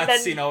but, like, that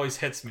scene always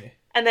hits me.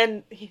 And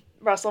then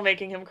Russell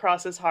making him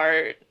cross his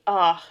heart.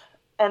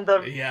 And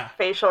the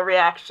facial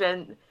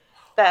reaction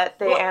that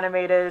they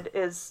animated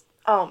is...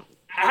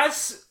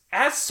 As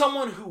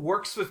someone who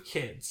works with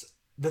kids,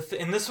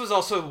 and this was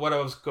also what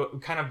I was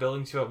kind of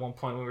building to at one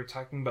point when we were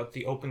talking about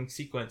the opening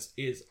sequence,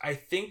 is I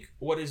think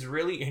what is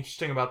really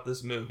interesting about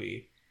this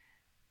movie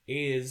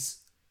is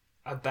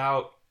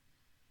about...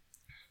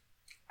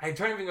 I'm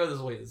trying to figure out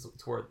this way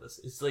to word this.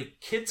 It's like,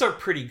 kids are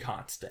pretty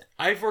constant.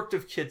 I've worked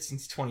with kids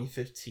since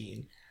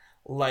 2015.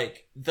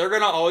 Like, they're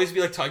gonna always be,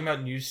 like, talking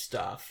about new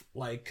stuff.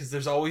 Like, because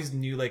there's always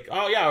new, like,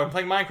 oh yeah, we're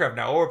playing Minecraft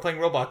now. Oh, we're playing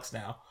Roblox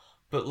now.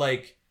 But,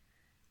 like,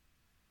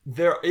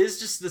 there is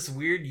just this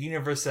weird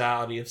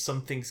universality of some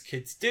things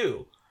kids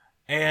do.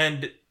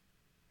 And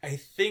I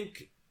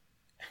think...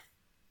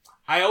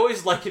 I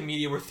always like in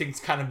media where things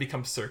kind of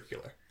become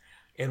circular.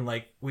 And,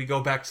 like, we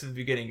go back to the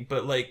beginning.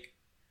 But, like,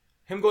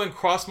 him going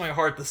cross my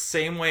heart the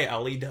same way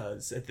Ellie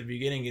does at the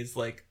beginning is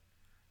like,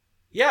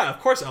 yeah, of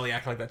course Ellie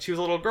acted like that. She was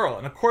a little girl.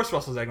 And of course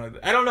Russell's acting like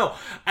that. I don't know.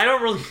 I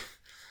don't really...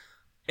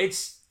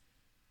 It's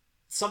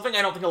something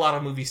I don't think a lot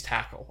of movies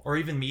tackle, or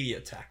even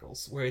media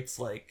tackles, where it's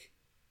like,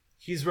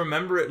 he's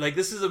like,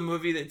 this is a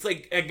movie that's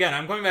like, again,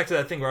 I'm going back to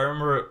that thing where I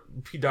remember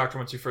Pete Docter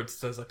once referred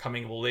to it as a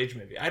coming of old age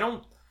movie. I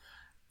don't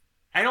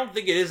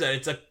think it is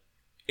that.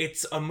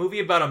 It's a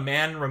movie about a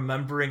man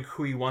remembering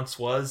who he once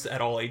was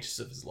at all ages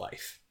of his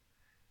life.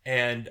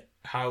 And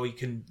how he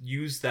can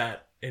use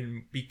that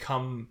and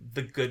become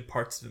the good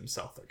parts of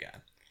himself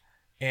again.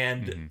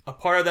 And a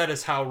part of that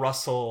is how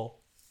Russell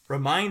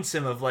reminds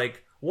him of,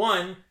 like,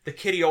 one, the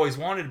kid he always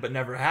wanted but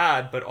never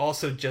had, but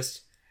also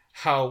just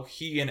how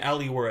he and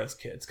Ellie were as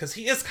kids. Because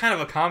he is kind of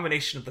a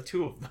combination of the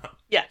two of them.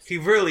 Yes. He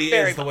really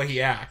is the way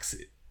he acts.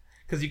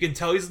 Because you can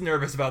tell he's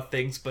nervous about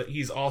things, but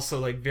he's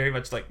also, like, very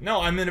much like, no,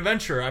 I'm an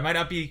adventurer. I might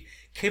not be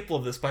capable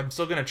of this, but I'm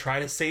still going to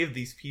try to save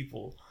these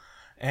people.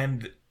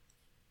 And...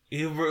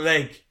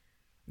 like,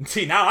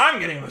 see, now I'm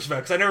getting emotional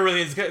because I never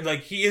really,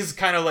 like, he is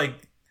kind of like,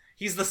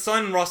 he's the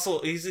son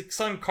he's the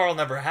son Carl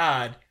never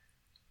had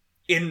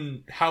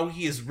in how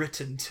he is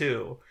written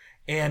too.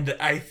 And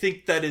I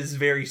think that is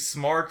very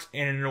smart,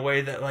 and in a way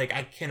that, like,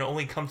 I can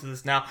only come to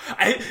this now.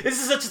 This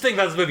is such a thing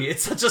about this movie.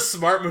 It's such a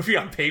smart movie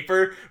on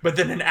paper, but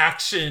then in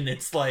action,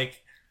 it's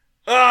like,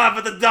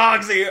 but the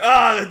dogs are here.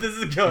 This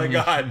is going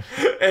on.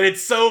 And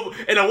it's so,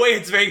 in a way,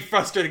 it's very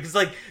frustrating because,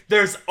 like,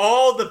 there's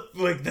all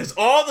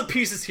the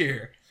pieces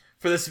here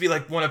for this to be,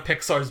 like, one of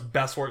Pixar's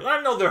best work.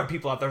 I know there are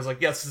people out there who's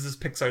like, yes, this is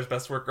Pixar's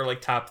best work, or,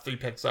 like, top 3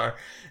 Pixar.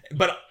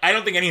 But I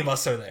don't think any of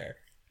us are there.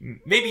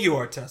 Maybe you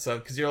are, Tessa,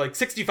 because you're, like,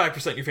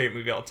 65% your favorite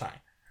movie all the time.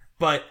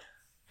 But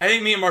I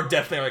think me and Mark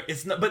definitely are like,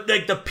 it's not, but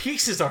like the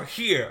pieces are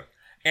here.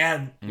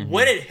 And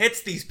when it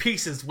hits these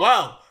pieces,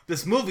 well,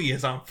 this movie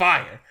is on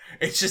fire.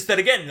 It's just that,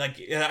 again, like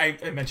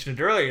I mentioned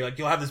it earlier, like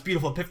you'll have this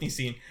beautiful epiphany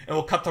scene and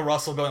we'll cut to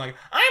Russell going like,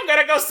 I'm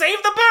gonna go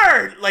save the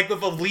bird! Like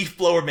with a leaf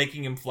blower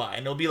making him fly.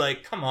 And it'll be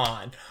like, come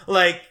on.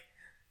 Like,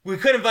 we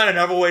couldn't find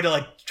another way to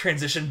like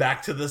transition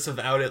back to this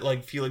without it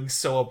like feeling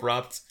so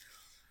abrupt.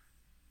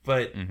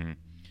 But...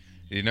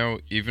 You know,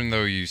 even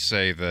though you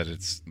say that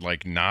it's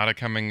like not a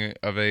coming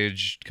of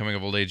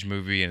old age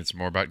movie and it's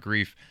more about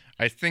grief,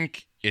 I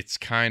think it's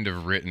kind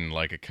of written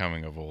like a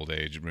coming of old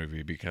age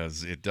movie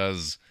because it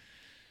does.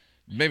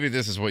 Maybe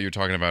this is what you're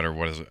talking about, or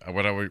what is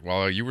it?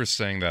 While you were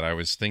saying that, I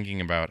was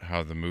thinking about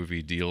how the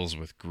movie deals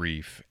with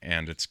grief,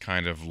 and it's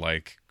kind of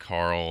like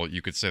Carl.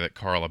 You could say that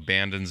Carl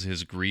abandons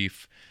his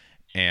grief,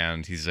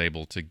 and he's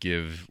able to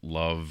give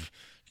love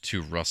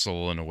to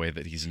Russell in a way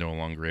that he's no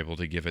longer able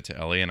to give it to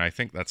Ellie. And I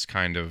think that's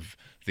kind of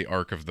the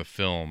arc of the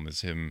film,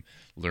 is him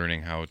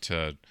learning how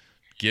to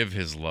give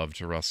his love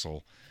to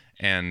Russell.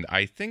 And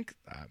I think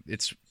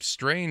it's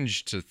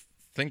strange to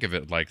think of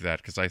it like that,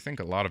 because I think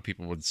a lot of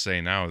people would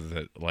say now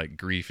that like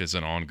grief is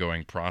an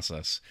ongoing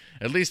process.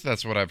 At least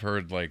that's what I've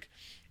heard like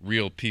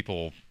real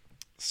people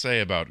say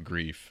about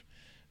grief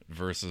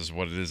versus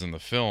what it is in the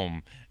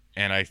film.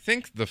 And I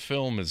think the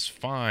film is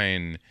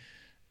fine.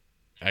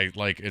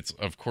 It's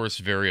of course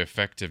very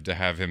effective to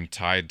have him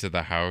tied to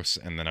the house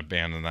and then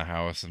abandon the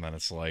house, and then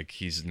it's like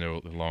he's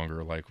no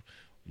longer like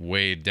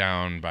weighed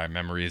down by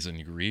memories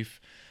and grief.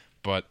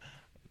 But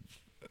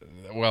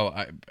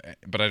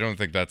I don't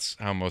think that's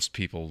how most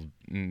people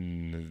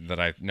that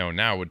I know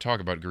now would talk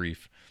about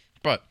grief.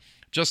 But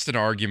just an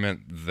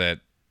argument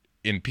that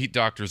in Pete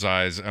Docter's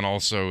eyes, and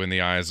also in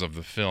the eyes of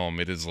the film,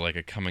 it is like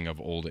a coming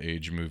of old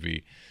age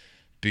movie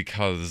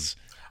because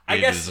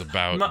it is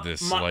about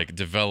this like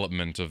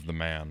development of the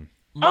man.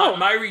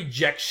 My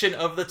rejection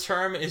of the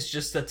term is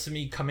just that to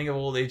me, coming of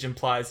old age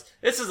implies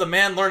this is a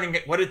man learning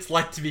what it's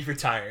like to be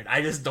retired.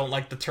 I just don't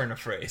like the turn of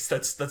phrase.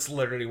 That's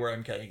literally where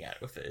I'm getting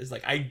at with it. Is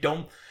like I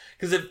don't,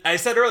 because I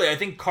said earlier, I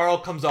think Carl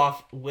comes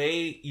off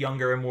way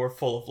younger and more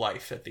full of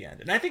life at the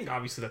end, and I think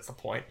obviously that's the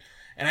point.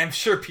 And I'm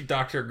sure Pete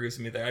Docter agrees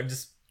with me there. I'm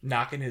just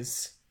knocking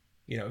his,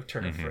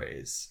 turn of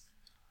phrase.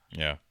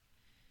 Yeah.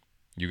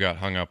 You got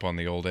hung up on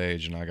the old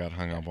age, and I got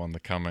hung up on the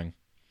coming.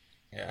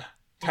 Yeah.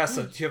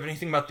 Tessa, do you have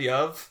anything about the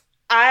of?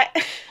 I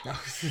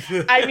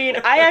mean,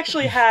 I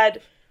actually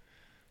had,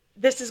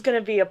 this is going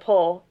to be a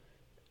poll,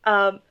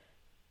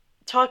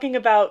 talking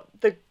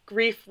about the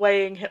grief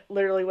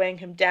literally weighing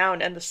him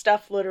down, and the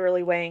stuff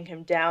literally weighing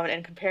him down,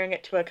 and comparing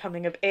it to a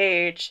coming of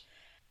age,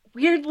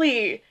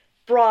 weirdly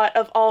brought,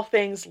 of all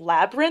things,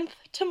 Labyrinth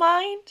to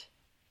mind.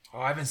 Oh,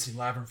 I haven't seen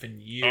Labyrinth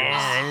in years.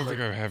 I don't think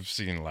I have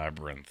seen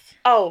Labyrinth.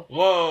 Oh.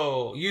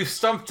 Whoa, you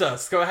stumped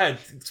us. Go ahead.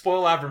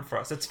 Spoil Labyrinth for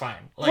us. It's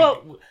fine.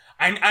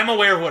 I'm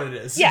aware of what it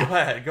is. Yeah. Go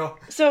ahead. Go.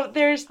 So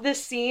there's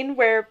this scene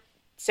where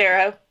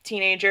Sarah,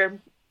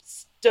 teenager,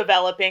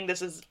 developing,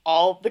 this is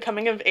all the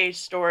coming of age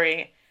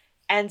story,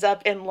 ends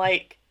up in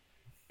like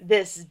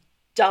this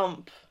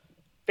dump,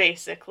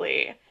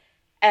 basically.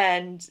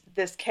 And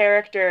this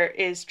character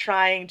is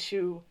trying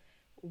to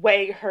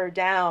weigh her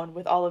down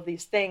with all of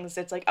these things.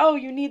 It's like, oh,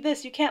 you need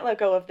this, you can't let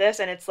go of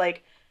this. And it's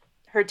like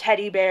her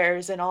teddy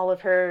bears and all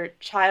of her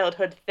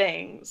childhood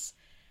things,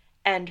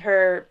 and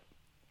her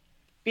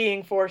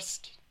being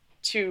forced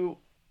to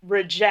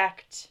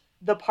reject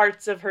the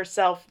parts of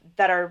herself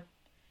that are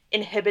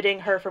inhibiting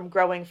her from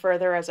growing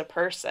further as a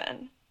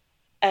person.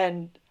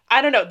 And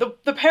I don't know,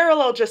 the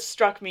parallel just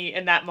struck me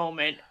in that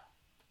moment.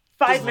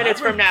 5 minutes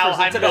from now,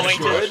 I'm going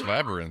to...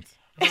 Labyrinth.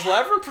 Was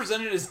Labyrinth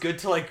presented as good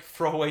to, like,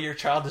 throw away your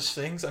childish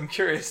things? I'm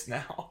curious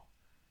now.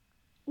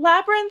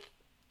 Labyrinth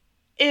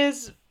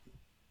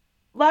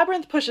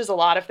pushes a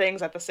lot of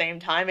things at the same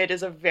time. It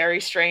is a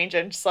very strange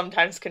and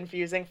sometimes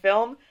confusing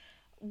film.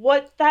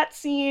 What that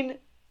scene,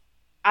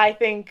 I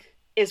think,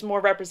 is more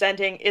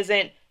representing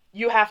isn't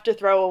you have to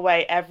throw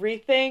away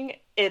everything.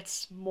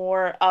 It's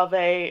more of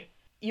a,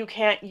 you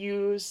can't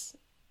use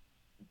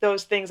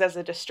those things as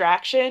a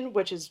distraction,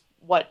 which is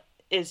what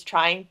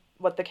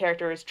the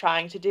character is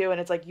trying to do.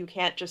 And it's like, you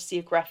can't just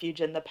seek refuge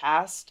in the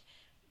past.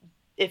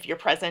 If your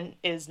present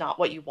is not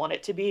what you want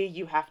it to be,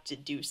 you have to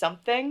do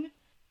something.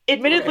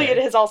 Admittedly,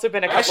 It has also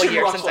been a couple of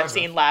years since I've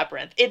seen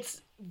Labyrinth.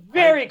 It's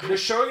very cool. They're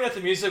showing it at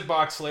the Music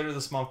Box later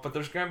this month, but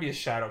there's going to be a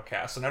shadow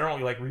cast, and I don't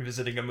really like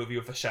revisiting a movie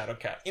with a shadow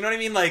cast. You know what I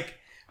mean? Like,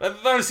 I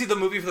want to see the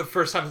movie for the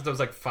first time since I was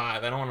like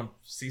 5. I don't want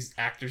to see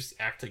actors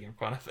acting in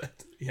front of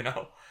it.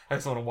 I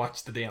just want to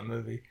watch the damn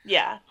movie.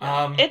 Yeah,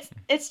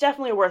 it's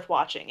definitely worth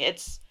watching.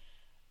 It's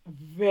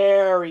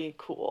very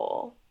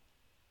cool.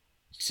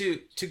 To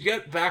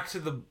get back to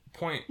the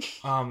point,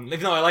 even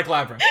though I like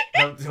Labyrinth,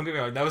 don't get me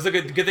wrong, that was a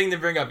good thing to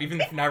bring up, even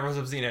if neither of us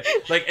have seen it.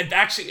 Like, it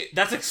actually,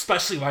 that's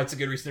especially why it's a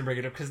good reason to bring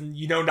it up, because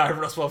neither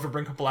of us will ever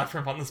bring up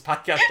Labyrinth on this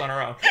podcast on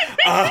our own.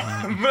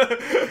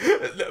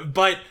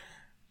 But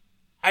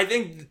I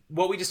think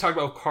what we just talked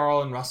about with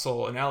Carl and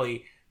Russell and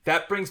Ellie,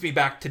 that brings me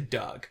back to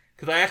Doug,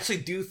 because I actually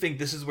do think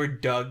this is where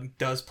Doug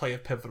does play a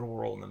pivotal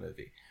role in the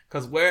movie.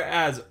 Because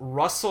whereas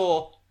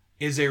Russell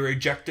is a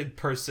rejected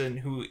person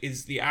who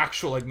is the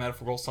actual like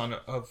metaphorical son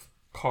of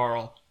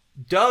Carl,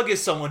 Doug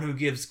is someone who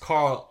gives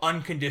Carl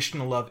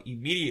unconditional love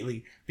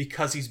immediately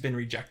because he's been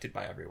rejected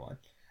by everyone.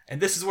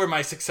 And this is where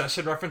my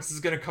Succession reference is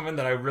going to come in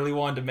that I really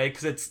wanted to make,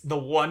 because it's the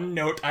one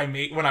note I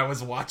made when I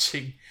was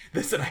watching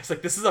this. And I was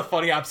like, this is a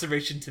funny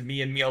observation to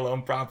me and me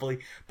alone probably.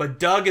 But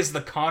Doug is the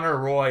Connor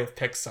Roy of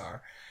Pixar.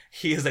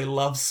 He is a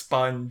love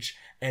sponge,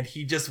 and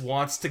he just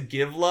wants to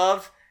give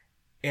love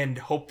and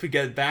hope to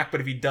get it back.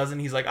 But if he doesn't,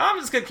 he's like, I'm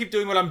just going to keep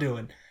doing what I'm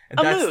doing. And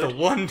that's the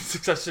one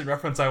Succession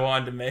reference I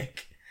wanted to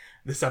make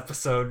this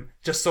episode,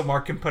 just so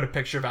Mark can put a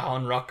picture of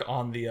Alan Ruck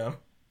on the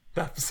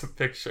episode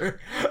picture.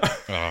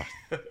 Oh,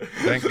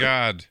 thank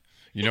God.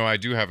 You know, I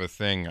do have a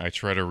thing. I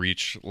try to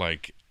reach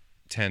like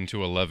 10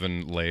 to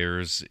 11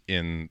 layers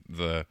in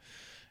the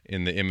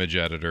image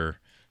editor.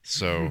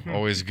 So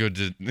always good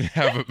to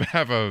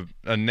have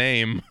a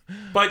name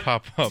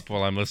pop up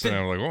while I'm listening.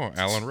 I'm like, oh,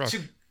 Alan Ruck.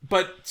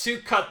 But to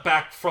cut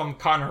back from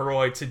Conor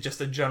Roy to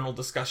just a general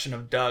discussion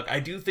of Doug, I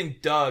do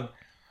think Doug,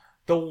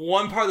 the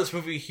one part of this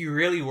movie he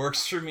really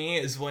works for me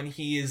is when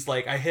he is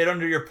like, I hid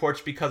under your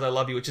porch because I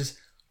love you, which is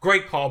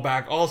great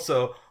callback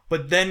also.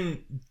 But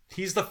then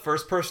he's the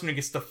first person who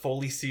gets to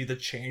fully see the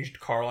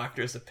changed Carl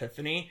after his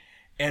epiphany.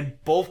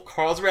 And both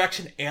Carl's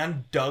reaction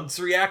and Doug's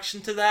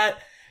reaction to that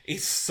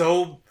is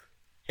so...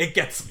 It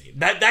gets me.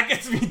 That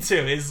gets me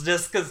too. It's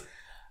just because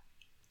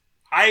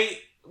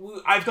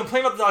I've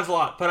complained about the dogs a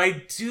lot, but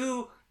I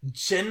do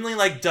genuinely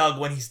like Doug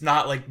when he's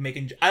not like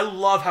making... I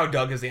love how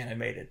Doug is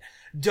animated.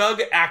 Doug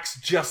acts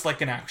just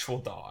like an actual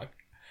dog.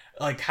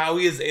 Like how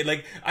he is...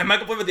 Like, I might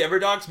complain about the other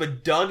dogs,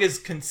 but Doug is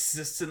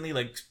consistently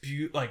like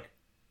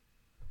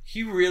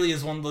he really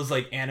is one of those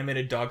like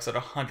animated dogs that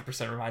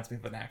 100% reminds me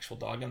of an actual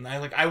dog, and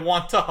I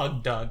want to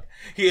hug Doug.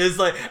 He is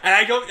like,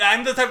 and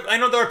I'm the type. I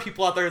know there are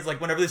people out there who's like,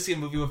 whenever they see a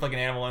movie with like an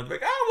animal, and they're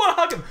like, I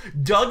want to hug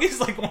him. Doug is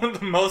like one of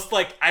the most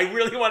like, I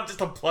really want just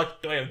to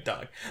pluck toy of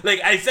Doug.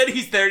 Like I said,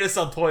 he's there to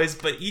sell toys,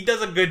 but he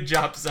does a good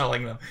job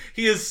selling them.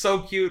 He is so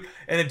cute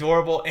and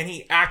adorable, and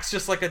he acts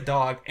just like a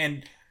dog.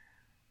 And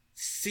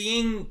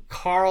seeing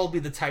Carl be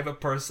the type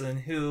of person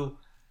who,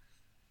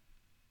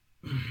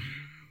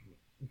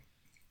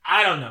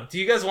 I don't know. Do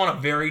you guys want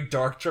a very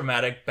dark,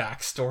 dramatic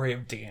backstory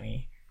of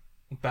Danny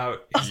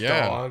about his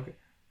dog?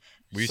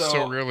 We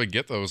so rarely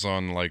get those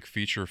on like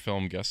feature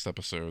film guest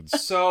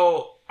episodes.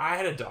 So I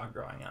had a dog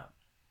growing up.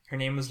 Her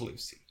name was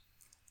Lucy.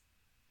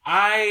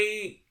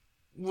 I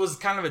was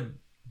kind of a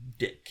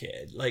dick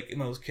kid, like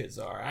most kids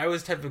are. I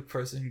was the type of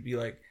person who'd be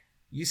like,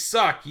 you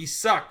suck,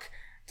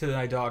 to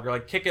my dog, or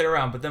like kick it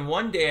around. But then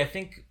one day, I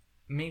think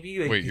maybe...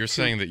 Like, wait, you're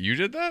saying that you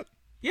did that?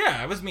 Yeah,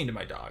 I was mean to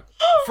my dog.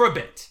 For a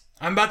bit.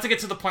 I'm about to get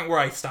to the point where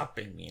I stopped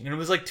being mean. And it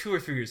was like 2 or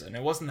 3 years in.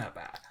 It wasn't that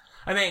bad.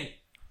 I mean,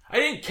 I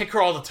didn't kick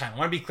her all the time. I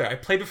want to be clear. I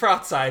played with her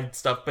outside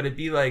stuff, but it'd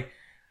be like,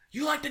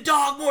 you like the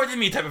dog more than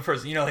me type of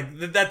person. You know, like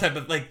that type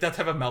of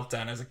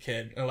meltdown as a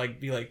kid. Or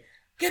like, be like,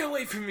 get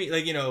away from me.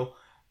 Like, you know,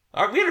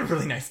 we had a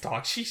really nice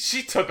dog.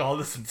 She took all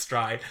this in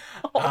stride.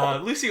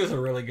 Lucy was a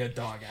really good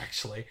dog,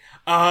 actually.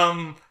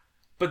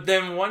 But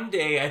then one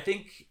day, I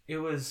think it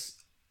was...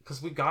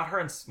 Because we got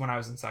her when I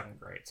was in 2nd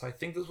grade. So I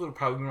think this would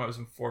probably be when I was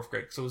in 4th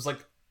grade. So it was like...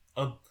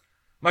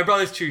 my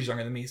brother's 2 years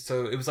younger than me,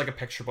 so it was like a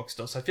picture book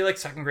still. So I feel like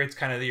 2nd grade's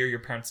kind of the year your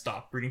parents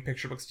stop reading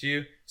picture books to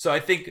you. So I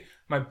think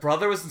my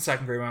brother was in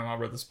 2nd grade when my mom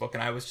read this book,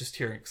 and I was just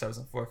hearing it because I was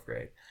in 4th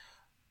grade.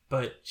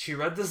 But she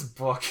read this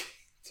book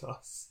to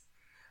us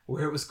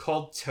where it was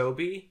called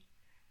Toby,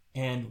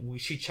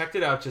 and she checked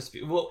it out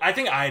I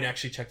think I had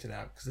actually checked it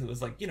out because it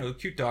was like, you know, a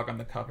cute dog on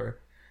the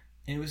cover.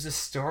 And it was a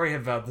story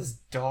about this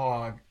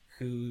dog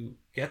who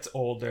gets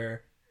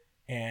older,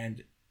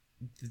 and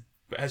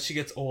as she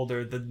gets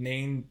older, the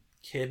main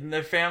kid in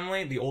their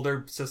family, the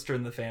older sister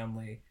in the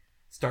family,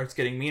 starts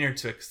getting meaner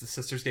to it because the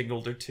sister's getting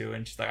older too,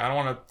 and she's like, I don't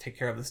want to take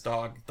care of this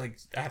dog. Like,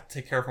 I have to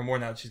take care of her more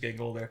now that she's getting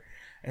older.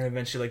 And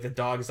eventually, like, the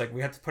dog is like,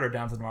 we have to put her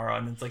down tomorrow.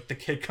 And it's like, the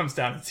kid comes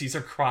down and sees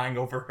her crying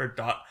over her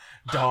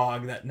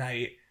dog that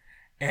night.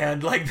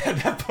 And, like,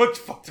 that book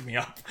fucked me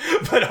up.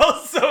 But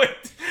also,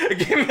 it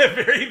gave me a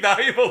very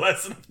valuable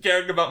lesson of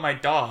caring about my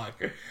dog.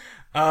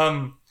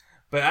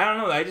 But I don't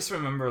know, I just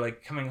remember,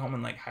 like, coming home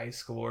in, like, high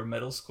school or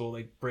middle school,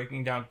 like,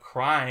 breaking down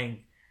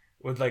crying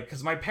with, like,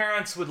 because my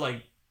parents would,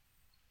 like,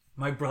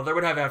 my brother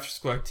would have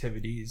after-school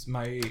activities,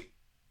 my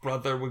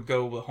brother would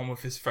go home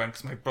with his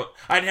friends, I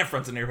didn't have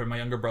friends in the neighborhood, my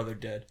younger brother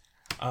did,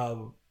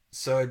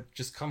 so I'd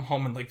just come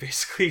home and, like,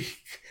 basically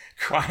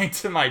crying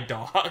to my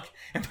dog,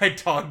 and my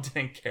dog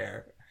didn't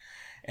care,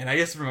 and I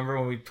just remember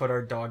when we put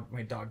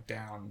my dog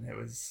down, it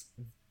was,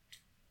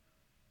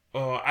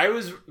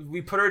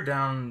 we put her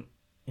down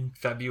in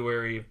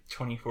February of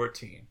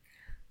 2014.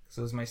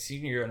 So it was my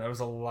senior year, and there was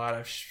a lot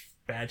of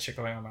bad shit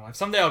going on in my life.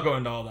 Someday I'll go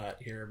into all that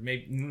here.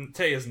 Maybe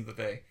today isn't the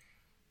day.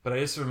 But I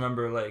just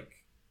remember, like,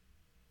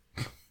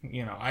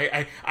 you know,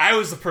 I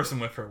was the person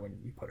with her when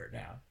we put her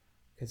down.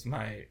 Because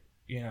my,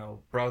 you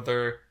know, my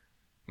older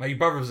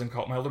brother was in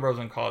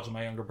college, and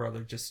my younger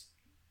brother just,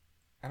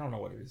 I don't know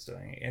what he was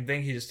doing. I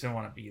think he just didn't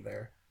want to be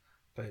there.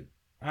 But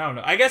I don't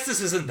know. I guess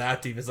this isn't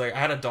that deep. It's like, I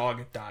had a dog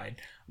that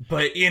died.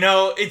 But, you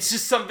know, it's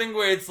just something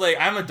where it's like,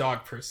 I'm a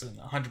dog person,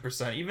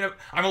 100%. Even if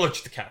I'm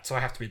allergic to cats, so I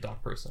have to be a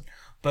dog person.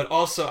 But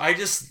also, I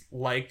just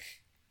like,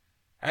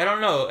 I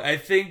don't know. I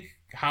think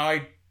how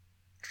I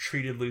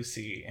treated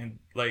Lucy and,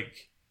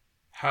 like,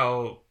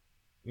 how,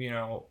 you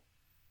know,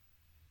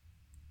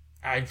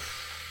 I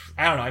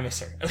don't know. I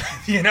miss her.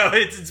 You know,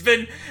 it's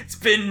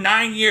been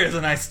 9 years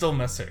and I still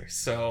miss her.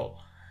 So,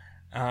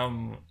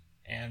 and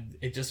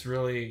it just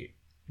really,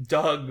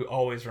 Doug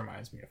always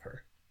reminds me of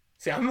her.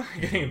 See, I'm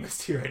getting a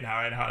misty right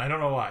now, and I don't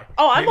know why.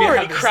 Oh, I'm maybe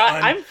already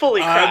crying. I'm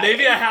fully crying.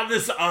 Maybe I have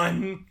this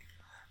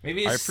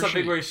maybe it's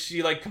something where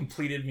she, like,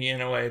 completed me in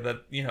a way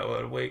that, you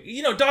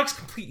know, dogs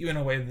complete you in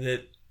a way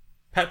that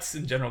pets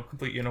in general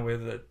complete you in a way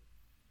that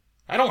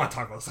I don't want to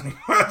talk about this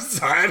anymore. I'm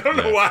sorry. I don't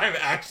know why I'm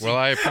actually... Well,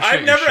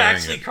 I've never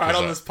actually cried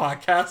on this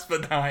podcast,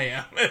 but now I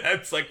am. And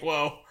it's like,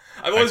 whoa.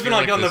 I've always been,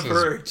 like on the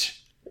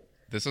verge.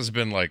 This has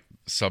been, like,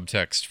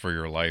 subtext for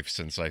your life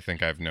since I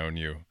think I've known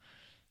you.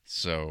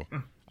 So...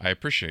 I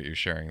appreciate you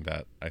sharing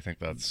that. I think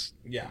that's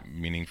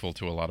meaningful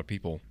to a lot of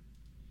people.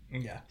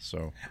 Yeah.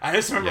 So I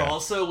just remember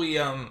also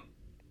I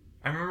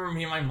remember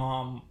me and my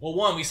mom.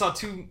 Well, we saw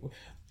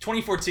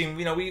 2014.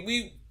 You know,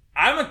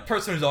 I'm a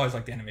person who's always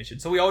liked animation,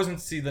 so we always went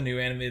to see the new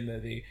animated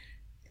movie.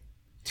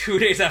 2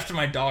 days after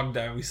my dog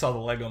died, we saw the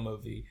Lego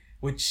Movie,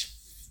 which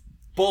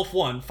both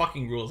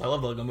fucking rules. I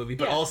love the Lego Movie,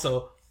 but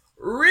also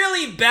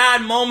really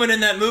bad moment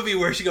in that movie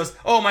where she goes,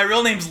 "Oh, my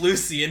real name's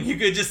Lucy," and you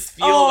could just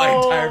feel my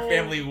entire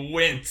family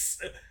wince.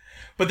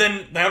 But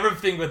then the other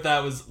thing with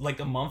that was, like,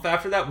 a month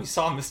after that, we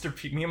saw me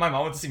and my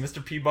mom went to see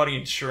Mr. Peabody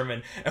and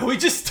Sherman, and we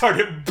just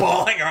started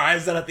bawling our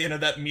eyes out at the end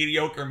of that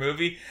mediocre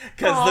movie,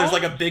 because there's,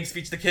 like, a big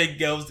speech the kid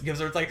gives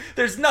her. It's like,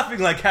 there's nothing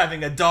like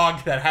having a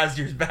dog that has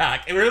your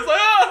back. And we're just like,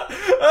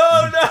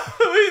 oh no,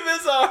 we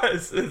miss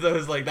ours. And so it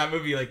was like, that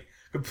movie, like,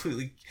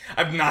 completely...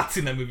 I've not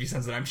seen that movie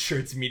since then. I'm sure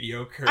it's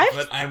mediocre,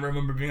 but I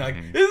remember being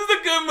like, this is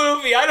a good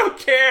movie, I don't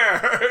care.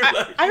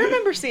 I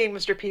remember seeing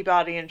Mr.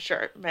 Peabody and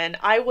Sherman.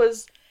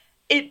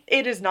 It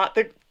is not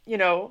the, you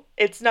know,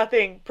 it's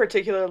nothing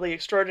particularly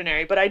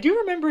extraordinary, but I do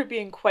remember it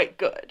being quite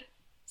good.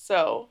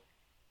 So.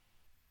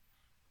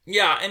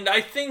 Yeah, and I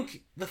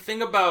think the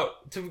thing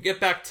about, to get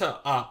back to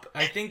Up,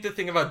 I think the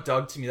thing about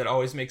Doug to me that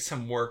always makes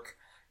him work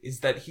is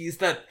that he's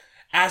that,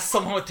 as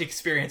someone with the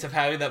experience of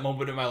having that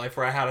moment in my life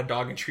where I had a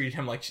dog and treated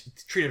her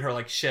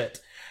like shit,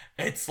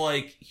 it's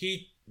like,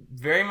 he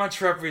very much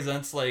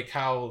represents, like,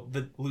 how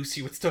the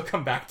Lucy would still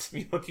come back to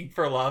me looking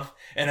for love,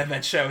 and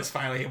eventually I was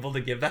finally able to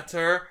give that to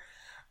her.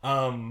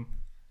 And,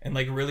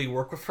 like, really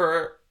work with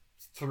her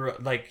through,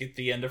 like, at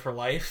the end of her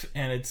life.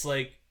 And it's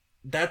like,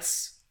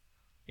 that's,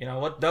 you know,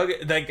 what Doug,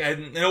 like,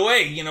 in a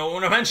way, you know,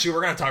 when eventually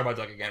we're going to talk about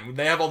Doug again.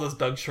 They have all those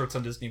Doug shorts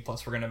on Disney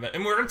Plus. And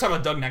we're going to talk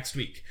about Doug next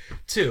week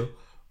too.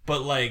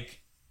 But,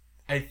 like,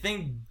 I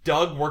think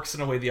Doug works in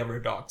a way the other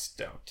dogs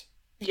don't.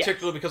 Yes.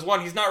 Particularly because,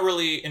 one, he's not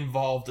really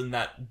involved in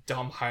that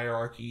dumb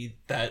hierarchy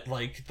that,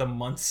 like, the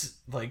Muntz,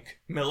 like,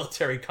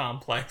 military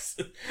complex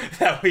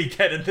that we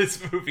get in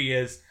this movie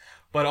is.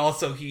 But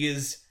also, he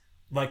is,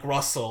 like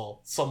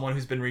Russell, someone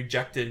who's been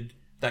rejected,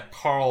 that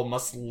Carl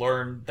must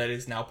learn that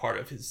is now part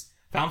of his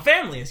found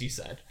family, as you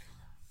said.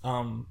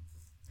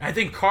 I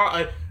think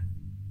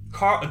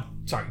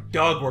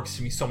Doug works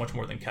to me so much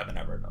more than Kevin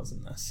ever does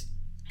in this.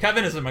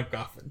 Kevin is a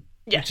MacGuffin,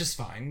 which is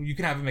fine. You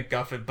can have a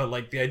MacGuffin, but,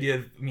 like, the idea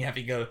of me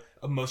having a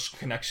emotional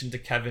connection to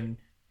Kevin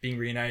being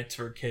reunited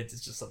to her kids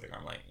is just something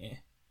I'm like,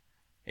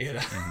 you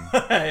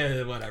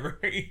know,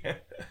 whatever.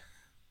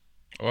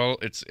 Well,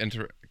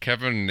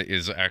 Kevin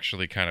is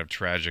actually kind of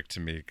tragic to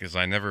me because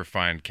I never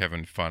find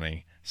Kevin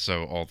funny.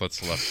 So all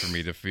that's left for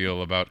me to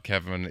feel about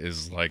Kevin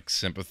is, like,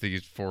 sympathy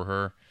for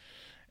her.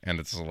 And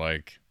it's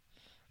like,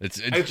 it's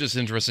just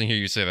interesting to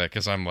hear you say that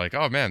because I'm like,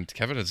 oh man,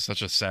 Kevin is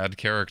such a sad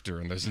character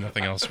and there's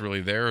nothing else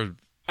really there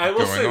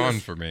going on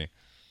for me.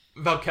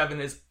 About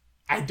Kevin is,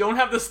 I don't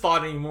have this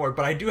thought anymore,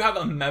 but I do have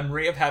a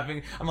memory of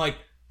I'm like,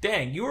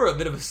 dang, you were a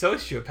bit of a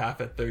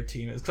sociopath at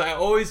 13.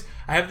 Because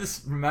I have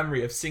this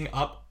memory of seeing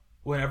Up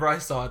whenever I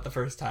saw it the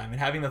first time and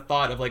having the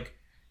thought of, like,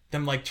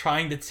 them, like,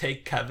 trying to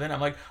take Kevin. I'm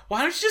like,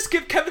 why don't you just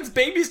give Kevin's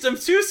babies to him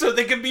too so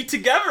they can be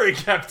together in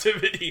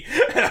captivity?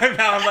 And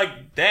I'm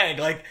like, dang,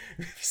 like,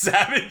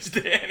 savage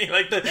Danny.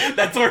 Like,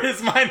 that's where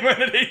his mind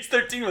went at age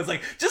 13 was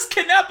like, just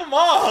kidnap them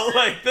all.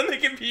 Like, then they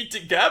can be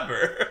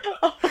together.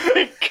 Oh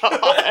my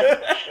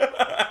god.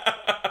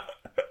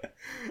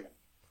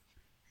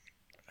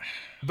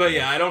 But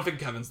yeah, I don't think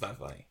Kevin's that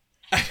funny.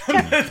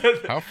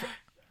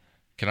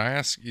 Can I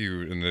ask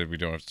you, and then we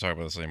don't have to talk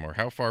about this anymore,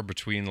 how far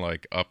between,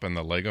 like, Up and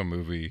the Lego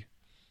Movie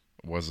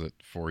was it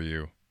for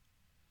you?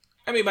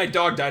 I mean, my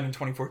dog died in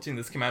 2014.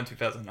 This came out in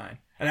 2009.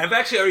 And I've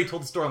actually already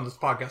told the story on this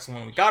podcast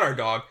when we got our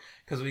dog,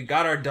 because we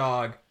got our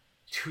dog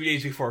 2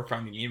 days before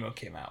Finding Nemo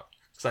came out.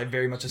 Because I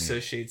very much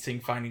associate seeing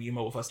Finding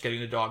Nemo with us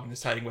getting a dog and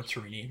deciding what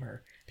to rename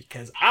her.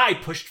 Because I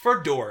pushed for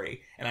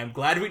Dory, and I'm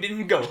glad we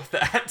didn't go with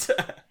that.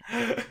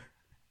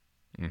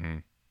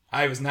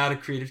 I was not a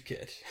creative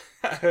kid.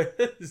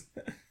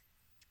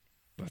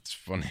 That's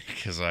funny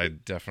because I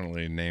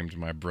definitely named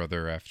my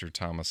brother after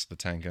Thomas the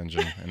Tank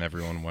Engine, and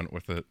everyone went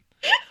with it.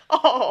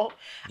 Oh.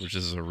 Which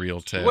is a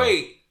real tale.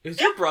 Wait,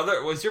 was your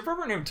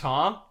brother named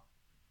Tom?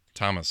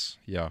 Thomas,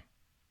 yeah.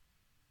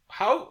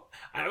 Why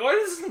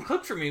does this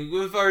click for me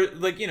with our,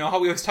 how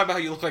we always talk about how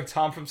you look like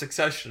Tom from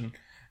Succession,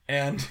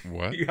 and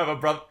what? You have a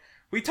brother.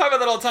 We talk about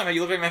that all the time, how you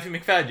look like Matthew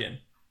McFadden.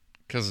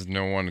 Because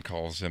no one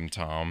calls him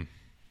Tom.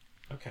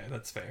 Okay,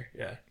 that's fair,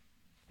 yeah.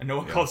 And no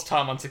one calls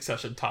Tom on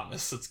Succession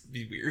Thomas, so it's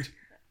be weird.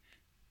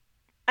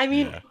 I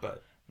mean,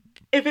 but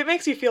if it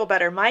makes you feel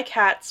better, my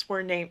cats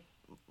were named,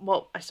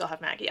 well, I still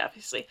have Maggie,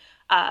 obviously.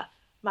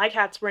 My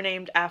cats were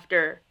named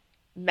after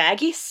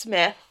Maggie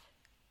Smith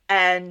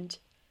and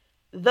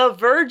the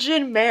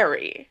Virgin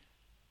Mary.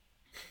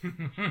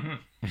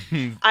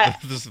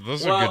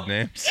 Those are good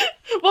names.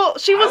 Well,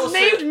 she was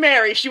named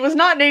Mary. She was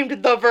not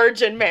named the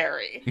Virgin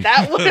Mary.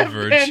 That would have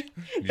been...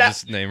 You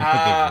just named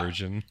her the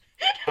Virgin.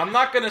 I'm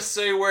not going to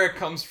say where it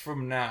comes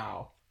from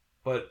now,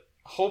 but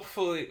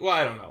hopefully... Well,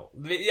 I don't know.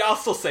 I'll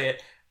still say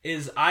it.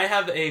 Is I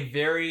have a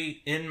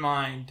very in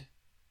mind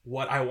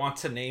what I want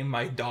to name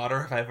my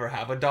daughter if I ever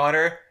have a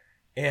daughter.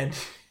 And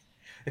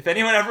if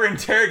anyone ever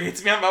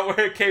interrogates me about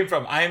where it came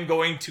from, I am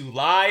going to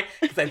lie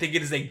because I think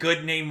it is a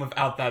good name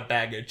without that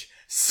baggage.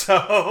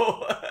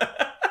 So...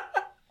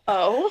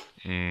 Oh?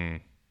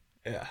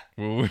 Yeah.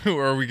 Well,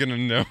 are we going to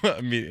know?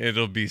 I mean,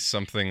 it'll be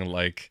something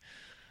like...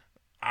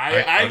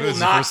 I will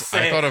not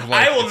say.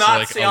 I will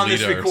not say on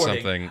this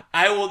recording.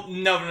 I will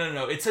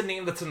no. It's a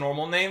name that's a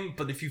normal name,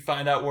 but if you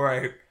find out where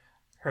I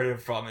heard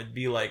it from, it'd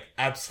be like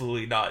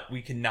absolutely not.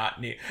 We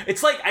cannot name.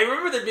 It's like I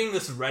remember there being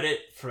this Reddit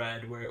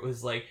thread where it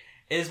was like,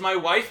 "Is my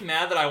wife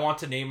mad that I want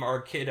to name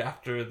our kid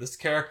after this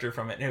character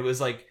from it?" And it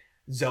was like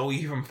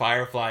Zoe from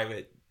Firefly.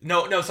 But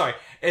no, sorry.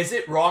 Is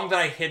it wrong that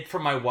I hid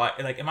from my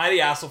wife? Like, am I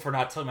the asshole for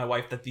not telling my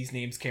wife that these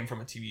names came from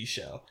a TV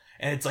show?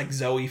 And it's like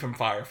Zoe from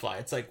Firefly.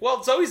 It's like,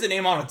 well, Zoe's a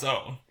name on its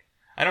own.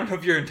 I don't know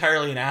if you're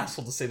entirely an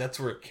asshole to say that's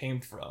where it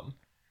came from.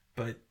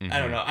 But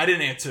I don't know. I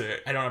didn't answer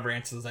it. I don't ever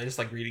answer those. I just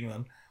like reading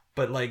them.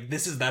 But like,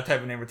 this is that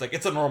type of name where it's like,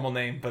 it's a normal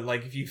name. But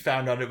like, if you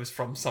found out it was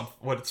from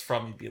what it's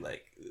from, you'd be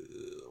like,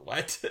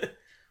 what?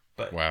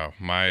 But wow.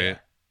 My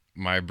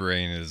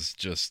brain is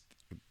just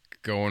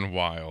going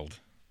wild.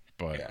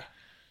 But yeah.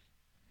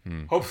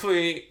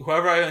 Hopefully,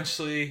 whoever I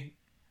eventually...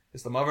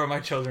 is the mother of my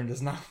children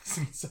does not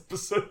listen to this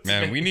episode.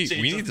 Man, we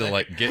need to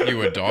like get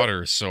you a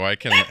daughter so I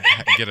can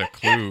get a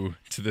clue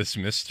to this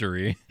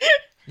mystery.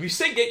 When you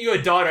say get you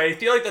a daughter, I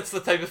feel like that's the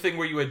type of thing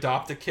where you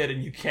adopt a kid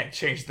and you can't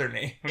change their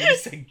name. When you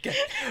say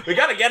we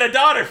gotta get a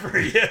daughter for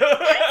you.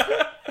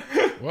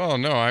 Well,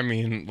 no, I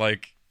mean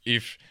like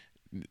if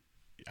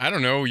I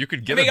don't know, you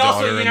could get a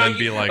daughter also, and then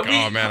be like,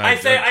 oh man, I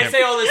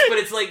say all this, but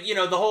it's like,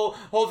 the whole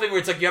thing where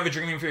it's like you have a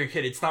dream name for your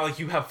kid. It's not like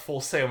you have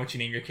full say on what you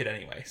name your kid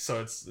anyway,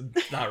 so it's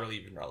not really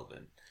even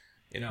relevant.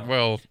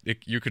 Well,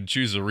 you could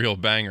choose a real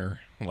banger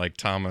like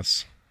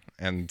Thomas,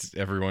 and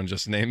everyone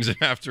just names him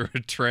after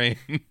a train.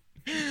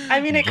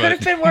 I mean, it could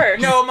have been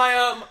worse. No,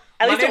 my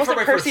at least it wasn't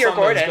Percy or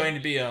Gordon. Was going to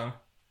be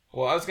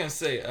well, I was going to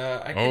say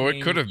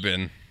it could have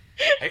been.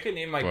 I could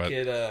name my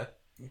kid. I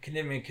could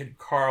name my kid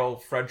Carl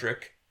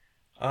Frederick.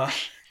 Carl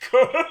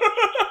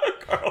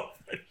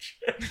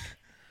Frederick.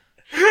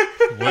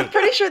 I'm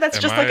pretty sure that's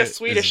just like a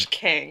Swedish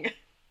king.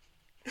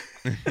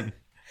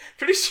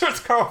 Pretty sure it's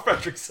Carl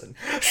Fredrickson.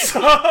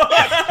 So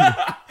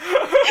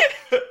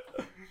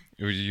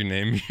would you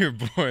name your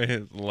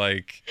boy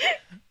like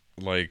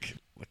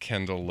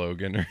Kendall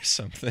Logan or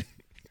something?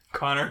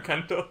 Connor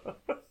Kendall.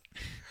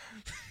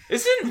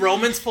 Isn't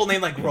Roman's full name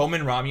like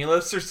Roman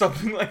Romulus or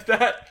something like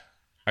that?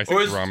 I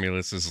think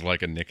Romulus is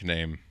like a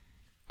nickname.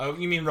 Oh,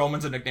 you mean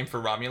Roman's a nickname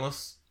for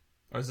Romulus?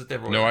 Or is it the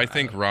No, I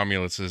think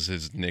Romulus is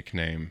his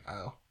nickname.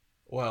 Oh.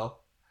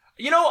 Well,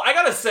 I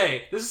gotta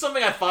say, this is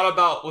something I thought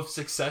about with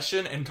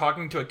Succession and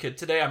talking to a kid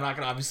today. I'm not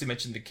gonna obviously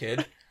mention the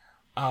kid.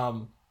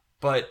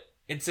 But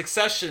in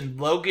Succession,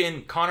 I know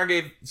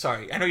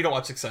you don't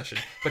watch Succession,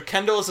 but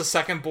Kendall is a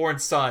second-born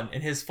son,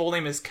 and his full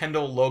name is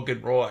Kendall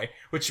Logan Roy,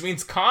 which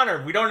means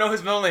Connor, we don't know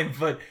his middle name,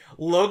 but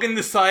Logan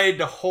decided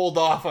to hold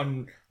off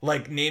on,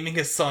 naming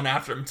his son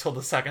after him until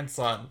the second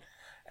son.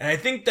 And I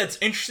think that's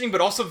interesting, but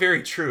also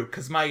very true,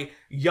 because my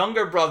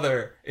younger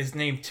brother is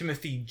named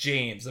Timothy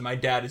James, and my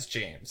dad is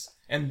James.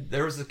 And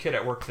there was a kid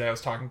at work that I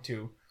was talking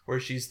to, where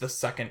she's the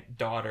second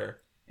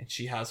daughter, and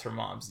she has her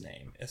mom's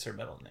name as her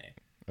middle name.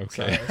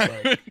 Okay.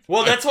 So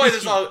well, that's why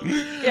this all...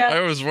 Yeah.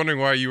 I was wondering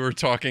why you were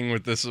talking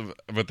with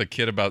the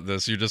kid about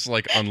this. You're just,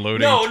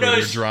 unloading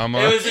Twitter drama.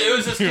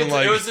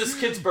 It was this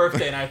kid's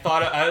birthday, and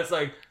I was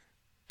like,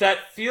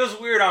 that feels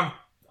weird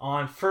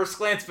on first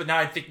glance, but now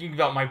I'm thinking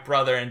about my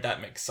brother, and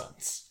that makes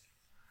sense.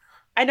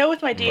 I know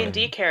with my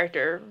D&D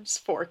characters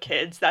for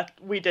kids that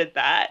we did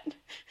that.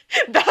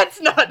 That's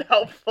not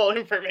helpful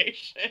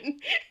information.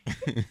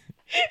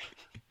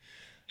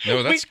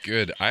 No, that's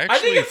good. I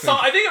think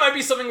it might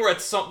be something where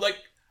it's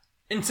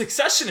in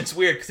Succession it's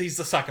weird because he's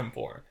the second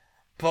born.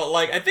 But,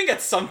 like, I think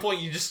at some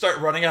point you just start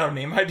running out of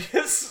name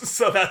ideas,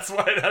 so that's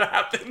why that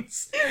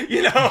happens.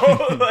 You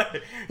know?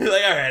 Like, you're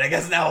like, alright, I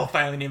guess now I'll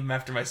finally name him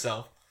after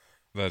myself.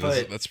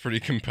 That's pretty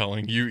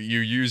compelling. You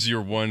use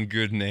your one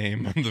good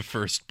name on the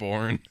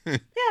firstborn. Yeah.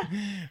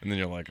 And then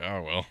you're like,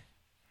 oh, well.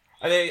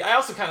 I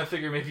also kind of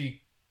figure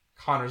maybe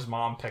Connor's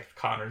mom picked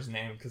Connor's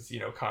name, because, you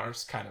know,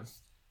 Connor's kind of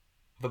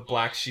the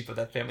black sheep of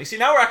that family. See,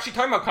 now we're actually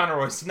talking about Connor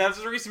Royce, and that's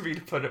a reason for you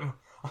to put him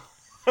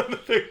on the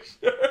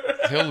picture.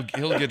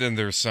 He'll get in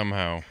there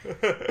somehow.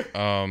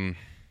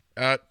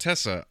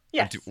 Tessa,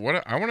 yes.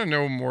 I want to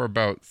know more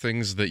about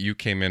things that you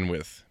came in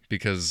with,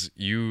 because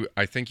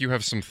I think you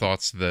have some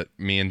thoughts that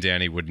me and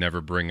Danny would never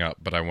bring up,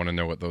 but I want to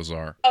know what those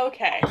are.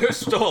 Okay. There's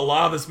still a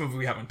lot of this movie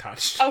we haven't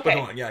touched. Okay.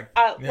 But yeah.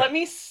 Let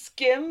me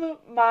skim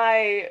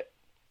my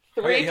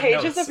 3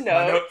 pages of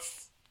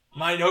notes.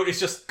 My note is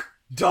just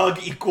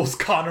Doug equals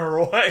Connor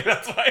Roy.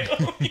 That's my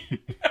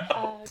only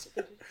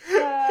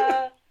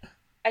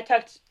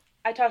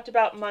I talked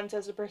about Muntz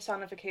as a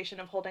personification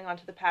of holding on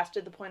to the past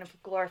to the point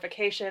of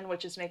glorification,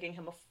 which is making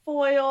him a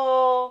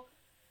foil.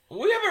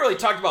 We haven't really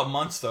talked about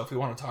Muntz, though, if we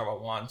want to talk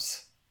about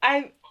Muntz.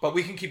 But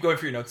we can keep going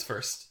for your notes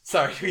first.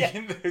 Sorry.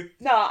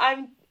 No,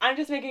 I'm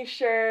just making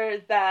sure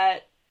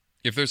that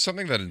if there's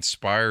something that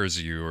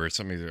inspires you or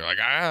something that you're like,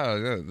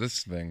 yeah,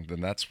 this thing,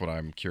 then that's what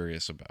I'm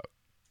curious about.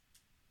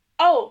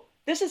 Oh,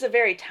 this is a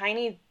very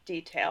tiny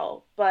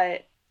detail,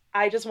 but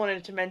I just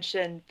wanted to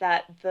mention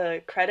that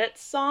the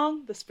credits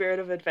song, the Spirit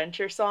of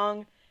Adventure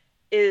song,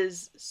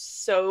 is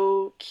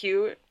so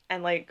cute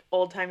and like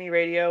old-timey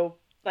radio.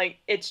 Like,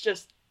 it's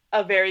just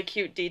a very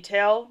cute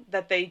detail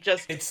that they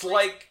just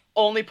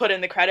only put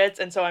in the credits,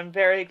 and so I'm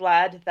very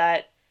glad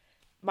that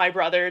my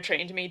brother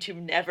trained me to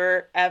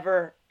never,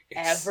 ever,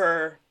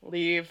 ever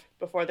leave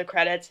before the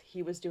credits.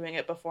 He was doing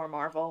it before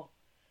Marvel.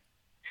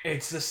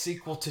 It's the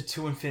sequel to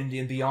To Infinity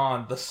and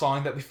Beyond, the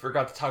song that we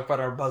forgot to talk about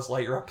in our Buzz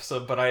Lightyear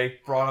episode, but I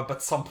brought up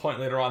at some point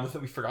later on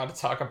that we forgot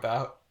to talk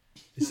about.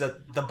 Is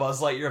that the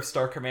Buzz Lightyear of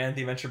Star Command,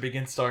 The Adventure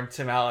Begins, starring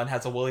Tim Allen,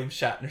 has a William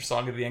Shatner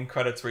song at the end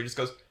credits where he just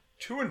goes,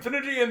 To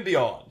Infinity and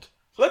Beyond.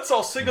 Let's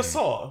all sing a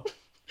song.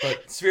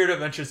 But Spirit of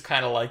Adventure is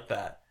kind of like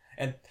that.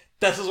 And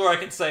this is where I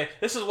can say,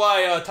 this is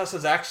why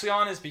Tessa's actually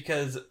on, is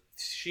because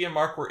she and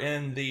Mark were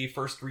in the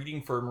first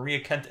reading for Maria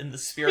Kent in the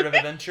Spirit of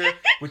Adventure,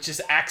 which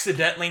is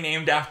accidentally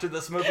named after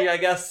this movie, I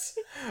guess.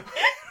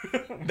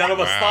 None of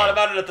us thought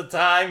about it at the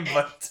time,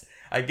 but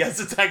I guess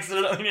it's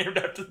accidentally named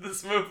after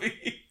this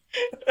movie.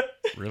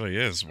 Really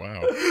is,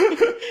 wow.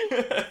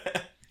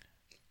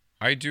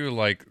 I do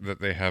like that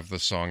they have the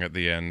song at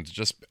the end,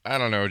 just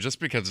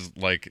because,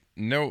 like,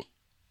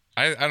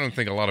 I don't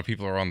think a lot of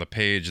people are on the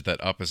page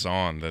that Up is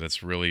on, that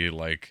it's really,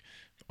 like,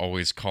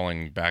 always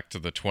calling back to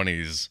the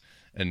 20s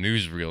and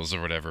newsreels or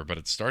whatever, but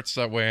it starts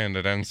that way and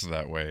it ends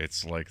that way.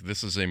 It's like,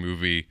 this is a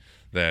movie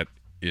that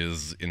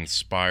is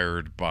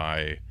inspired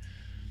by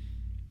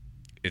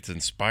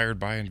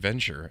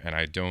adventure,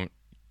 and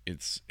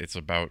it's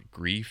about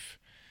grief,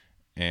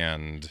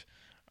 and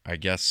I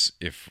guess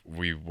if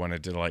we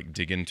wanted to, like,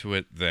 dig into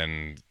it,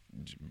 then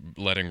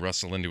letting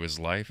Russell into his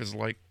life is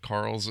like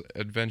Carl's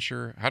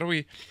adventure. How do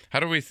we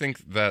think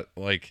that,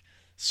 like,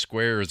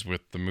 squares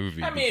with the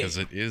movie? Because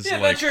it is,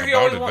 like,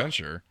 about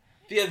adventure.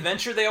 The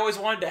adventure they always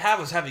wanted to have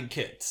was having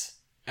kids.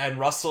 And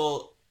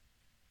Russell,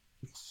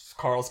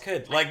 Carl's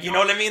kid. Like, you know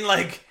what I mean?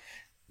 Like,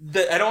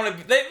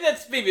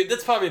 that's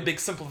probably a big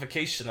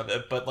simplification of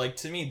it, but, like,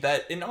 to me,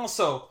 and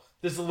also,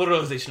 there's the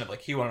literalization of,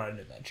 like, he went on an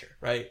adventure,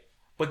 right?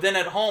 But then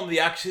at home,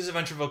 his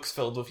adventure book's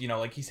filled with, you know,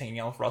 like, he's hanging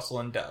out with Russell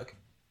and Doug.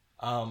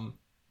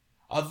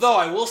 Although,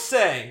 I will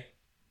say,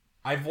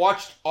 I've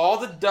watched all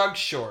the Doug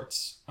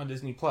shorts on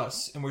Disney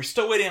Plus, and we're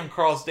still waiting on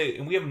Carl's date,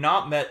 and we have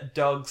not met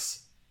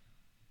Doug's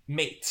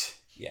mate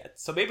yet.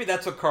 So maybe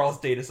that's what Carl's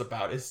date is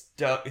about, is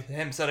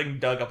him setting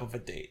Doug up with a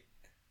date.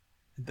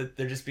 That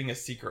they're just being a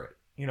secret.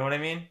 You know what I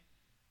mean?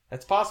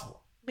 That's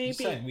possible.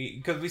 Maybe.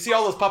 Because we see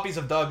all those puppies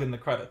of Doug in the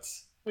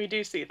credits. We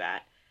do see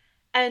that.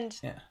 And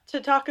to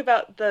talk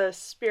about the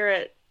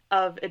spirit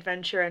of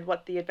adventure and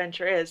what the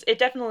adventure is, it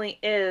definitely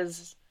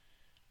is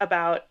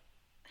about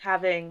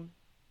having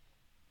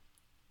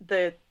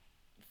the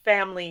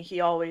family he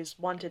always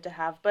wanted to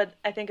have, but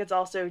I think it's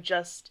also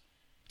just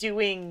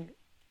doing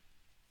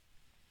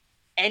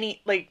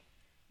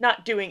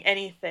not doing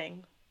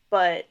anything,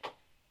 but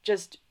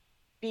just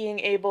being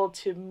able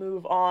to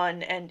move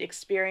on and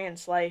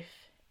experience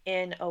life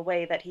in a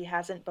way that he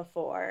hasn't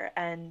before.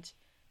 And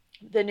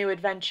the new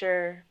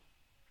adventure,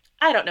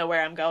 I don't know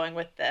where I'm going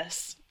with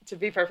this, to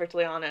be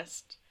perfectly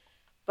honest,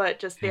 but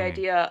just the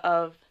idea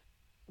of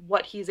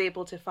what he's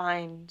able to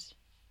find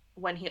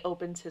when he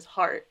opens his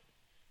heart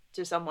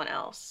to someone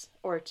else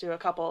or to a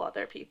couple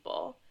other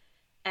people,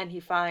 and he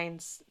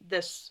finds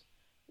this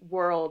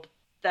world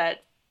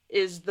that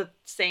is the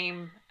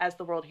same as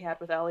the world he had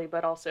with Ellie,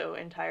 but also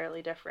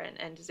entirely different,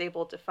 and is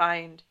able to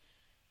find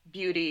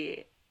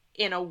beauty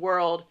in a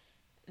world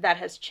that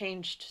has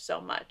changed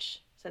so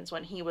much since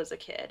when he was a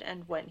kid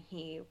and when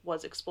he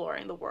was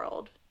exploring the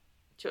world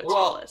to its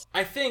fullest.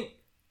 I think...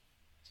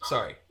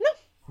 Sorry. No.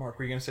 Mark,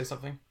 were you going to say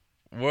something?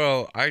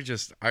 Well, I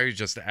just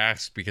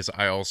asked because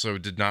I also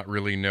did not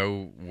really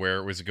know where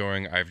it was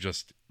going. I've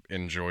just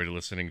enjoyed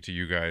listening to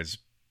you guys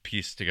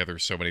piece together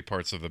so many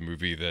parts of the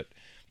movie that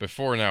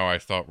before now I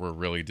thought were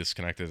really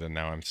disconnected, and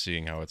now I'm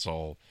seeing how it's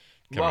all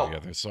coming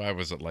together. So I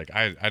was like,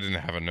 I didn't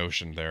have a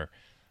notion there.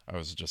 I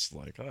was just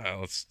like,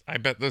 I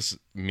bet this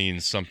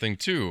means something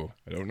too.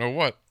 I don't know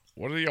what.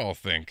 What do y'all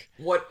think?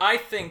 What I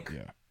think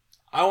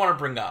I want to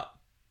bring up,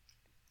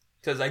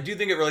 because I do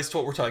think it relates to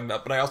what we're talking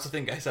about, but I also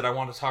think I said I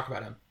want to talk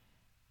about him,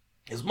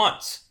 is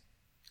Muntz.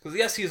 Because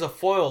yes, he's a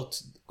foil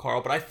to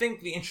Carl, but I think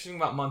the interesting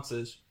thing about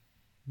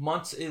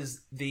Muntz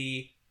is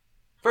the...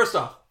 First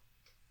off,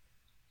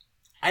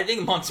 I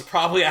think Muntz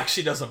probably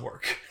actually doesn't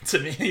work to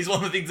me. He's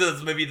one of the things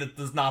that's maybe that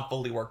does not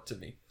fully work to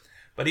me.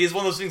 But he is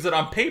one of those things that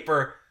on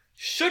paper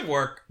should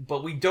work,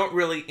 but we don't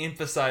really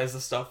emphasize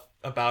the stuff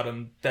about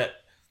him that...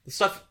 The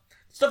stuff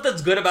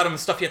that's good about him is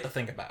stuff you have to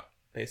think about,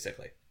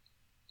 basically.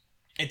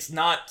 It's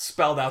not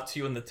spelled out to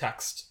you in the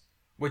text,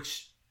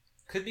 which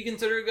could be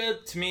considered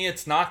good. To me,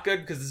 it's not good,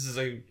 because this is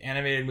an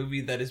animated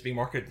movie that is being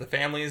marketed to the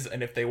families,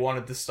 and if they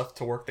wanted this stuff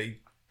to work,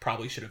 they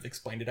probably should have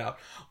explained it out.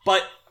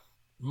 But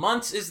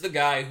Muntz is the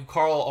guy who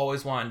Carl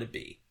always wanted to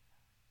be.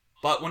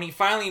 But when he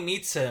finally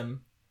meets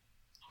him,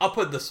 I'll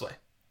put it this way.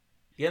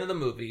 At the end of the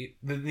movie,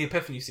 the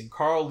epiphany scene,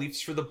 Carl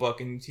leaps through the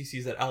book, and he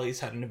sees that Ellie's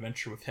had an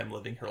adventure with him,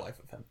 living her life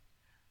with him.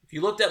 If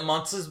you looked at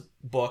Muntz's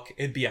book,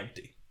 it'd be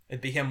empty. It'd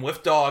be him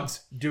with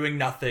dogs, doing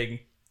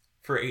nothing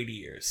for 80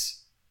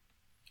 years.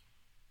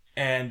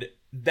 And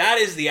that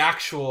is the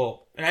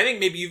actual... And I think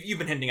maybe you've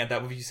been hinting at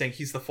that with you saying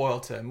he's the foil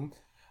to him.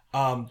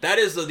 That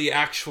is the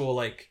actual,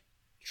 like,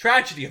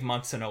 tragedy of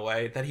Muntz in a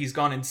way, that he's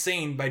gone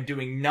insane by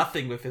doing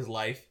nothing with his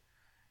life.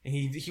 And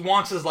he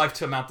wants his life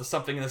to amount to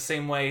something in the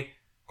same way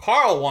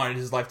Carl wanted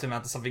his life to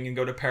amount to something and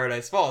go to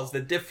Paradise Falls.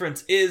 The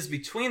difference is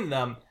between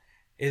them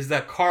is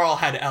that Carl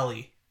had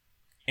Ellie.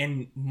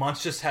 And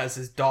Muntz just has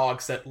his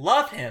dogs that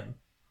love him,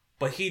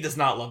 but he does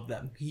not love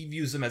them. He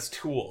views them as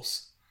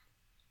tools.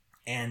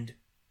 And,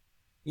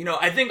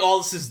 I think all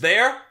this is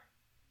there.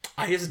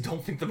 I just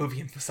don't think the movie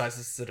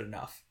emphasizes it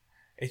enough.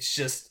 It's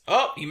just,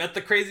 he met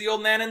the crazy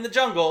old man in the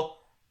jungle.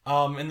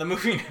 And the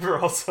movie never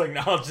also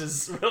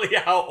acknowledges really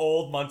how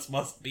old Muntz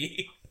must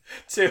be,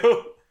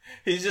 too.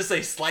 He's just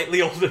a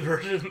slightly older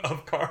version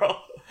of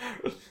Carl.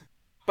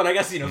 But I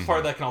guess, part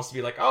of that can also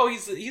be like,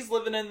 he's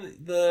living in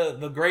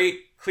the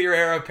great clear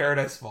era of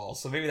Paradise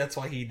Falls. So maybe that's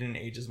why he didn't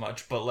age as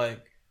much. But,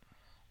 like,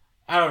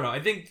 I don't know. I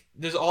think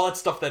there's all that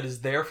stuff that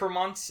is there for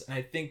Muntz. And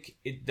I think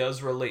it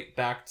does relate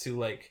back to,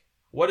 like,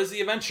 what is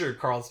the adventure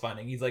Carl's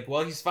finding? He's like,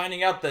 well, he's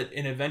finding out that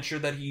an adventure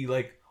that he,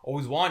 like,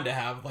 always wanted to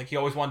have. Like, he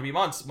always wanted to be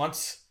Muntz.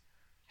 Muntz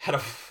had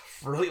a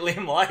really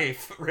lame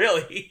life,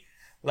 really.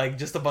 Like,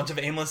 just a bunch of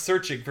aimless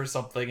searching for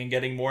something and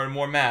getting more and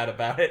more mad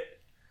about it.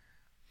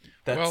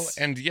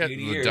 And yet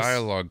the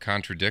dialogue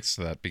contradicts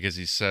that, because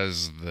he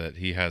says that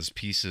he has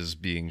pieces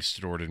being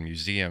stored in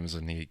museums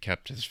and he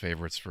kept his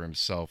favorites for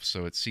himself.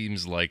 So it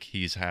seems like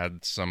he's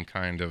had some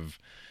kind of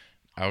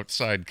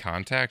outside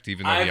contact,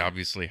 even though he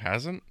obviously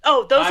hasn't.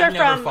 Oh,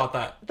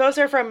 those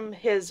are from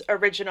his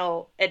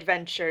original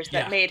adventures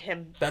that made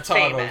him That's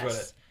famous. How I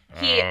always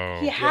read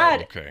it. He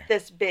had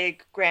this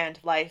big grand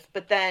life,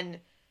 but then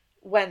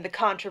when the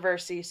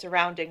controversy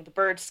surrounding the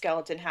bird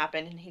skeleton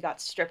happened and he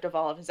got stripped of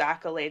all of his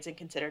accolades and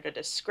considered a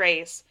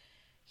disgrace,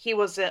 he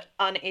was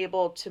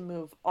unable to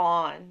move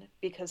on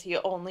because he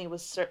only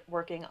was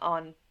working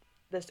on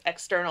this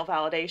external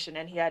validation,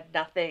 and he had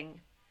nothing.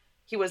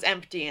 He was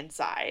empty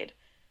inside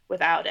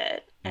without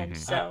it. And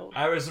so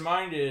I was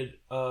reminded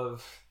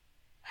of,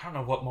 I don't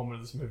know what moment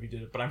of this movie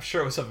did it, but I'm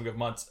sure it was something of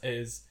Muntz,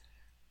 is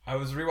I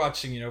was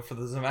rewatching, for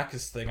the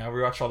Zemeckis thing, I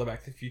rewatched all the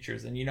Back to the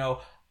Futures, and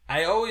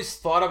I always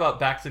thought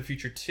about Back to the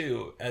Future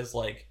 2 as,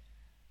 like,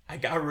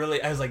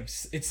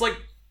 it's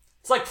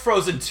like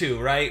Frozen 2,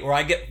 right? Where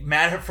I get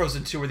mad at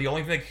Frozen 2, where the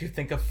only thing I could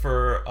think of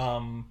for,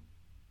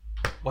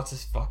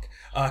 Kristoff.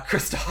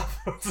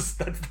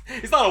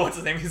 He's not a what's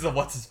his name, he's a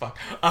what's his fuck.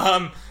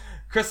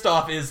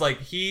 Kristoff is, like,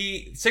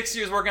 6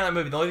 years working on that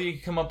movie, the only thing you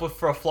can come up with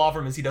for a flaw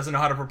from him is he doesn't know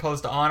how to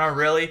propose to Anna,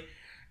 really.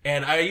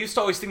 And I used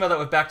to always think about that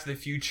with Back to the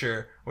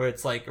Future, where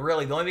it's like,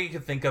 really, the only thing you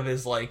can think of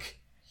is, like,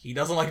 he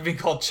doesn't like being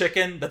called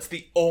chicken. That's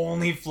the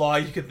only flaw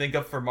you could think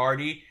of for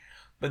Marty.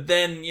 But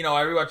then,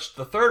 I rewatched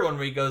the third one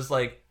where he goes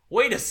like,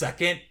 wait a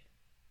second.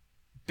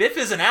 Biff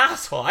is an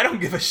asshole. I don't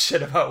give a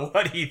shit about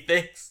what he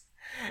thinks.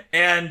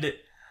 And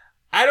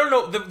I don't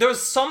know. There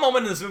was some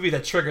moment in this movie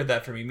that triggered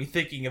that for me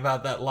thinking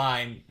about that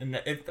line. And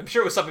I'm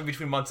sure it was something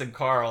between Muntz and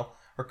Carl,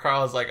 where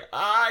Carl is like,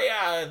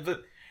 yeah,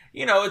 but,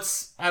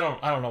 it's, I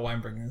don't know why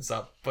I'm bringing this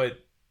up, but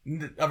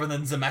other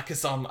than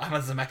Zemeckis, I'm a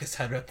Zemeckis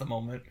head at the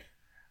moment.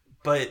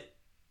 But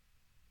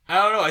I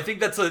don't know. I think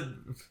that's I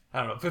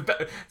don't know.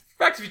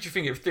 Back to Future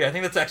Finger 3, I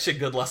think that's actually a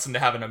good lesson to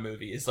have in a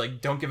movie. Is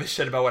like, don't give a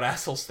shit about what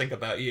assholes think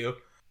about you.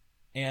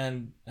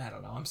 And I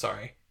don't know. I'm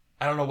sorry.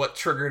 I don't know what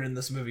triggered in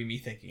this movie me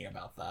thinking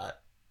about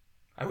that.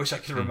 I wish I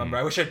could remember.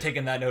 I wish I'd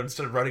taken that note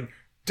instead of writing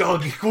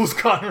Doug equals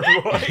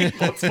Conroy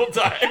multiple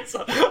times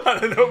on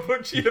a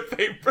notebook sheet of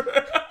paper.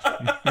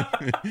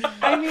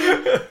 I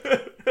mean,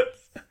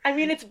 I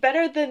mean, it's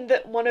better than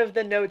one of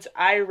the notes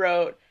I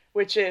wrote,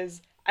 which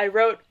is I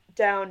wrote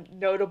down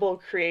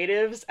notable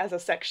creatives as a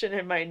section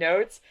in my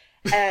notes,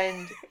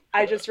 and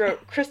I just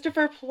wrote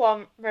Christopher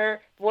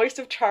Plummer, voice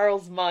of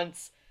Charles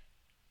Muntz,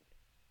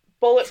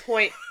 bullet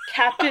point,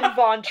 Captain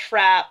Von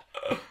Trapp,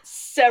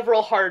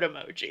 several heart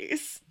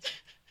emojis.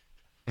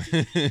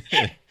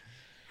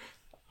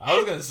 I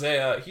was gonna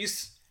say,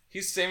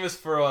 he's famous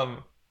for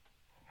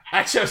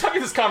Actually, I was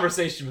having this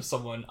conversation with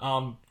someone.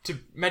 To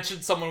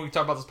mention someone we've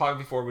talked about this podcast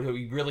before, who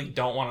we really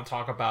don't want to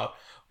talk about,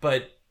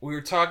 but we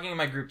were talking in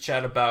my group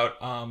chat about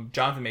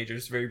Jonathan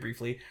Majors very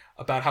briefly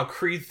about how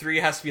Creed 3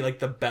 has to be like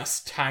the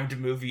best timed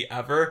movie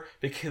ever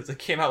because it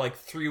came out like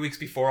 3 weeks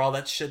before all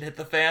that shit hit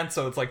the fan.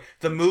 So it's like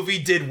the movie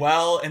did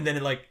well, and then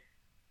it like,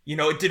 you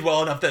know, it did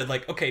well enough that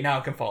like, okay, now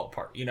it can fall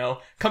apart. You know,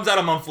 comes out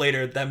a month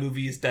later, that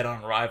movie is dead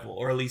on arrival,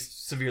 or at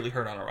least severely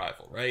hurt on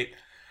arrival, right?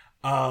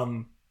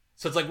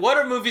 So it's like, what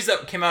are movies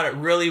that came out at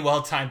really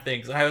well-timed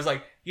things? And I was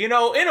like, you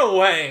know, in a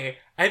way,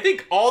 I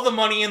think All the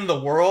Money in the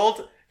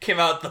World came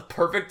out at the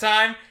perfect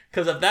time,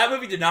 because if that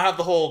movie did not have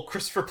the whole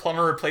Christopher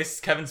Plummer replaces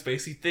Kevin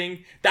Spacey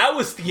thing, that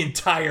was the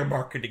entire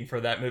marketing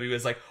for that movie. It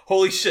was like,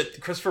 holy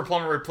shit, Christopher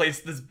Plummer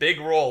replaced this big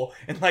role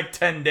in like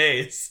 10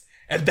 days.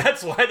 And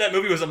that's why that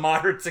movie was a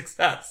moderate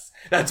success.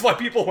 That's why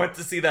people went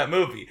to see that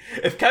movie.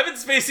 If Kevin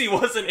Spacey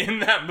wasn't in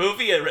that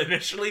movie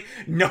initially,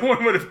 no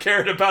one would have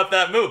cared about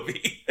that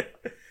movie.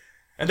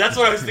 And that's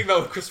what I was thinking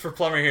about with Christopher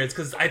Plummer here. It's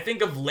because I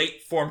think of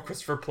late form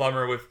Christopher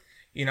Plummer with,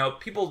 you know,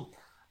 people.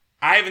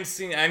 I haven't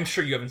seen. I'm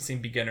sure you haven't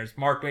seen Beginners.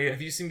 Mark, maybe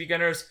have you seen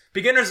Beginners?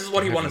 Beginners is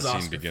what he won his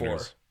Oscar for.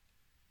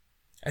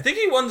 I think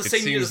he won the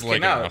same year this came out. It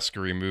seems like an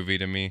Oscar-y movie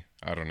to me.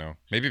 I don't know.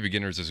 Maybe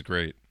Beginners is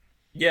great.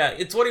 Yeah,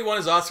 it's what he won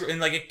his Oscar,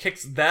 and like it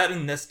kicks that,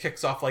 and this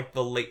kicks off like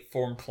the late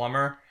form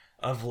Plummer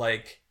of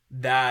like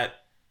that,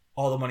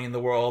 All the Money in the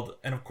World,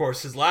 and of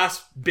course his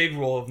last big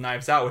role of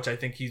Knives Out, which I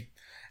think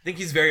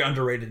he's very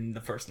underrated in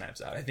the first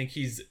Knives Out. I think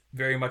he's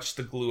very much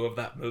the glue of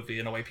that movie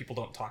in a way people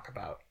don't talk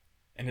about.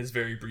 In his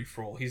very brief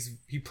role,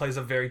 he plays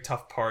a very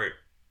tough part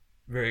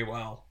very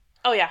well.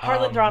 Oh yeah,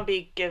 Harlan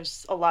Thrombey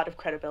gives a lot of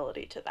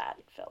credibility to that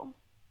film.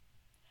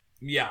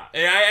 Yeah,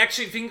 and I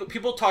actually think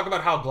people talk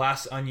about how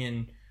Glass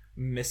Onion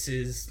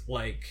misses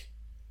like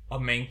a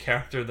main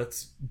character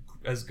that's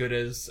as good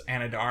as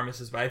Ana de Armas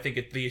is, but I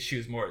think the issue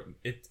is more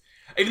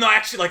even though I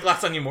actually like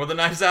Glass Onion more than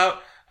Knives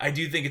Out, I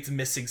do think it's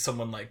missing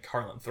someone like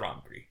Harlan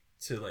Thrombey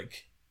to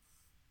like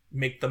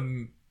make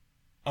the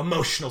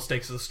emotional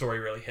stakes of the story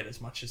really hit as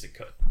much as it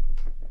could.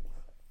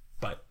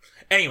 But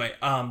anyway,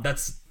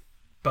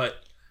 but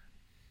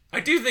I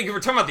do think if we're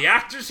talking about the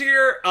actors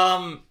here,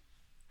 Ed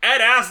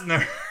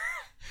Asner,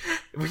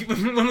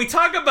 when we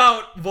talk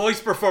about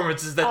voice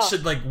performances that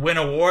should like win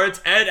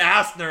awards, Ed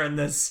Asner in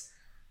this,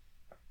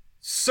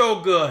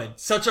 so good.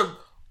 Such a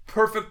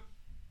perfect,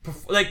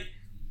 like,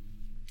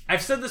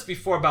 I've said this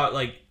before about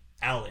like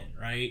Ellen,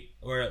 right?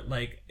 Or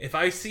like, if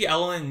I see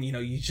Ellen, you know,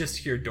 you just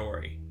hear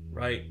Dory,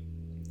 right?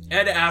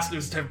 Ed Asner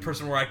is the type of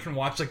person where I can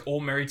watch like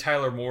old Mary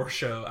Tyler Moore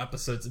Show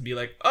episodes and be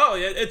like, oh,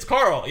 it's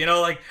Carl, you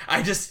know, like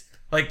I just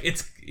like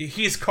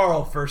he's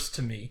Carl first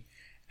to me,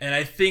 and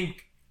I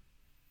think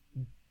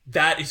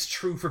that is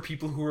true for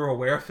people who were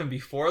aware of him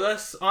before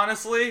this.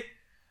 Honestly,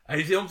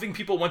 I don't think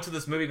people went to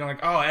this movie going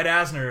like, oh, Ed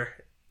Asner,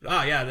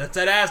 oh yeah, that's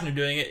Ed Asner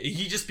doing it.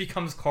 He just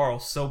becomes Carl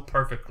so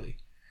perfectly.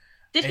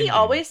 Did he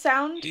always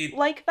sound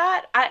like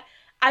that?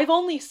 I've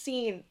only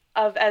seen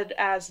of Ed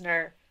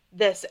Asner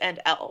this and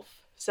Elf.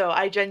 So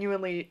I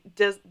genuinely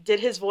did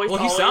his voice.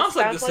 Well, he sounds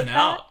like this in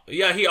Elf.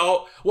 Yeah,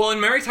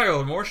 in Mary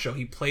Tyler Moore Show,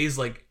 he plays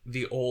like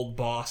the old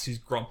boss who's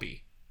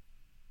grumpy,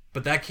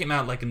 but that came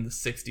out like in the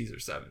 60s or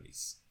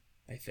 70s,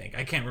 I think.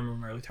 I can't remember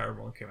when Mary Tyler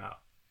Moore came out.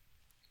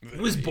 He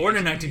was born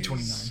in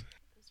 1929,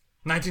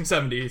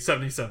 1970,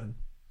 77.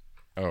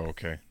 Oh,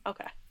 okay.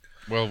 Okay.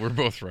 Well, we're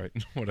both right.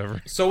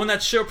 Whatever. So when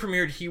that show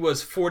premiered, he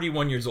was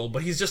 41 years old,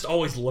 but he's just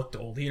always looked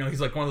old. You know,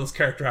 he's like one of those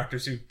character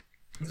actors who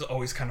has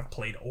always kind of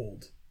played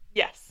old.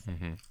 Yes.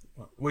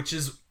 Mm-hmm. Which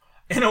is,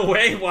 in a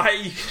way,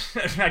 why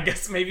I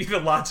guess maybe the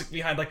logic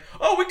behind, like,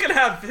 oh, we could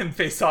have him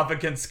face off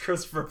against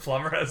Christopher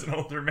Plummer as an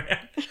older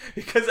man.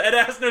 Because Ed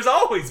Asner's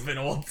always been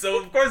old.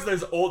 So, of course,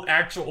 there's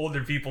actual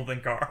older people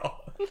than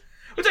Carl.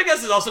 Which I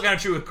guess is also kind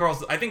of true with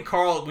Carl. I think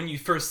Carl, when you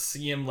first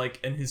see him, like,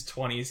 in his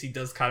 20s, he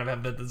does kind of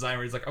have the design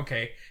where he's like,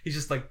 okay, he's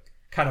just, like,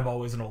 kind of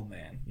always an old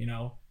man, you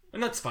know?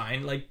 And that's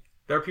fine. Like,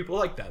 there are people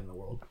like that in the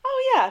world.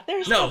 Oh, yeah.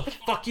 There's no,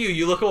 fuck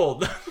you look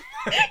old.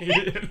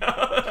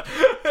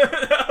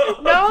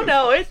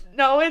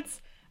 No,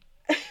 it's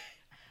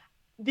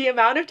the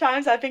amount of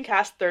times I've been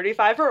cast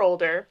 35 or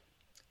older,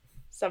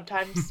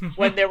 sometimes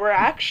when there were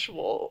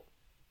actual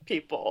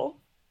people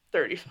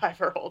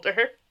 35 or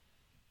older.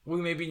 We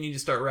maybe need to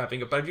start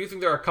wrapping up, but I do think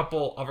there are a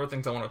couple other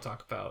things I want to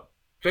talk about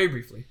very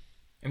briefly,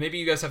 and maybe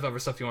you guys have other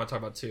stuff you want to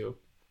talk about too.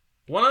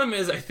 One of them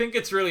is, I think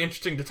it's really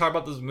interesting to talk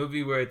about this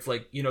movie where it's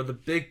like, you know, the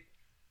big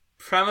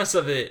premise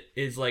of it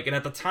is like, and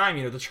at the time,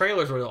 you know, the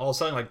trailers were all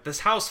saying like,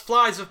 this house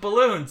flies with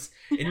balloons.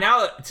 And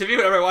now, to me,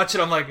 whenever I watch it,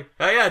 I'm like,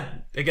 oh yeah,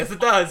 I guess it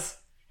does.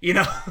 You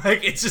know,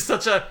 like, it's just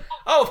such a,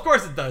 oh, of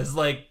course it does.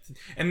 Like,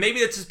 and maybe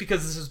it's just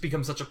because this has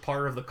become such a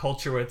part of the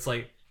culture where it's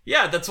like,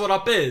 yeah, that's what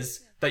Up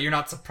is, that you're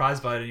not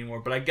surprised by it anymore.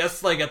 But I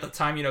guess, like, at the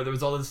time, you know, there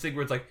was all this thing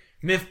where it's like,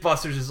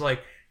 Mythbusters is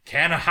like,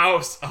 can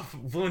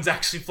balloons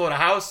actually float a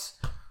house?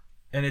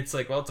 And it's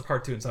like, well, it's a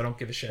cartoon, so I don't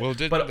give a shit. Well,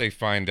 didn't they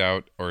find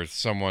out, or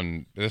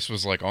someone, this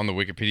was like on the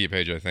Wikipedia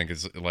page, I think,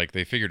 is like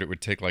they figured it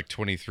would take like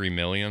 23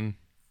 million.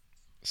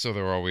 So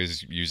they're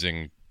always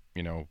using,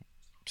 you know,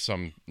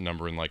 some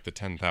number in like the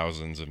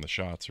 10,000s in the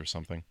shots or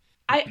something.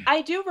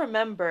 I do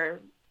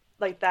remember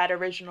like that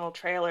original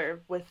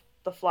trailer with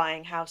the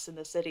flying house in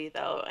the city,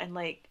 though, and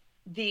like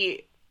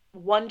the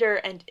wonder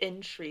and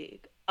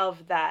intrigue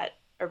of that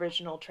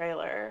original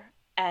trailer.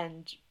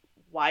 And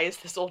why is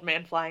this old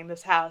man flying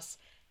this house?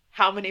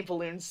 How many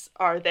balloons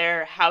are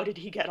there? How did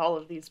he get all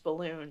of these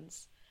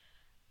balloons?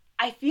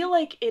 I feel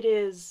like it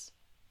is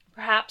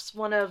perhaps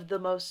one of the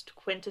most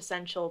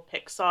quintessential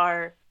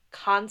Pixar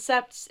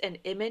concepts and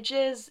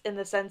images, in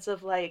the sense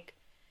of like,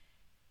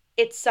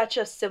 it's such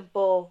a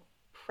simple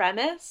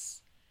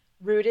premise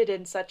rooted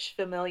in such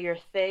familiar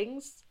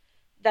things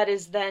that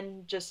is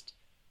then just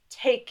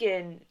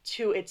taken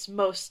to its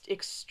most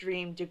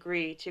extreme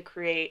degree to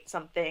create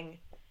something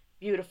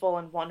beautiful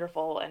and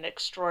wonderful and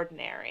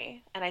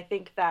extraordinary. And I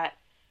think that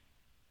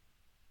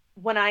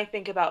when I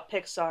think about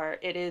Pixar,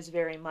 it is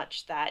very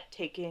much that,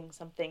 taking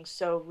something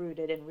so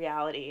rooted in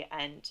reality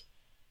and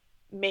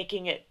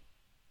making it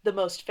the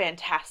most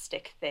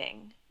fantastic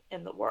thing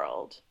in the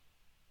world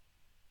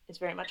is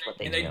very much what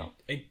they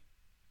do.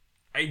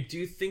 I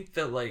do think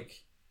that,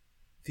 like,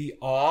 the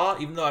awe,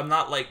 even though I'm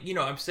not, like, you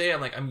know, I'm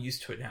saying, like, I'm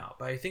used to it now,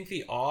 but I think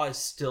the awe is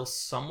still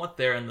somewhat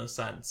there, in the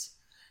sense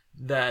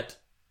that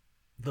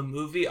the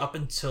movie, up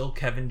until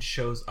Kevin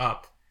shows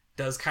up,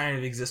 does kind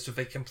of exist with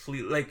a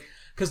complete, like,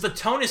 because the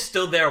tone is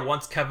still there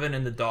once Kevin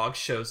and the dog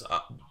show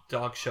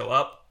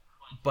up,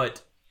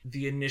 but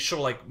the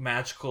initial, like,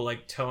 magical,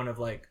 like, tone of,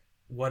 like,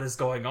 what is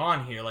going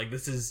on here? Like,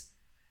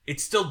 it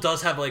still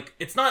does have, like,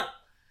 it's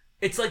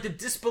like the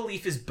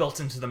disbelief is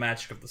built into the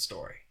magic of the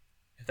story,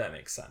 if that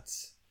makes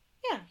sense.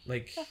 Yeah,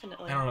 like,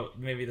 definitely. I don't know,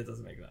 maybe that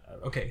doesn't make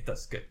that. Okay,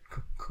 that's good.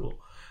 Cool.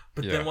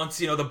 But then once,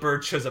 you know, the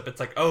bird shows up, it's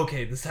like, oh,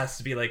 okay, this has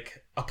to be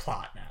like a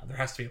plot now. There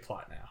has to be a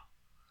plot now.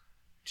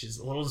 Which is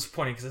a little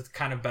disappointing, because it's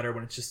kind of better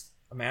when it's just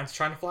a man's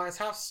trying to fly his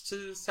house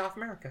to South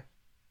America.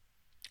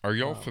 Are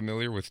y'all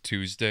familiar with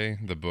Tuesday,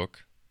 the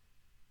book?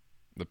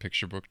 The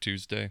picture book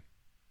Tuesday?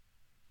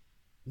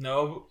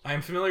 No,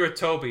 I'm familiar with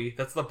Toby.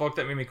 That's the book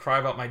that made me cry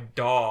about my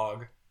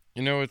dog.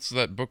 You know, it's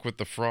that book with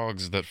the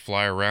frogs that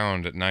fly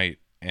around at night,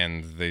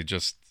 and they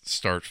just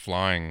start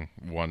flying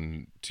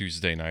one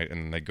Tuesday night,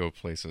 and they go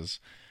places.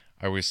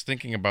 I was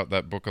thinking about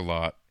that book a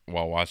lot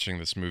while watching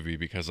this movie,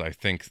 because I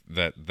think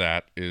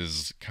that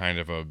is kind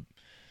of a,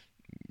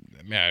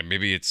 yeah,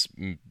 maybe it's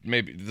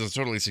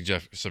totally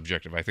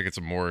subjective. I think it's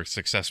a more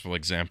successful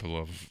example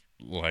of,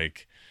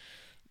 like,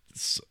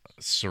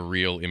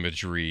 surreal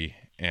imagery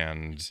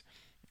and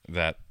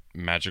that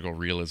magical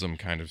realism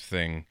kind of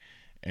thing.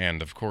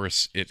 And of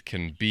course it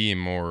can be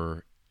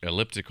more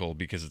elliptical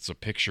because it's a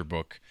picture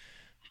book,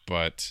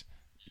 but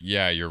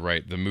yeah, you're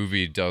right, the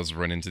movie does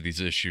run into these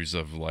issues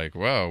of, like,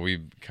 well,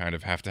 we kind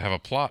of have to have a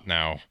plot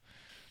now.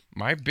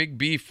 My big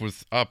beef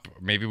with Up,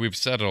 maybe we've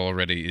said it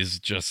already, is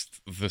just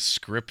the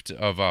script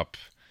of Up.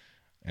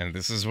 And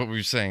this is what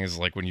we're saying, is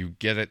like, when you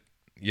get it,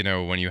 you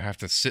know, when you have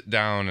to sit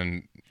down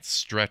and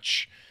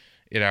stretch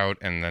it out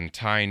and then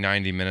tie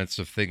 90 minutes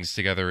of things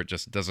together, it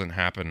just doesn't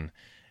happen.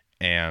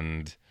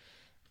 And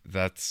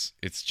it's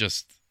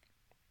just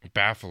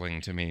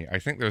baffling to me. I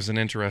think there's an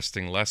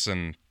interesting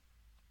lesson.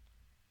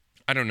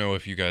 I don't know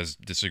if you guys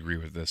disagree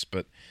with this,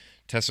 but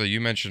Tessa, you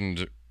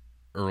mentioned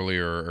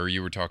earlier, or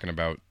you were talking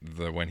about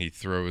when he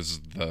throws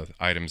the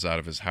items out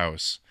of his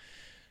house.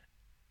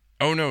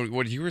 Oh no,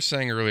 what you were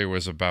saying earlier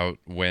was about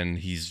when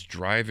he's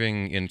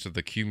driving into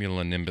the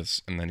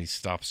cumulonimbus and then he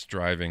stops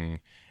driving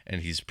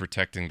and he's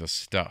protecting the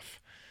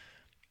stuff.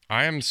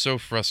 I am so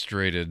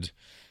frustrated,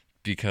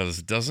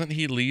 because doesn't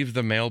he leave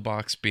the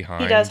mailbox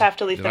behind? He does have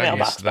to leave the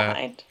mailbox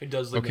behind. He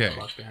does leave the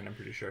mailbox behind, I'm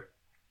pretty sure.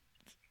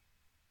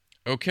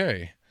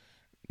 Okay.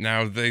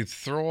 Now they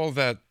throw all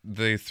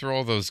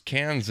those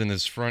cans in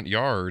his front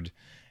yard,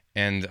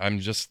 and I'm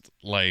just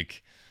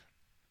like,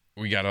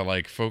 we gotta,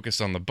 like, focus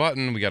on the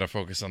button, we gotta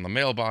focus on the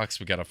mailbox,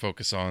 we gotta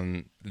focus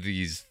on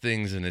these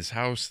things in his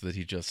house that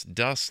he just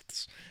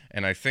dusts.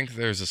 And I think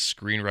there's a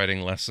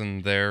screenwriting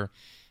lesson there,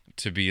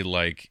 to be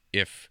like,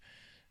 if,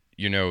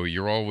 you know,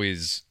 you're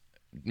always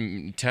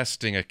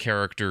testing a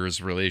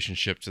character's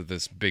relationship to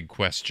this big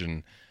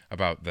question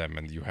about them,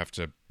 and you have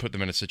to put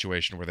them in a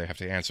situation where they have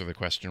to answer the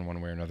question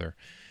one way or another.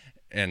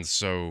 And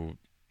so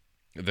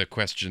the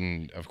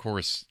question, of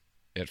course,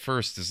 at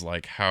first is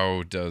like,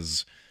 how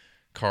does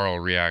Carl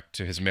react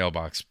to his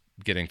mailbox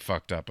getting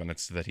fucked up? And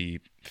it's that he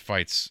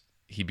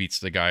beats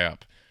the guy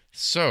up.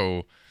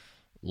 So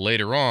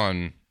later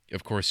on,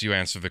 of course, you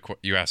ask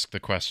the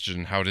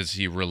question, how does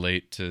he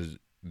relate to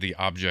the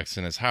objects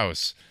in his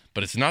house?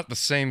 But it's not the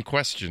same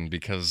question,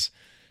 because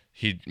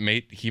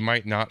he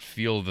might not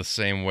feel the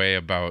same way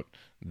about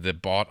the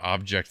bought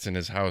objects in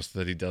his house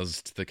that he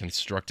does to the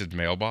constructed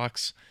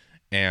mailbox.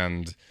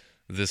 And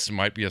this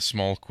might be a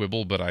small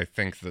quibble, but I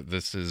think that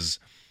this is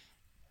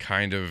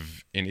kind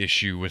of an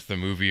issue with the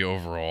movie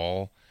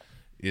overall,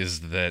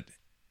 is that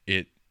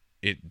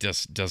it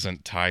just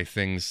doesn't tie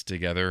things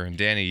together. And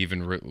Danny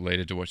even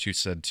related to what you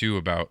said too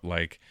about,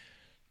 like,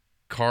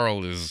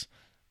 Carl is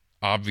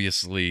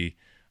obviously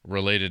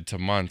related to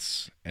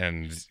Muntz,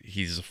 and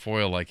he's a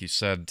foil, like you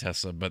said,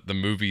 Tessa, but the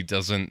movie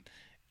doesn't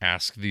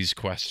ask these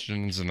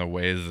questions in a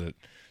way that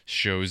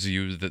shows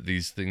you that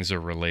these things are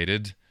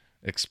related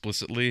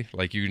explicitly.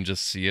 Like, you can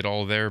just see it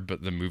all there,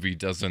 but the movie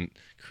doesn't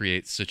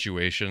create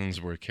situations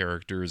where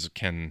characters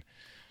can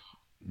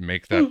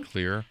make that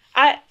clear.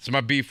 So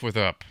my beef with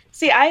Up.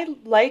 See, I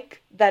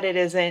like that it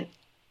isn't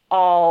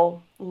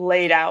all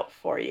laid out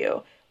for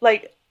you.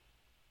 Like,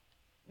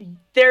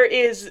 there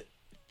is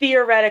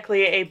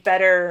theoretically a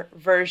better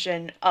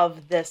version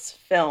of this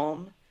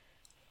film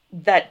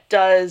that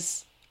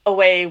does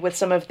away with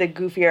some of the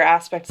goofier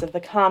aspects of the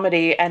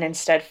comedy and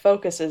instead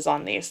focuses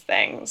on these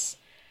things.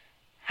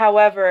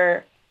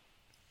 However,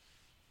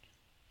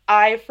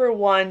 I, for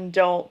one,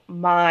 don't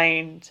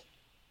mind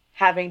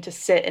having to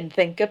sit and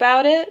think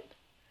about it,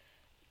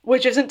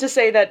 which isn't to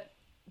say that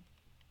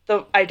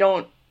I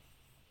don't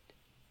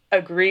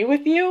agree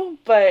with you,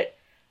 but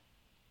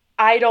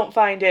I don't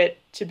find it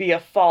to be a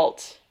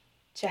fault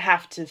to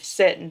have to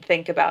sit and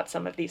think about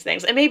some of these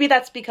things. And maybe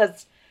that's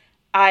because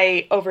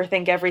I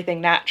overthink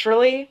everything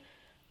naturally,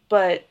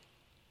 but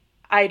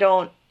I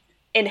don't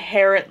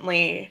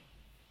inherently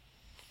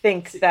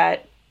think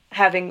that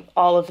having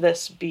all of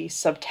this be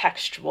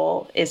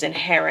subtextual is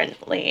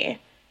inherently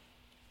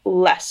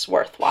less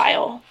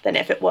worthwhile than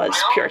if it was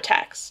pure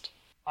text.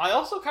 I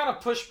also kind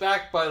of push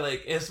back by,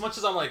 like, as much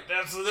as I'm like,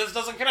 this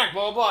doesn't connect,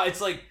 blah, blah, blah,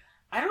 it's like,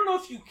 I don't know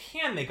if you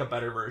can make a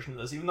better version of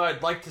this, even though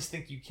I'd like to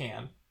think you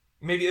can.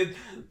 Maybe,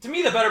 to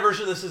me, the better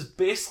version of this is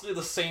basically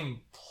the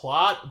same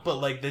plot, but,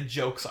 like, the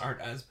jokes aren't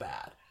as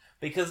bad.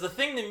 Because the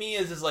thing to me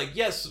is like,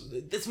 yes,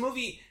 this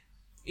movie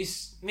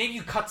is, maybe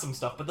you cut some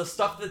stuff, but the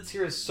stuff that's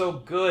here is so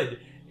good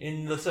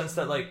in the sense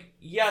that, like,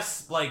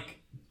 yes,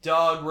 like,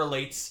 Doug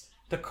relates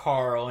to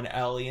Carl and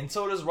Ellie, and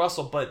so does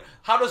Russell, but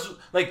how does,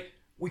 like,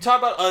 we talk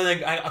about,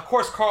 of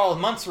course, Carl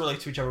and Muntz relate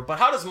to each other, but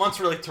how does Muntz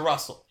relate to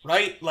Russell,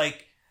 right?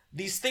 Like,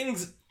 these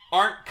things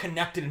aren't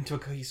connected into a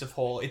cohesive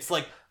whole. It's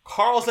like,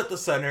 Carl's at the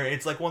center.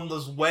 It's like one of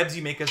those webs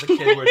you make as a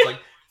kid where it's like,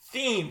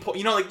 theme,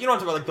 you know, like, you know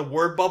what I'm talking about, like the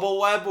word bubble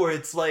web, where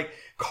it's like,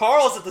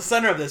 Carl's at the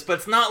center of this, but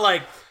it's not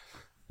like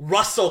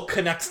Russell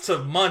connects to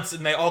Muntz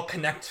and they all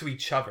connect to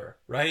each other,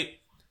 right?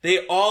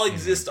 They all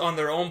exist on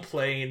their own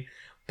plane,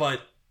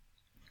 but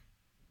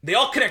they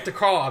all connect to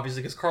Carl,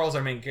 obviously, because Carl's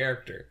our main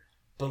character.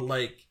 But,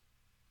 like,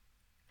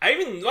 I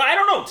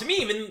don't know, to me,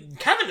 even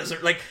Kevin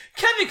doesn't, like,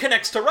 Kevin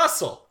connects to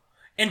Russell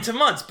and to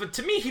Muntz, but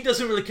to me, he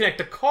doesn't really connect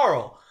to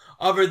Carl,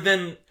 other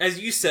than, as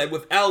you said,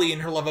 with Ellie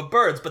and her love of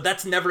birds, but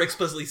that's never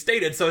explicitly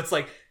stated, so it's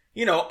like,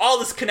 you know, all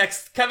this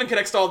connects, Kevin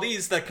connects to all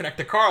these that connect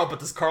to Carl, but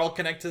does Carl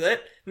connect to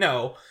it?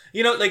 No.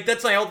 You know, like,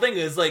 that's my whole thing,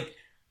 is like,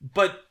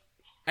 but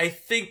I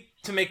think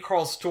to make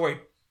Carl's story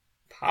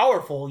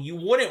powerful, you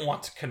wouldn't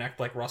want to connect,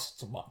 like,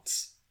 Russell to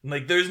Muntz.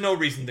 Like, there's no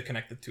reason to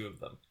connect the two of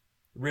them.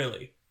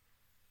 Really.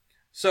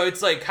 So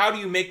it's like, how do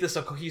you make this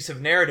a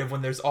cohesive narrative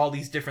when there's all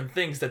these different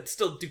things that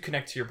still do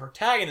connect to your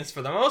protagonist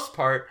for the most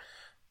part,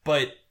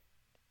 but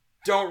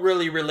don't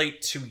really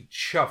relate to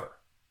each other?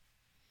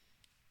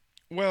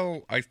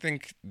 Well, I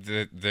think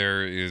that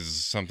there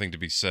is something to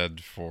be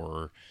said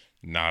for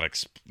not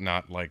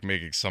like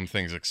making some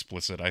things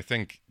explicit.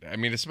 I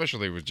mean,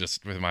 especially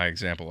with my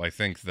example, I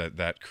think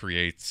that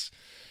creates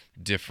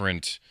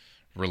different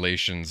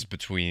relations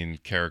between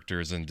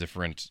characters and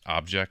different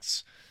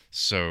objects.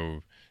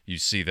 So you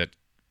see that,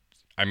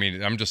 I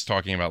mean, I'm just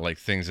talking about, like,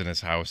 things in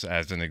his house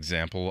as an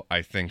example.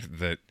 I think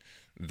that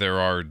there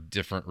are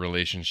different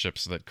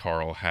relationships that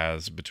Carl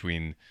has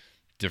between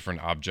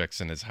different objects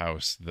in his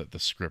house that the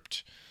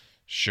script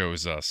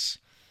shows us,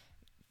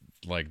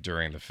 like,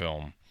 during the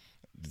film,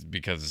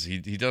 because he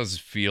does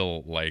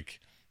feel like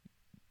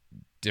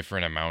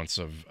different amounts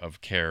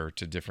of care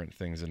to different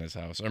things in his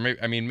house. Or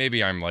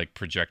maybe I'm, like,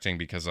 projecting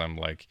because I'm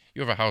like,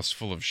 you have a house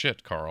full of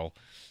shit, Carl.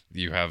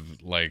 You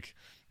have, like,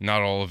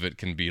 not all of it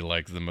can be,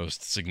 like, the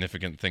most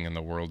significant thing in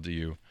the world to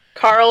you.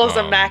 Carl is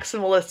a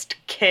maximalist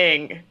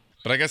king.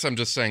 But I guess I'm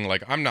just saying,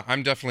 like, I'm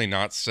definitely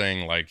not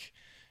saying, like,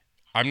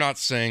 I'm not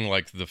saying,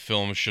 like, the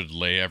film should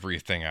lay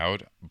everything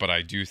out, but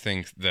I do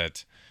think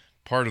that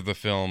part of the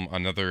film,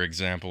 another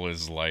example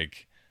is,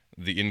 like,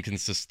 the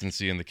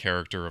inconsistency in the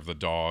character of the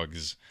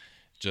dogs.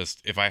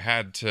 Just, if I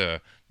had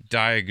to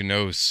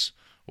diagnose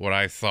what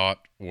I thought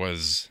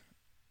was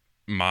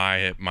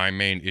my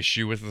main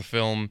issue with the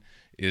film,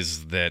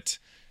 is that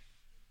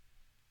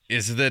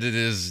it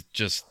is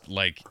just,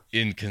 like,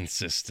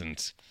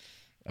 inconsistent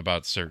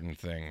about certain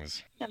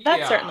things. Yeah,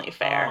 that's certainly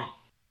fair.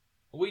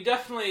 We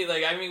definitely,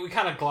 like, I mean, we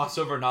kind of gloss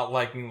over not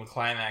liking the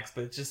climax,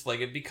 but it's just, like,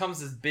 it becomes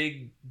this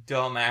big,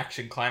 dumb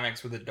action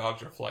climax where the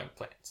dogs are flying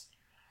planes.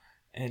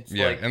 And it's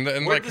Yeah, like, and where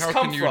like, did this how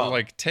come can you from?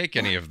 like take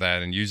any of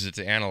that and use it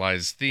to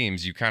analyze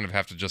themes? You kind of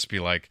have to just be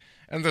like,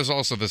 and there's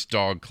also this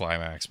dog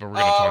climax, but we're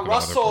going to talk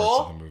about other parts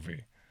of the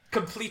movie.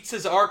 Completes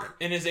his arc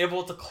and is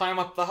able to climb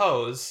up the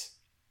hose.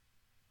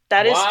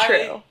 That is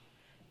true.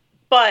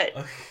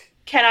 But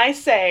can I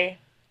say,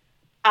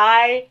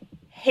 I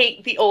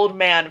hate the old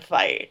man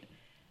fight.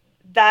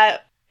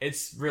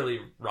 It's really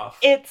rough.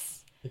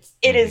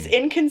 It is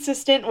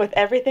inconsistent with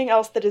everything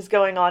else that is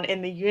going on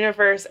in the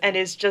universe and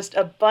is just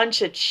a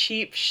bunch of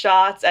cheap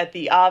shots at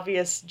the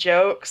obvious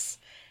jokes.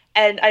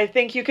 And I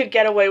think you could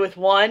get away with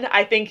one.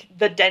 I think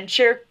the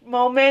denture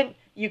moment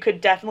you could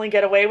definitely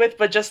get away with,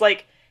 but just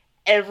like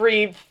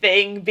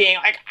everything being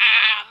like,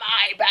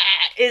 my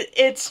bad.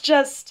 It's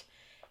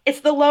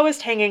the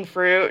lowest hanging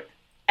fruit.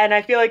 And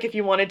I feel like if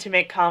you wanted to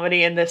make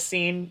comedy in this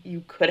scene,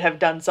 you could have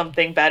done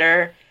something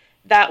better.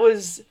 That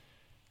was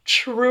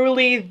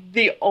truly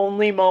the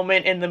only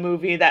moment in the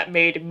movie that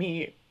made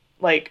me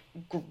like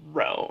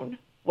groan,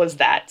 was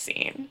that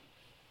scene.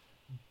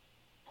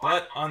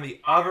 But on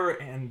the other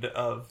end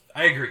of,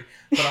 I agree,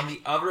 but on the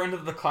other end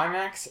of the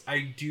climax,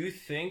 I do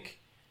think,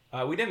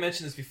 we didn't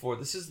mention this before,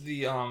 this is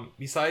the,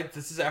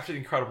 this is after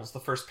The Incredibles, the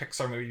first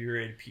Pixar movie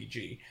rated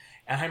PG,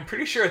 and I'm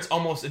pretty sure it's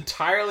almost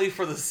entirely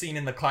for the scene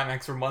in the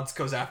climax where Muntz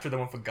goes after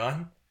them with a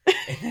gun,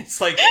 and it's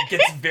like, it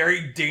gets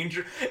very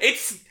dangerous.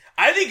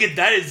 I think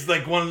that is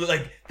like one of the,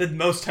 like, the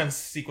most tense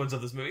sequence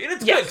of this movie. And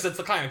it's good because it's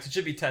the climax. It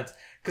should be tense.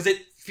 Because it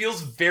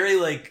feels very,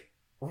 like,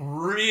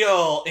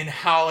 real in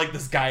how, like,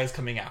 this guy is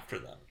coming after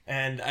them.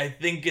 And I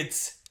think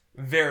it's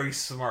very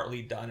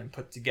smartly done and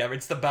put together.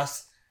 It's the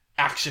best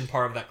action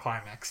part of that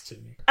climax to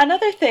me.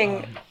 Another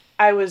thing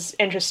I was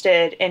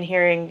interested in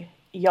hearing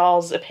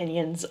y'all's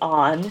opinions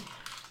on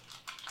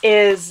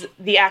is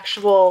the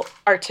actual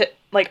art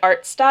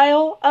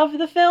style of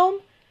the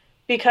film.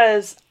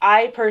 Because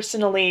I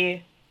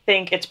personally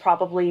think it's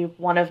probably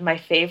one of my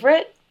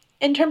favorite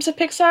in terms of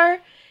Pixar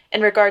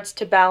in regards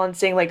to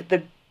balancing like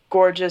the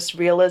gorgeous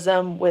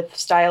realism with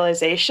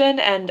stylization.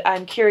 And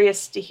I'm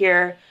curious to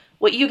hear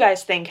what you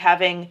guys think,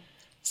 having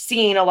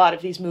seen a lot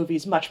of these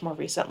movies much more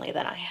recently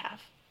than I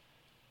have.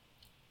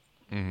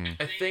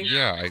 Mm-hmm. I think...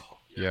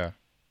 Yeah.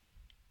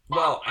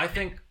 Well, I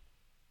think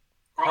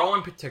Carl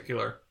in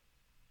particular,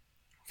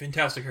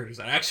 fantastic character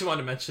design. I actually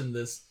wanted to mention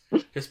this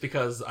just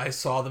because I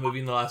saw the movie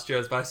in the last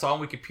years, but I saw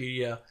on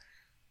Wikipedia,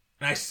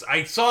 and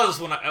I saw this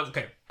when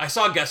I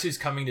saw Guess Who's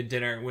Coming to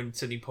Dinner when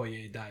Sidney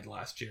Poitier died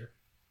last year.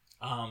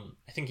 I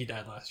think he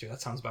died last year.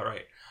 That sounds about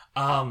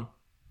right.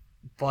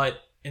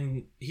 But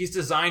he's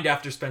designed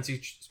after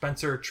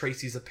Spencer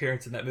Tracy's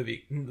appearance in that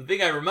movie. And the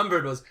thing I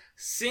remembered was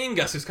seeing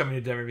Guess Who's Coming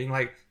to Dinner, being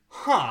like,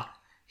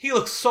 he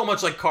looks so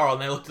much like Carl.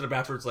 And I looked at him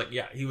afterwards, like,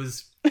 yeah,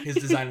 his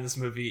design in this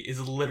movie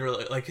is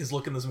literally, like, his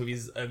look in this movie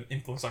is an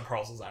influence on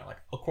Carl's design. Like,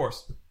 of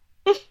course.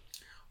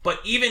 But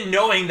even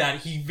knowing that,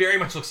 he very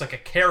much looks like a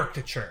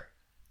caricature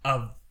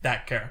of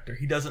that character.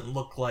 He doesn't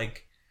look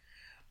like...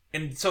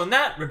 And so in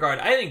that regard,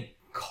 I think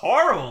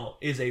Carl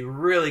is a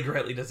really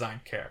greatly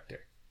designed character.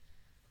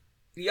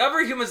 The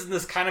other humans in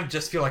this kind of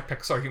just feel like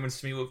Pixar humans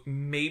to me, with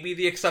maybe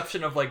the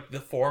exception of, like, the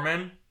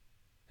foreman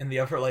and the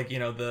other, like, you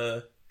know,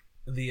 the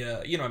you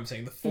know what I'm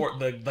saying,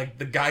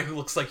 the guy who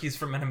looks like he's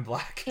from Men in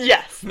Black.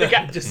 Yes, the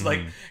guy. Just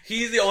like,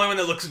 he's the only one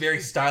that looks very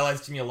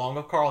stylized to me along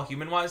with Carl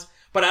human-wise.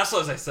 But also,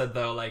 as I said,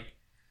 though, like,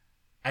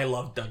 I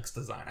love Doug's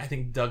design. I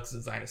think Doug's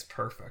design is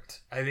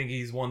perfect. I think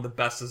he's one of the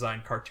best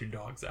designed cartoon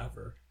dogs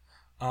ever.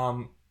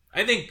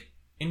 I think,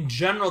 in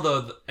general,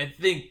 though, I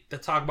think to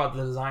talk about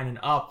the design in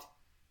Up,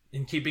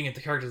 and keeping it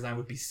to character design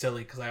would be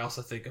silly, because I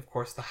also think, of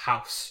course, the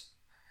house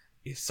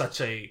is such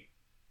a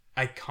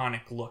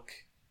iconic look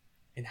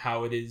in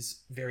how it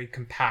is very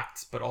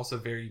compact, but also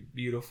very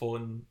beautiful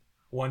and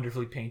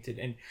wonderfully painted.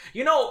 And,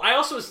 you know, I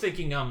also was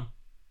thinking,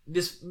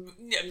 this...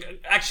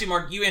 Actually,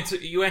 Mark, you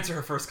answer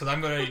her first, because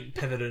I'm going to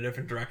pivot in a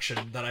different direction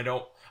that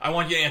I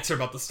want you to answer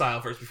about the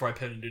style first before I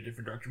pivot into a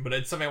different direction, but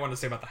it's something I want to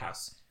say about the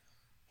house.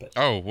 But...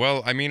 Oh,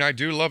 well, I mean, I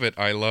do love it.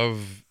 I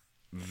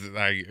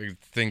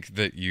think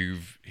that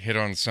you've hit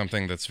on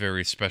something that's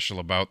very special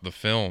about the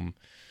film,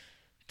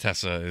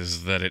 Tessa,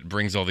 is that it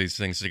brings all these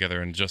things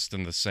together, and just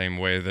in the same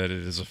way that it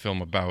is a film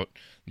about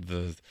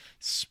the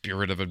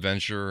spirit of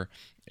adventure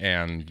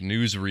and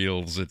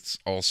newsreels, it's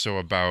also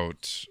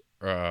about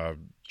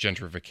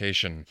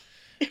gentrification.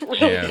 It really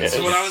That's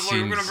what I was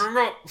going to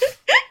bring up.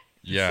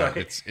 Yeah,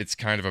 it's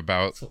kind of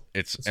about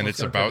it's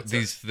about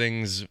these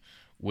things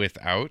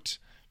without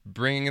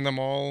bringing them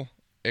all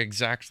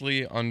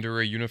exactly under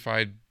a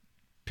unified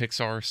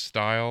Pixar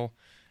style.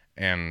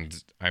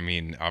 And I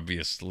mean,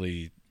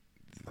 obviously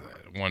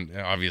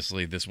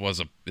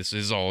this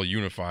is all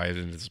unified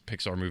and it's a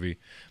Pixar movie,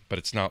 but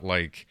it's not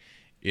like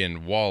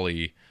in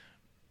WALL-E.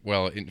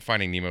 Well, in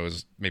Finding Nemo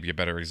is maybe a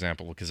better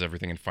example, because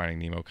everything in Finding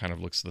Nemo kind of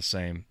looks the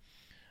same.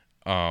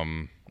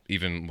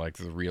 Even like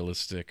the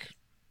realistic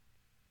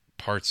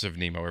parts of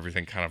Nemo,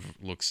 everything kind of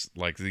looks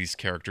like these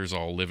characters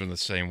all live in the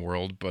same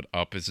world, but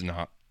Up is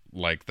not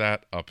like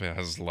that. Up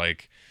has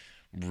like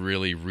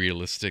really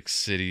realistic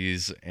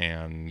cities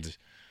and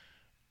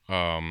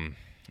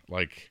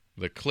like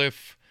the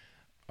cliff,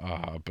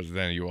 but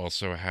then you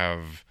also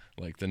have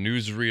like the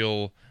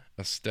newsreel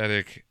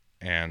aesthetic,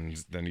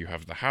 and then you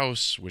have the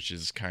house, which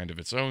is kind of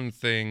its own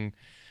thing.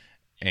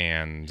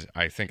 And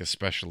I think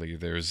especially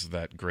there's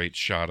that great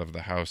shot of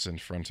the house in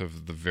front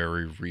of the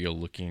very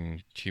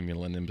real-looking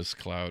cumulonimbus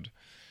cloud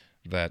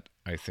that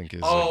I think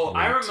is. Oh,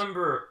 I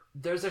remember.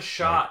 There's a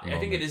shot. I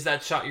think it is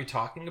that shot you're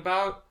talking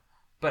about.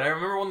 But I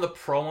remember one of the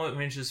promo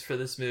images for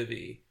this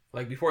movie,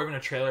 like before even a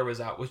trailer was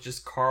out, was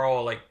just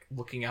Carl like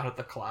looking out at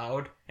the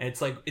cloud, and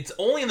it's like it's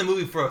only in the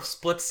movie for a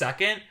split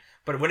second.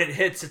 But when it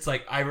hits, it's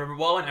like, I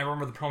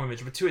remember the promo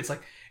image, but two, it's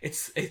like,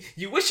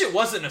 you wish it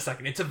wasn't a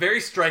second. It's a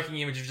very striking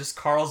image of just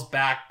Carl's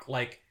back,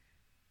 like,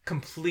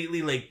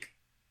 completely, like,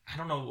 I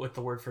don't know what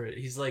the word for it.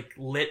 He's, like,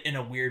 lit in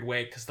a weird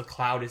way, because the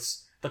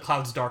cloud's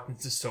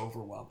darkness is so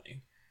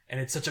overwhelming. And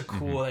it's such a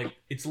cool, like,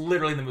 it's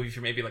literally in the movie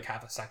for maybe, like,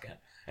 half a second.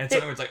 And it's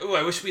something where it's like, oh,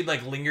 I wish we'd,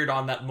 like, lingered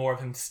on that more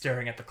of him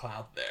staring at the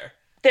cloud there.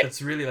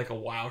 It's really, like, a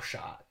wow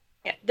shot.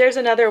 Yeah, there's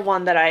another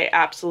one that I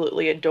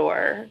absolutely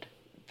adored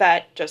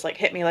that just like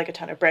hit me like a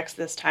ton of bricks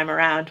this time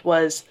around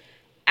was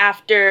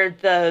after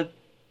the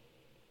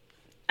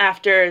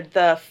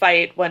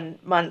fight when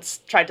Muntz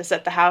tried to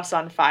set the house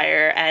on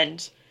fire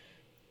and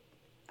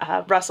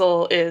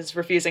Russell is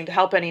refusing to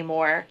help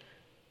anymore,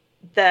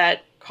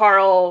 that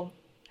Carl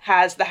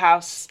has the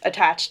house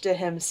attached to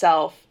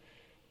himself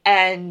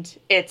and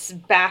it's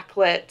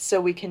backlit so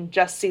we can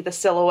just see the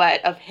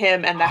silhouette of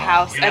him and the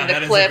house and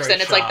the cliffs,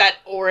 and it's shot. Like that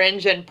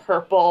orange and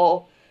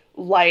purple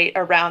light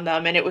around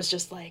them, and it was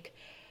just like,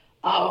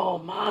 oh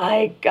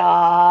my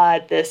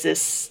god, this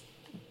is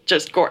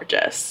just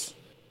gorgeous.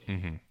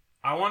 Mm-hmm.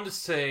 I wanted to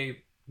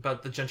say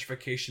about the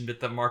gentrification bit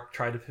that Mark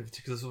tried to pivot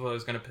to, because this is what I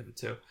was going to pivot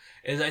to,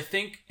 is I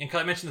think, and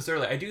I mentioned this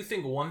earlier, I do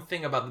think one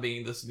thing about the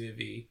beginning of this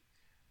movie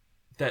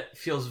that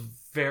feels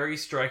very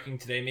striking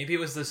today, maybe it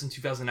was this in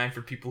 2009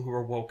 for people who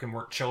were woke and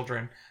weren't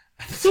children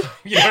at the time,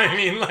 you know what I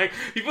mean? Like,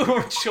 people who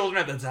were children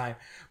at the time.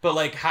 But,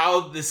 like,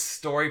 how this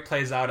story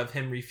plays out of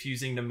him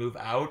refusing to move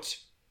out.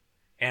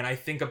 And I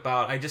think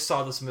about, I just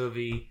saw this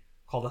movie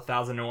called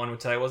 1001,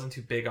 which I wasn't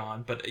too big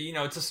on. But, you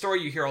know, it's a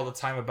story you hear all the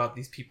time about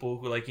these people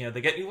who, like, you know,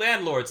 they get new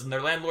landlords and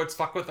their landlords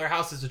fuck with their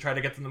houses to try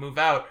to get them to move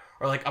out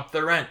or, like, up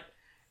their rent.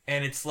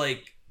 And it's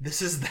like,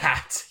 this is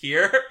that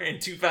here in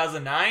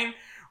 2009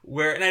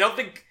 where, and I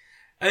think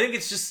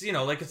it's just, you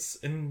know, like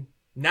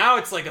now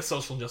it's like a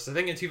social injustice. I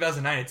think in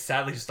 2009, it's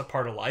sadly just a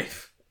part of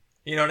life.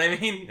 You know what I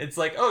mean? It's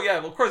like, oh yeah,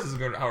 well, of course this is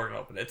how we're going to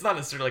open it. It's not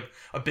necessarily like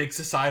a big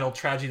societal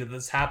tragedy that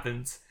this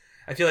happens.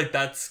 I feel like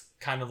that's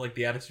kind of like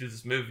the attitude of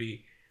this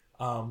movie.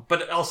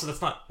 But also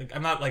that's not, like,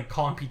 I'm not like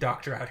calling Pete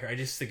Docter out here. I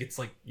just think it's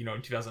like, you know,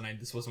 in 2009,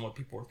 this wasn't what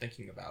people were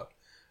thinking about.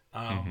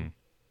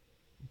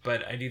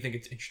 But I do think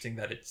it's interesting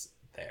that it's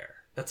there.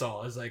 That's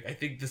all. Is like, I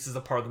think this is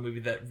a part of the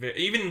movie that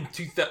even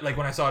like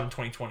when I saw it in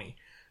 2020,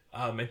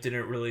 it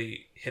didn't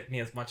really hit me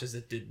as much as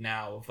it did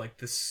now, of like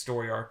this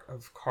story arc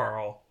of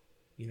Carl,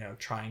 you know,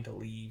 trying to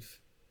leave,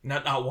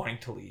 not wanting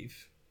to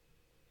leave,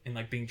 and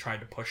like being tried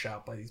to push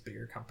out by these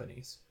bigger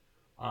companies.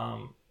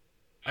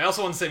 I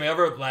also want to say my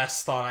other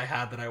last thought I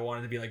had that I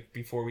wanted to be like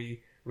before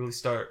we really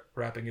start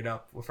wrapping it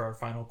up with our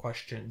final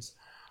questions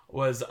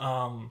was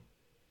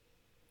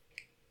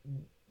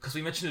because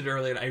we mentioned it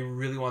earlier and I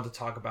really wanted to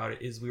talk about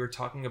it, is we were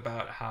talking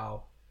about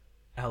how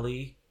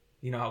Ellie,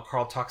 you know, how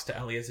Carl talks to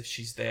Ellie as if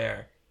she's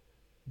there.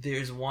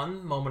 There's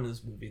one moment in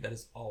this movie that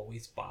has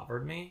always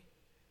bothered me,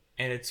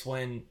 and it's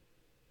when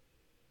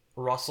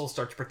Russell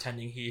starts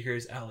pretending he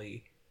hears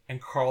Ellie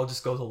and Carl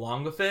just goes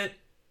along with it,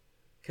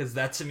 because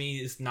that to me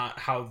is not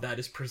how that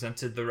is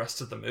presented the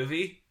rest of the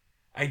movie.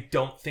 I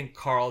don't think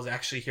Carl is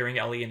actually hearing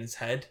Ellie in his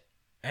head,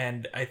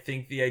 and I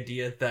think the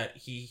idea that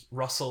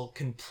Russell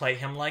can play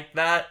him like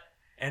that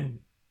and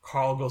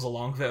Carl goes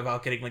along with it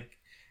without getting like,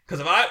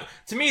 because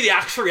to me the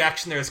actual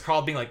reaction there is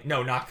Carl being like,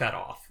 no, knock that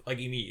off, like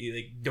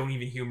immediately, like, don't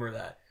even humor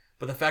that.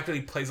 But the fact that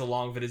he plays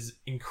along with it is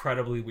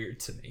incredibly weird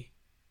to me,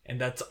 and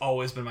that's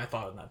always been my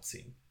thought in that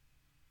scene.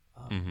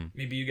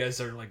 Maybe you guys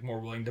are like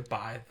more willing to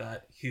buy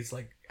that he's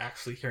like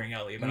actually hearing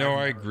Ellie. But no,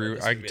 I agree.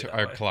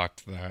 I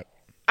clocked that.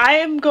 I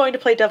am going to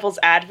play devil's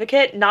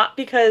advocate, not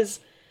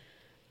because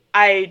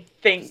I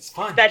think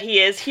that he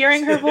is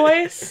hearing her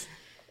voice.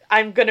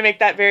 I'm going to make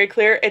that very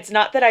clear. It's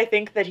not that I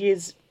think that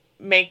he's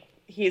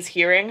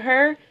hearing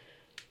her,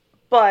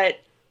 but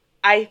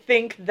I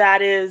think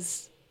that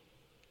is,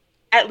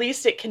 at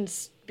least it can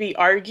be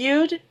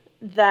argued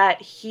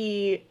that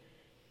he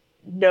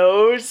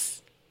knows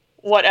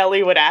what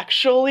Ellie would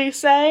actually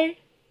say,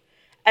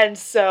 and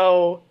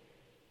so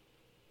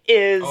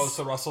is... Oh,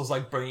 so Russell's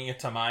like bringing it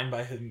to mind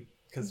by him...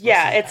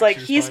 Yeah, it's like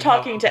he's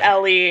talking to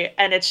Ellie,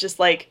 and it's just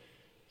like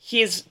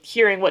he's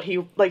hearing what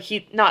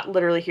he not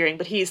literally hearing,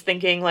 but he's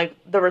thinking like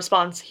the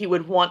response he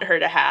would want her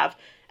to have,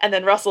 and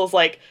then Russell's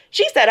like,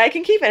 she said I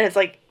can keep it. And it's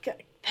like,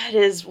 that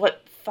is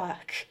what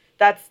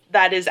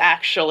that is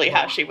actually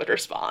how she would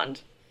respond.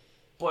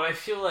 But I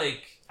feel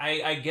like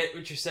I get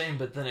what you're saying,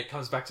 but then it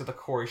comes back to the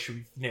core issue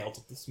we've nailed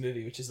with this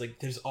movie, which is like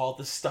there's all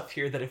this stuff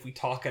here that if we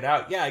talk it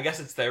out, yeah, I guess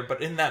it's there,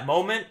 but in that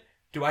moment,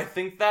 do I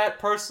think that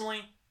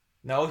personally?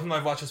 No, even though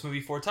I've watched this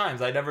movie 4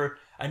 times, I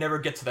never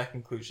get to that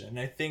conclusion. And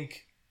I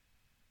think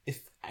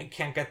if I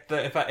can't get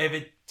if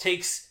it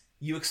takes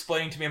you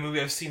explaining to me a movie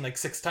I've seen like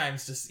 6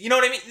 times, just, you know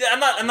what I mean? I'm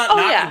not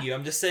knocking you.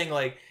 I'm just saying,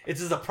 like, it's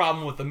just a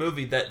problem with the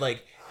movie that,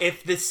 like,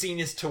 if this scene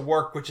is to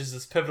work, which is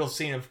this pivotal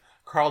scene of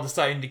Carl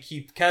deciding to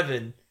keep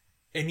Kevin,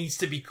 it needs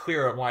to be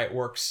clear on why it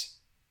works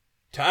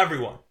to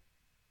everyone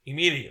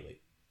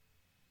immediately.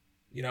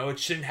 You know, it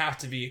shouldn't have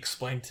to be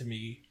explained to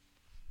me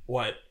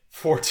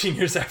 14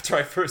 years after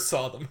I first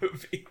saw the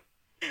movie.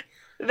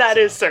 That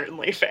is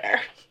certainly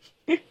fair.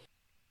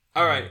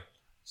 All right.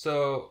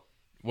 So,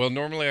 well,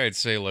 normally I'd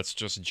say let's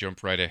just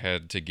jump right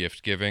ahead to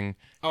gift giving.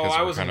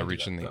 I was kind of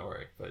reaching don't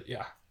worry. But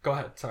yeah, go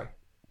ahead. Sorry.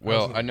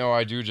 Well, I know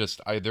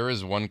there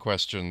is one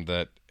question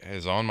that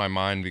is on my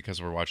mind because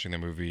we're watching the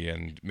movie,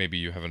 and maybe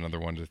you have another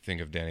one to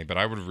think of, Danny, but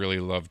I would really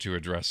love to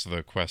address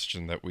the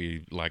question that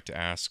we like to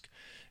ask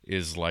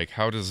is, like,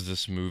 how does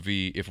this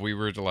movie, if we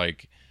were to,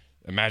 like,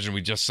 imagine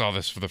we just saw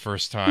this for the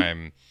first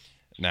time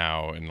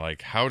now, and,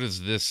 like, how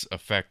does this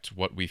affect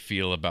what we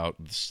feel about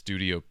the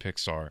studio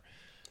Pixar?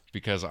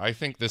 Because I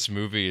think this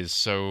movie is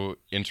so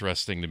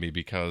interesting to me,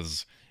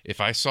 because if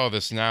I saw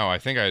this now, I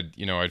think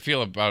I'd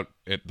feel about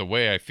it the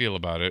way I feel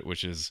about it,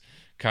 which is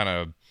kind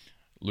of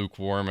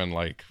lukewarm and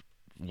like,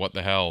 what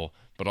the hell?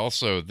 But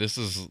also, this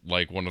is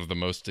like one of the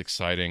most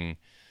exciting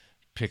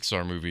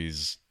Pixar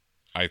movies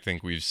I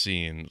think we've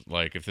seen.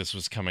 Like, if this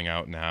was coming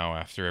out now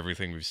after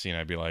everything we've seen,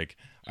 I'd be like,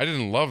 I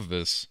didn't love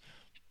this,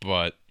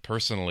 but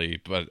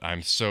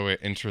I'm so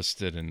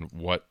interested in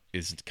what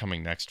is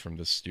coming next from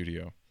this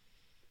studio.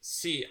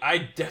 See, I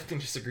definitely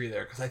disagree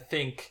there, because I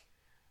think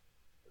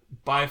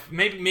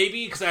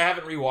maybe because I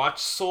haven't rewatched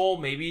Soul,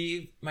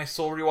 maybe my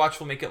Soul rewatch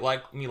will make it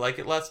like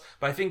it less.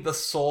 But I think the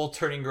Soul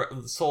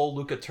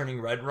Luca turning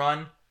red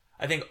run,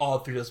 I think all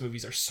 3 of those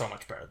movies are so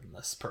much better than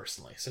this,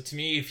 personally. So to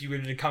me, if you were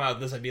to come out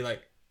with this, I'd be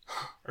like,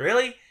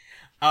 really?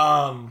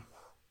 I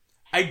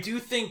do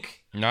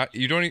think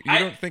you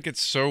don't think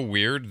it's so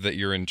weird that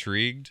you're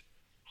intrigued?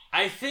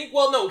 I think,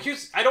 well, no,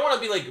 I don't want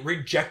to be like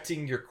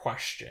rejecting your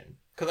question,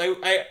 because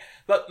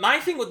but my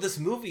thing with this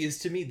movie is,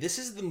 to me, this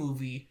is the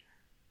movie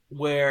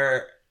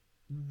where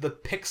the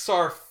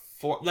Pixar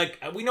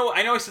I know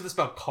I said this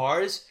about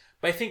Cars,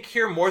 but I think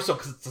here more so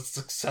because it's a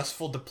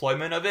successful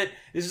deployment of it.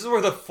 This is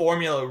where the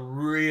formula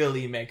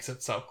really makes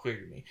itself clear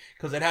to me,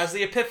 because it has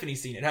the epiphany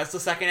scene, it has the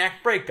second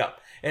act breakup,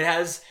 and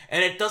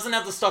it doesn't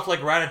have the stuff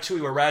like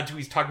Ratatouille, where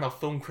Ratatouille's talking about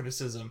film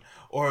criticism,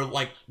 or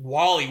like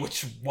WALL-E,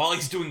 which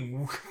Wally's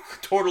doing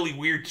totally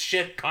weird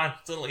shit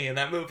constantly in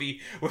that movie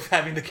with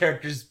having the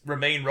characters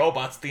remain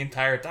robots the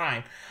entire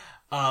time.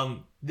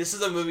 This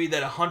is a movie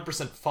that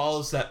 100%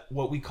 follows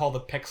what we call the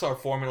Pixar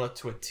formula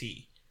to a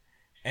T.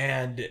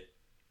 And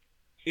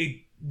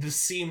the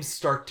seams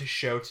start to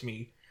show to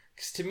me.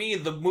 Because to me,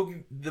 the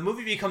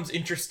movie becomes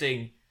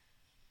interesting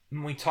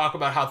when we talk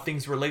about how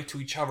things relate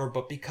to each other,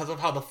 but because of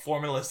how the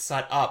formula is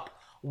set up,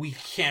 we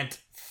can't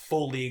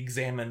fully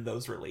examine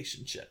those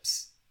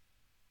relationships.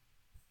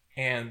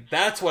 And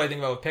that's what I think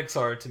about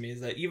Pixar to me,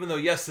 is that even though,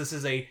 yes, this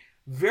is a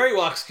very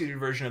well executed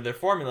version of their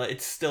formula,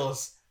 it still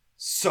is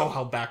so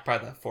held back by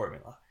that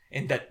formula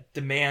and that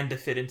demand to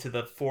fit into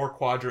the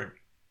 4-quadrant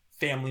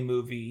family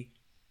movie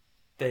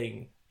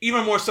thing,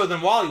 even more so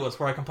than WALL-E was,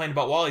 where I complained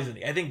about WALL-E's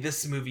ending. I think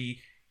this movie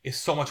is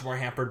so much more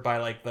hampered by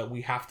like that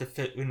we have to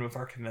fit in with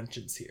our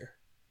conventions here.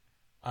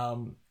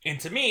 And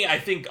to me, I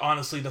think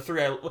honestly the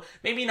 3,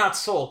 maybe not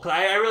Soul, because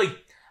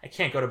I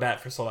can't go to bat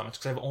for Soul that much,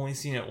 because I've only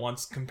seen it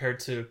once, compared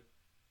to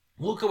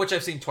Luca, which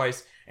I've seen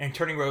twice, and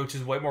Turning Red, which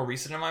is way more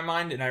recent in my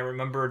mind. And I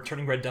remember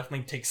Turning Red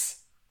definitely takes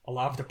a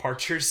lot of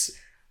departures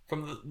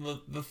from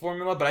the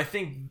formula, but I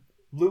think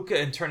Luca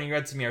and Turning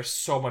Red to me are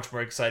so much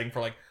more exciting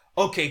for like,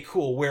 okay,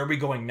 cool, where are we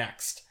going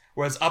next?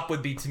 Whereas Up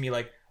would be to me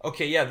like,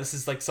 okay, yeah, this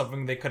is like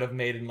something they could have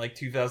made in like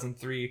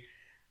 2003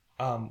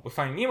 with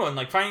Finding Nemo, and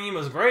like Finding Nemo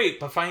is great,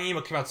 but Finding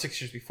Nemo came out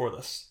 6 years before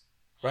this,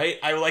 right?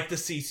 I would like to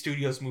see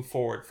studios move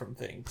forward from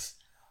things.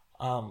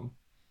 Although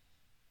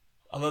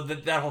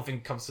that whole thing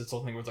comes to its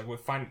whole thing where it's like,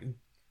 with Finding,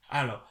 I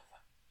don't know.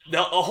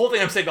 The whole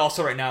thing I'm saying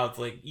also right now, it's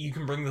like, you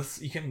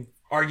can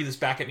argue this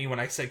back at me when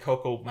I say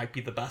Coco might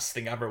be the best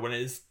thing ever, when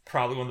it is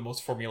probably one of the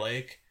most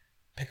formulaic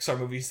Pixar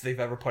movies they've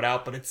ever put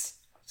out, but it's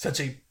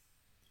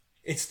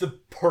the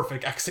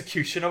perfect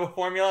execution of a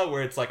formula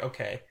where it's like,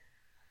 okay,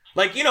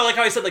 like, you know, like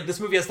how I said, like,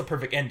 this movie has the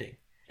perfect ending.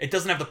 It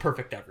doesn't have the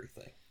perfect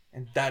everything,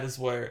 and that is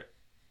where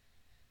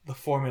the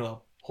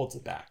formula holds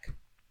it back.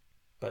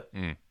 But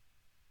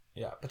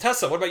yeah, but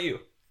Tessa, what about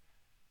you?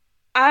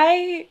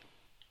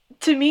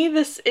 To me,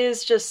 this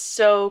is just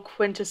so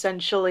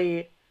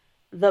quintessentially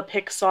the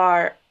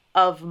Pixar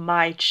of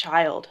my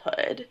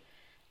childhood.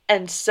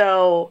 And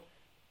so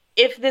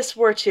if this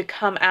were to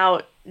come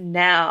out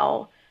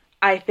now,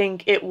 I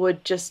think it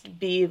would just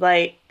be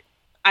like,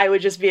 I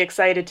would just be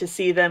excited to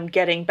see them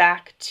getting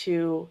back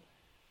to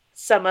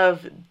some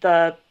of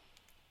the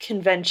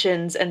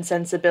conventions and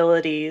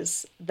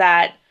sensibilities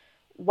that,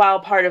 while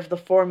part of the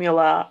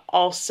formula,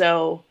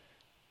 also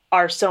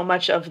are so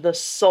much of the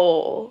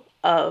soul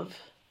of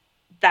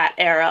that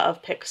era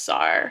of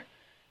Pixar.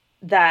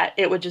 that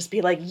it would just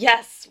be like,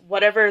 yes,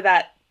 whatever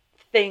that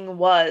thing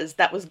was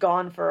that was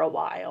gone for a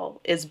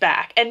while is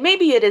back. And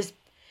maybe it is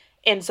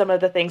in some of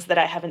the things that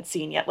I haven't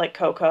seen yet, like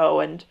Coco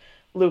and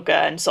Luca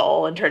and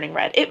Soul and Turning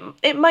Red.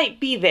 It might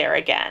be there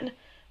again.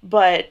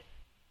 But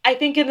I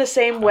think in the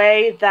same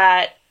way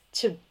that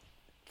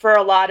for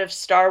a lot of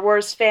Star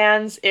Wars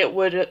fans, it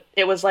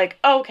was like,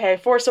 okay,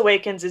 Force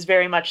Awakens is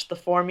very much the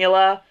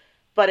formula,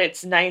 but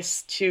it's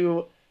nice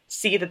to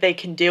see that they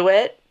can do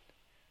it.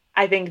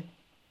 I think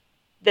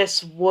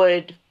this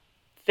would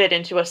fit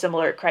into a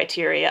similar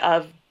criteria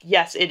of,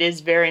 yes, it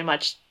is very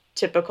much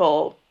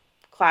typical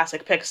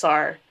classic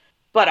Pixar,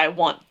 but I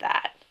want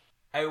that.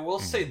 I will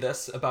say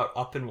this about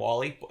Up and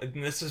WALL-E,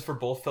 and this is for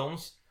both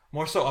films,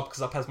 more so Up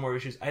because Up has more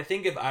issues. I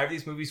think if either of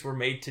these movies were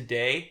made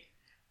today,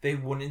 they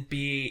wouldn't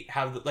I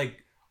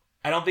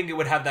don't think it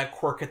would have that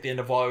quirk at the end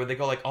of WALL-E where they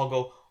go like, I'll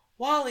go,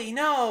 WALL-E,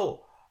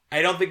 no!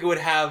 I don't think it would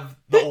have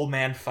the old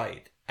man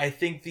fight. I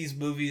think these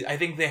movies,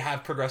 they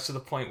have progressed to the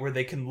point where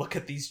they can look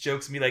at these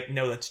jokes and be like,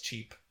 no, that's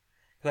cheap.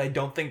 Because I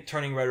don't think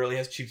Turning Red really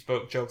has cheap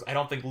jokes. I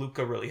don't think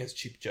Luca really has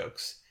cheap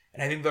jokes.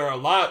 And I think there are a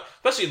lot,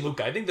 especially in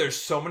Luca, I think there's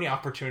so many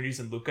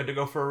opportunities in Luca to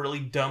go for a really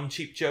dumb,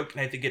 cheap joke,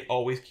 and I think it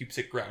always keeps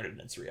it grounded in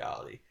its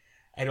reality.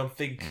 I don't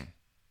think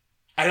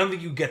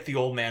you get the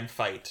old man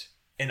fight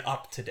in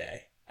Up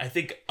today. I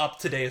think Up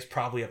today is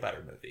probably a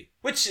better movie.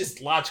 Which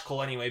is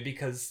logical anyway,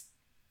 because,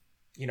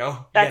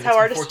 that's how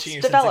artists 14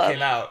 years develop. since it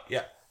came out.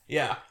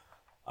 Yeah.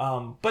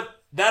 But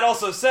that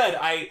also said,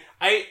 I'm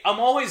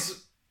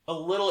always a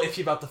little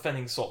iffy about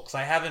defending Soul, because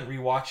I haven't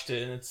rewatched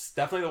it, and it's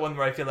definitely the one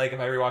where I feel like if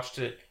I rewatched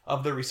it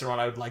of the recent one,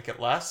 I would like it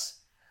less.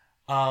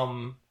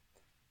 I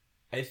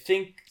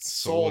think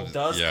Soul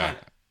does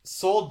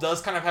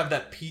kind of have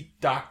that Pete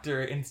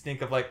Docter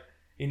instinct of like,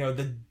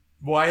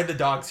 why are the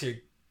dogs here?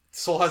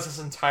 Soul has this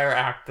entire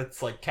act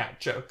that's like cat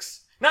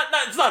jokes.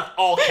 It's not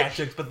all cat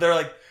jokes, but they're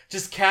like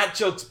just cat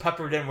jokes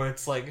peppered in where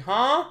it's like,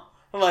 huh?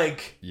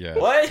 Like, yeah.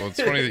 What? Well, it's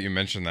funny that you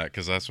mentioned that,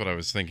 because that's what I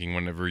was thinking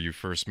whenever you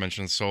first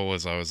mentioned Soul.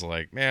 Is I was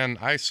like, man,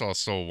 I saw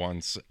Soul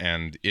once,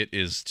 and it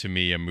is to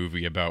me a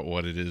movie about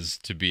what it is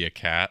to be a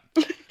cat.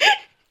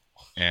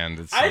 And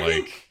it's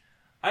I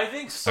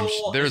think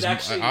Soul there's is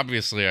actually...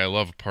 obviously I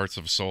love parts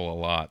of Soul a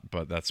lot,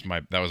 but that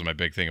was my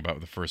big thing about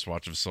the first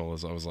watch of Soul.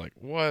 Is I was like,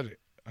 what?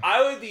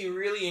 I would be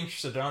really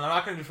interested, and I'm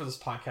not going to do it for this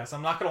podcast.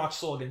 I'm not going to watch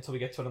Soul again until we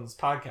get to it on this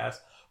podcast,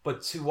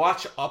 but to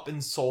watch Up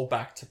and Soul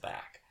back to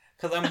back.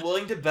 Because I'm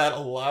willing to bet a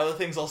lot of the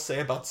things I'll say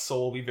about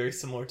Soul will be very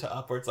similar to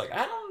Up, where it's like,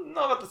 I don't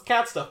know about this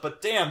cat stuff,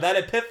 but damn, that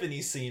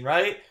epiphany scene,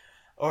 right?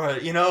 Or,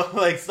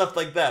 like stuff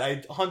like that. I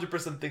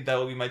 100% think that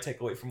will be my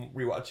takeaway from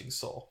rewatching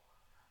Soul.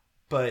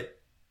 But,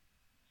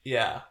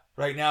 yeah,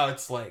 right now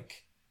it's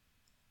like,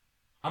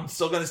 I'm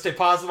still going to stay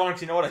positive on it,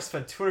 because you know what? I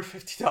spent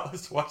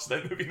 $250 to watch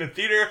that movie in the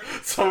theater,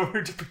 so I'm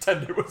going to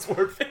pretend it was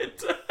worth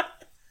it.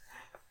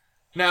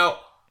 Now,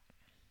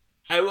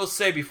 I will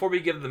say, before we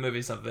give the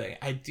movie something,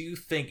 I do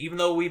think, even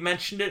though we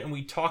mentioned it and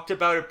we talked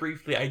about it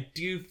briefly, I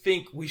do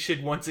think we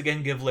should once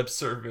again give lip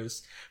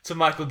service to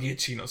Michael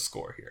Giacchino's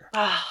score here.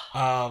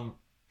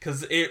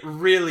 Because it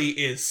really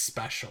is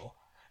special.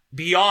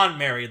 Beyond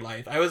Married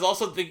Life. I was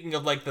also thinking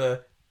of like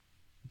the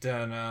like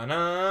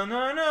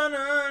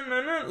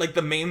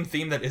the main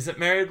theme that isn't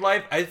Married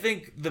Life. I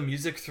think the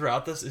music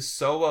throughout this is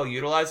so well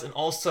utilized, and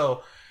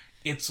also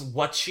it's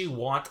what you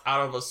want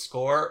out of a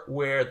score,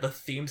 where the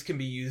themes can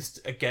be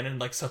used again in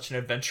like such an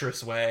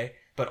adventurous way,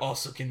 but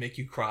also can make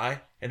you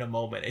cry in a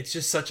moment. It's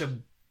just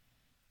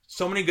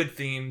so many good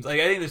themes. Like,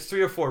 I think there's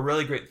 3 or 4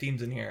 really great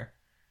themes in here,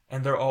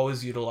 and they're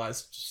always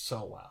utilized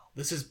so well.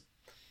 This is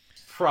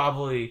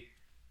probably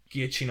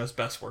Giacchino's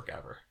best work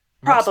ever.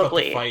 Mark's about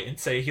to fight and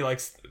say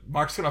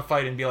Mark's gonna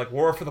fight and be like,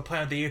 War for the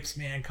Planet of the Apes,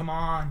 man, come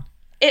on.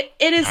 It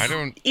is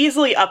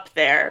easily up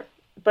there,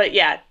 but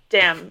yeah,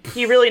 damn,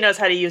 he really knows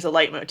how to use a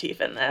leitmotif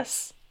in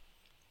this.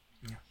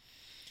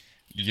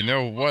 You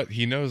know what?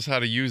 He knows how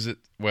to use it.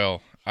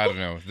 Well, I don't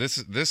know.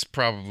 This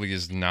probably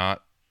is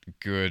not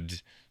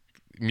good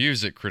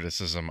music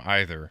criticism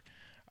either.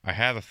 I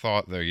had a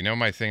thought though.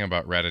 My thing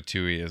about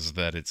Ratatouille is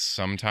that it's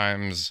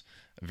sometimes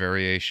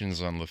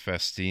variations on Le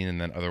Festin, and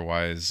then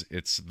otherwise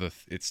it's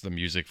the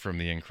music from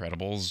The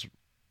Incredibles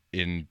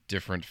in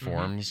different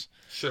forms.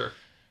 Sure.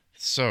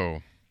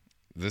 So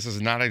this is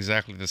not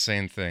exactly the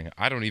same thing.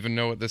 I don't even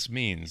know what this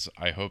means.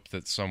 I hope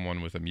that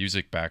someone with a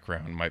music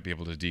background might be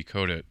able to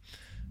decode it.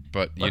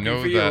 But we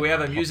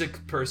have a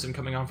music person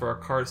coming on for our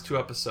Cars 2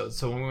 episodes,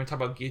 so when we talk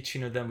about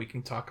Giacchino, then we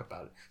can talk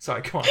about it.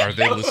 Sorry, come on. Are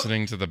they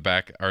listening to the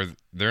back?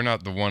 They're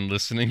not the one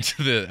listening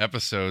to the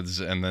episodes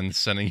and then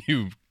sending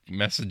you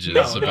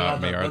messages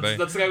about me, are they?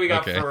 That's the guy we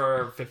got for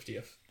our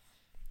 50th.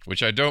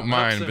 Which I don't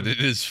mind, but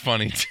it is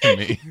funny to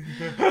me.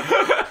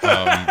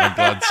 I'm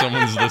glad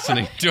someone's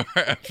listening to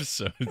our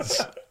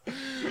episodes.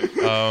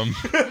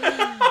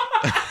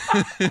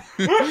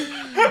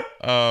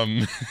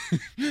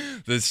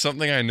 There's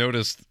something I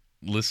noticed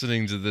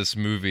listening to this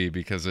movie,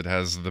 because it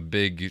has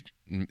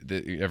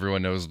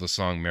everyone knows the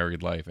song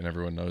Married Life, and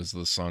everyone knows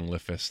the song Le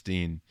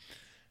Festin,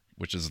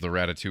 which is the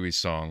Ratatouille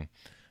song.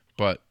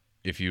 But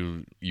if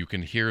you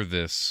can hear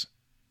this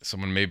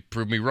someone may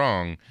prove me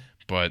wrong,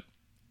 but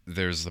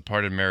there's the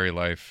part in Merry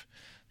Life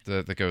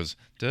that goes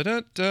da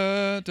da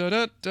da da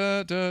da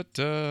da da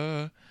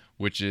da,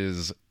 which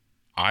is,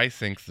 I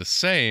think, the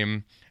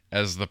same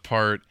as the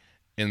part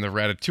in the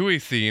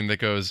Ratatouille theme that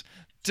goes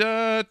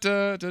da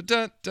da da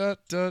da da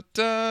da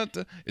da.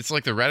 It's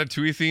like the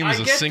Ratatouille theme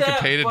is a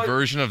syncopated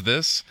version of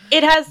this.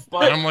 It has.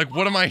 And I'm like,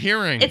 what am I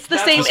hearing? It's the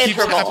same this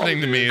interval. keeps happening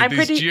to me.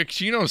 These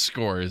Giacchino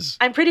scores.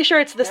 I'm pretty sure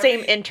it's the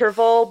same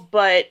interval,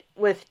 but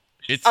with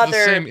the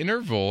same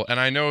interval, and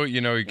I know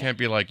you can't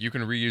be like, you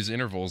can reuse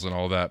intervals and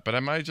all that, but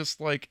am I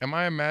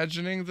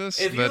imagining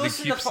this? If that you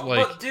listen it keeps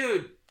but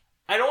dude,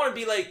 I don't want to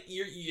be like,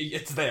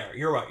 it's there.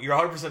 You're right. You're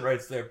 100% right.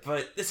 It's there.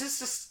 But this is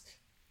just,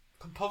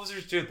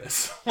 composers do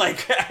this.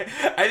 Like,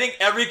 I think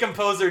every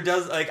composer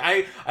does. Like,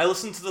 I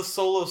listened to the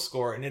solo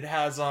score, and it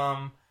has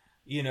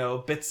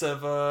bits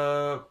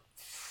of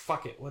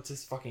fuck it, what's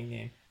his fucking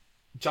name?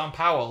 John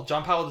Powell.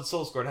 John Powell did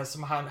solo score. It has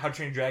some How to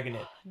Train Your Dragon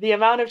in it. The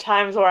amount of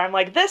times where I'm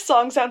like, this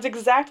song sounds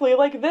exactly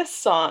like this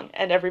song,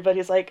 and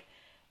everybody's like,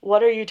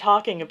 what are you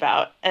talking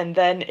about? And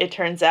then it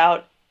turns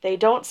out they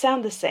don't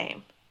sound the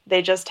same.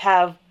 They just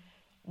have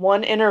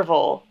one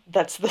interval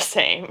that's the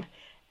same,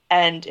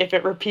 and if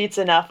it repeats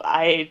enough,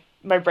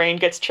 my brain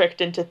gets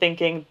tricked into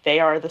thinking they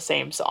are the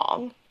same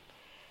song.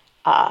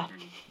 I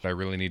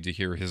really need to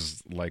hear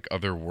his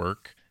other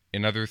work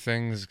in other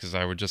things, because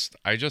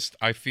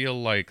I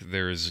feel like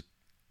there's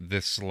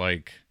this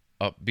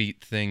upbeat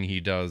thing he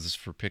does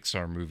for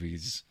Pixar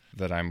movies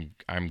that I'm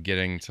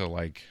getting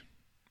to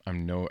I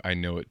know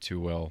it too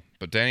well.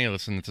 But Danny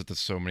listens to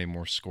so many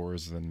more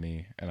scores than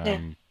me, and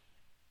I'm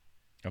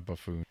a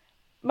buffoon.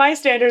 My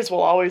standards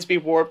will always be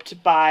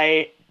warped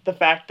by the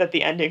fact that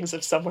the endings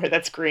of Somewhere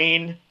That's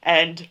Green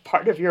and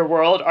Part of Your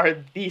World are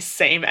the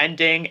same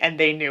ending, and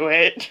they knew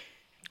it.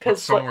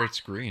 What's Somewhere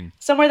It's Green?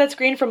 Somewhere That's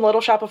Green from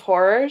Little Shop of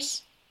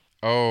Horrors.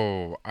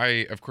 Oh,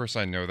 of course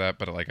I know that,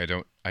 but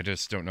I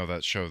just don't know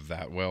that show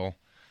that well.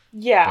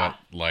 Yeah.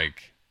 But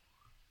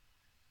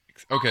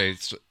okay,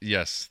 so,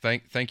 yes,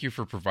 thank you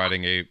for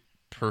providing a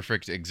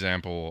perfect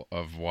example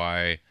of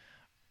why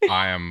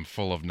I am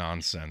full of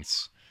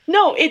nonsense.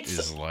 No,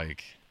 it's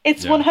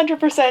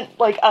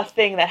 100% a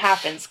thing that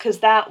happens, because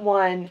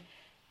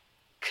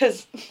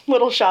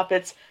Little Shop,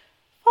 it's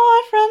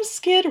far from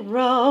Skid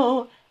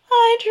Row,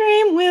 I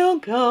dream we'll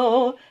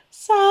go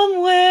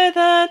somewhere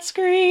that's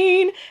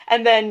green,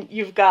 and then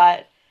you've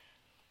got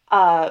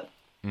Part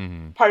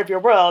of Your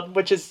World,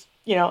 which is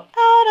out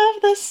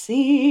of the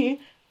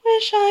sea,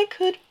 wish I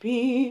could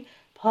be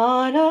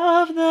part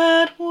of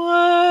that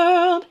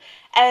world,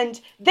 and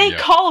they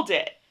called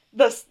it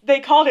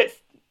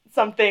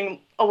something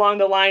along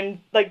the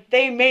line,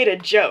 they made a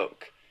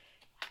joke,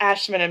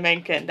 Ashman and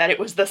Menken, that it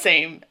was the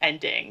same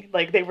ending.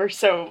 They were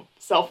so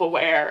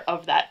self-aware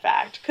of that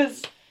fact,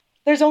 because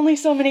there's only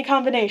so many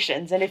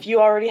combinations, and if you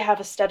already have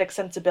aesthetic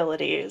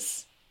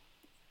sensibilities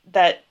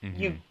that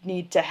you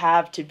need to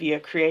have to be a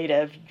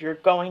creative, you're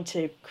going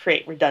to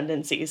create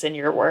redundancies in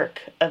your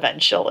work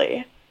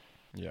eventually.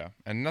 Yeah,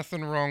 and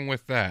nothing wrong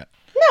with that.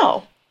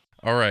 No.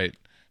 All right,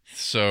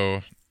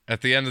 so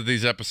at the end of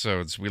these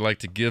episodes, we like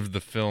to give the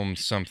film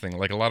something,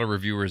 like a lot of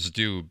reviewers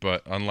do,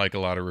 but unlike a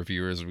lot of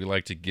reviewers, we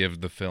like to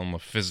give the film a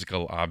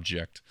physical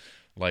object,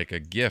 like a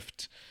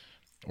gift,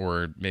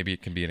 or maybe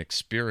it can be an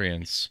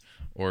experience,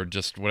 or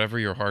just whatever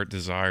your heart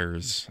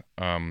desires.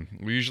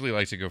 We usually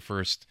like to go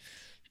first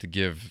to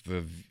give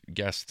the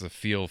guests a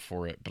feel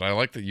for it, but I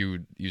like that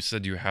you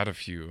said you had a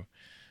few.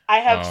 I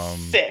have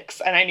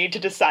 6, and I need to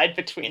decide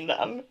between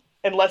them,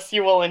 unless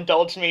you will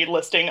indulge me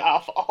listing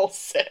off all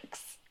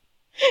 6.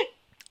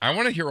 I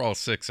want to hear all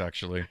 6,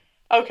 actually.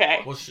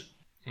 Okay.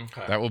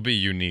 Okay. That will be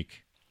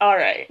unique. All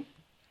right.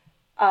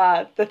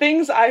 The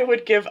things I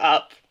would give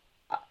up: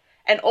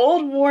 an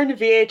old, worn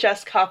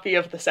VHS copy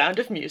of The Sound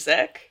of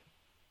Music,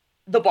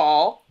 The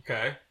Ball.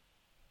 Okay.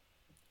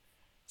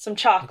 Some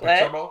chocolate.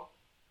 The Pixar ball?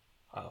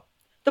 Oh.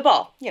 The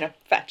ball.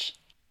 Fetch.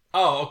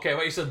 Oh, okay.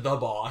 Well, you said the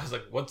ball. I was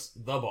like, what's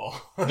the ball?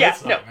 Yeah,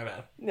 no. My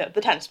bad. No, the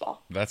tennis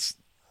ball. That's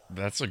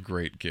a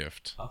great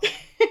gift. Oh.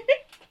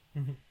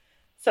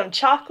 Some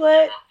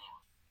chocolate,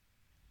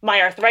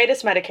 my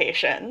arthritis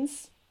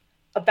medications,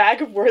 a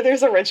bag of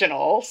Werther's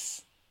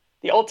Originals,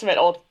 the ultimate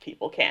old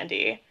people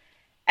candy,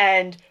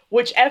 and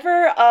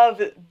whichever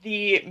of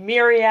the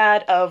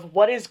myriad of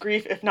What is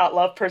Grief If Not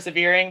Love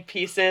Persevering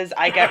pieces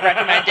I get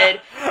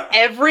recommended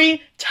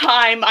every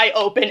time I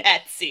open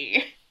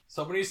Etsy.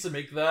 Somebody needs to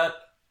make that,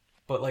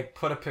 but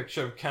put a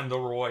picture of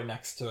Kendall Roy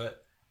next to it.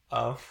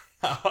 I'd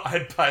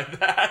buy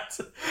that.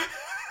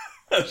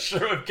 A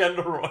shirt of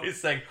Kendall Roy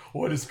saying,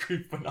 "What is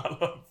grief but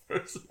not love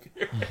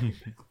persevering?"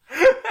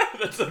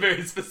 That's a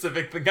very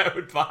specific thing I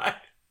would buy.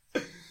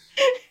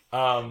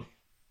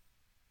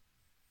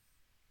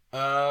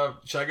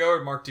 Should I go,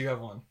 or Mark, do you have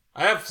one?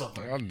 I have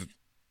something.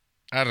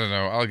 I don't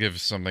know. I'll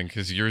give something,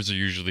 because yours are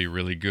usually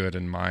really good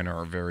and mine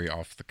are very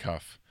off the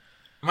cuff.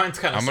 Mine's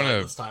kind of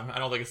sad this time. I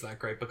don't think it's that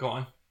great, but go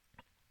on.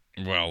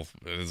 Well,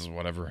 it is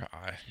whatever.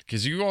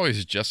 Because you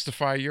always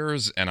justify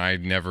yours, and I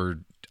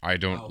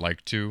don't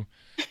like to.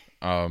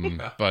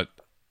 But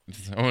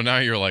Oh, now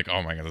you're like,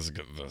 oh my god, this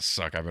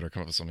suck. I better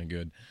come up with something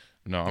good.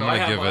 No,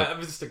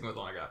 I'm just sticking with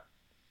what I got.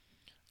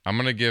 I'm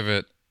gonna give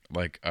it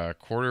like a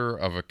quarter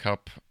of a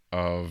cup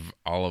of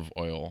olive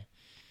oil,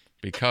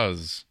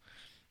 because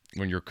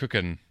when you're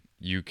cooking,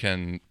 you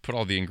can put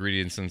all the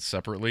ingredients in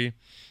separately,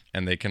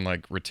 and they can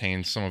like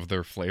retain some of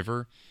their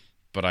flavor.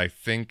 But I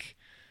think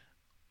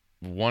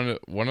one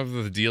of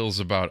the deals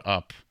about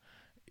Up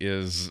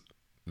is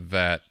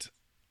that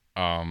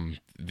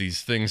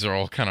these things are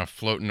all kind of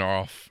floating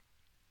off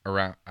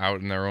around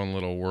out in their own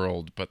little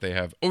world, but they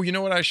have. Oh, you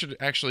know what? I should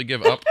actually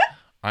give Up.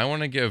 I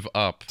want to give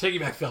Up. Taking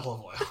back the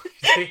olive oil.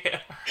 Taking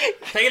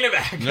it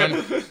back.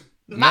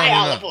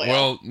 Olive oil.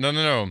 Well,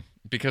 no.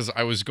 Because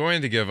I was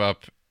going to give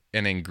Up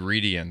an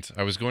ingredient.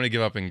 I was going to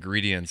give Up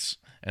ingredients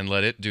and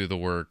let it do the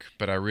work,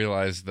 but I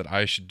realized that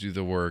I should do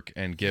the work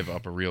and give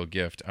Up a real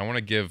gift. I want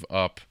to give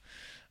Up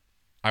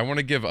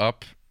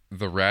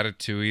the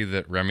ratatouille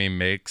that Remy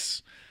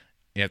makes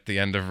at the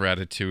end of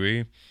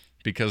Ratatouille,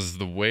 because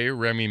the way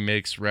Remy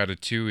makes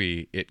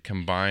ratatouille, it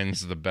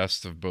combines the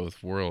best of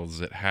both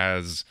worlds.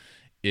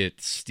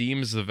 It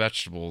steams the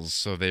vegetables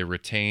so they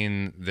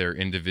retain their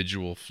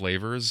individual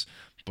flavors,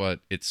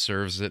 but it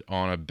serves it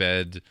on a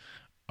bed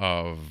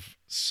of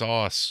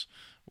sauce,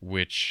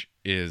 which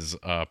is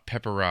a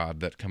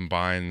pepperade that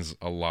combines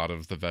a lot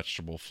of the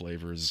vegetable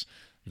flavors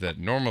that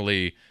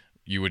normally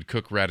you would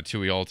cook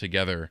ratatouille all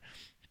together.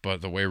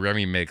 But the way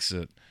Remy makes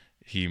it,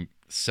 he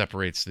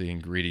separates the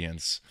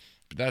ingredients.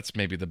 But that's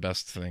maybe the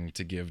best thing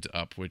to give to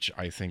Up, which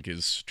I think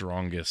is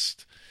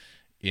strongest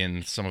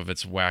in some of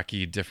its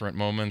wacky different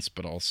moments,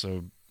 but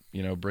also,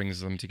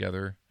 brings them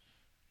together.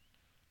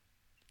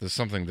 There's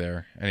something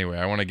there. Anyway,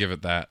 I want to give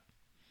it that.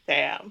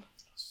 Damn.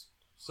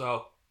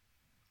 So,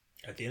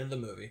 at the end of the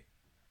movie,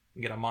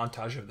 we get a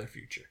montage of their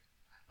future,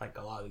 like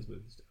a lot of these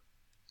movies do.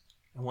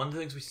 And one of the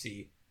things we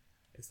see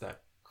is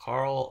that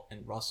Carl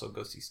and Russell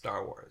go see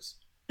Star Wars.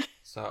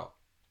 So,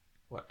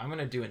 what I'm going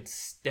to do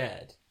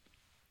instead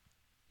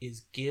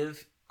is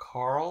give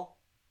Carl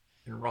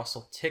and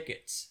Russell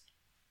tickets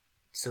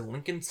to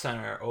Lincoln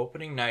Center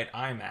opening night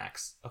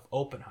IMAX of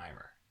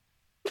Oppenheimer.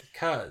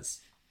 Because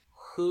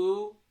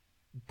who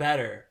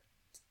better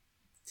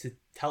to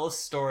tell a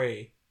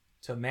story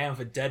to a man with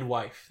a dead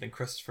wife than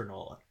Christopher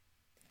Nolan?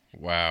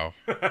 Wow.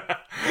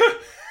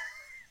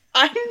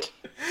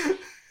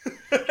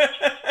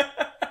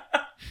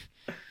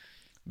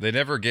 They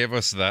never gave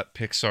us that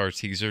Pixar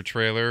teaser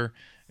trailer.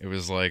 It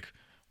was like,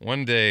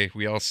 one day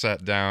we all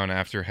sat down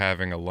after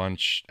having a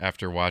lunch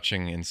after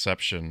watching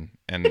Inception,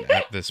 and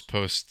at this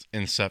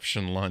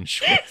post-Inception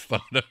lunch we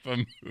thought of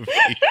a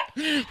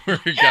movie where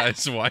a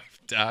guy's wife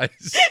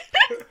dies.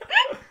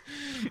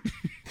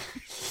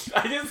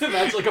 I just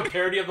imagine like a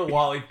parody of the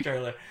WALL-E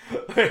trailer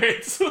where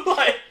it's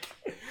like,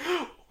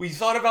 we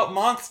thought about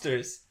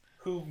monsters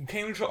who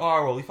came into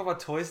our world. We thought about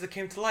toys that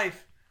came to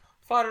life.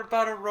 Thought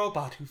about a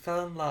robot who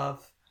fell in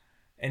love.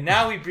 And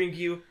now we bring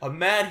you a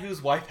man whose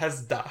wife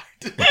has died.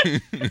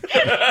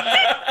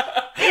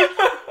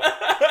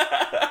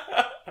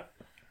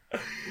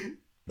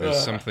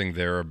 There's something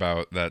there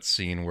about that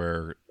scene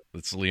where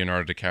it's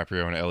Leonardo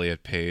DiCaprio and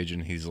Elliot Page,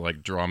 and he's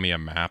like, draw me a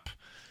map.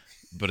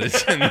 But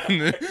it's and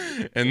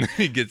then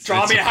he gets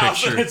draw me a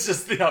house, picture. And it's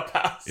just the Up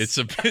house. It's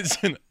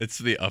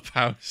the Up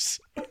house.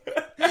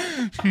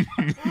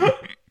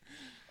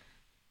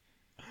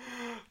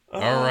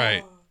 All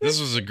right. This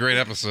was a great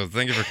episode.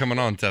 Thank you for coming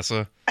on,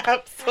 Tessa.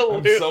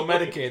 Absolutely. I'm so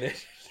medicated.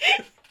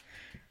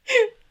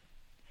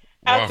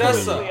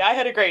 Absolutely. Tessa, I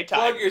had a great time.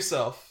 Plug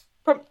yourself.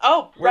 Where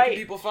right. Can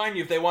people find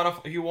you if they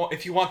want to?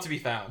 If you want to be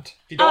found.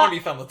 If you don't want to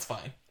be found, that's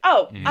fine.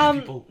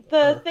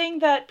 The thing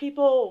that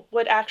people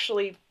would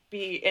actually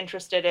be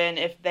interested in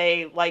if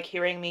they like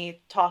hearing me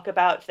talk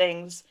about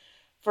things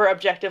for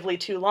objectively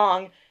too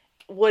long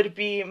would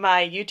be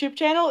my YouTube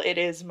channel. It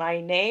is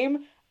my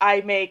name.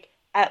 I make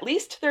at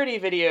least 30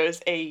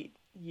 videos a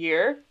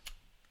year,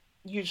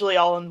 usually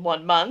all in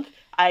 1 month.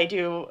 I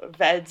do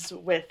VEDs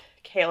with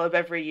Caleb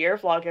every year,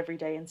 vlog every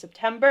day in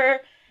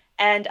September,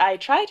 and I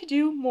try to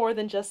do more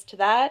than just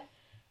that.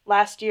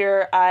 Last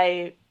year,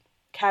 I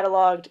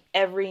cataloged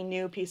every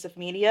new piece of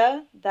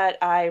media that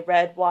I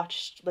read,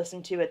 watched,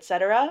 listened to,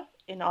 etc.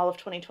 in all of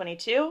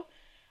 2022.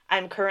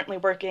 I'm currently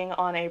working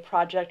on a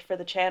project for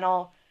the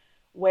channel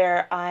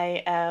where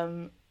I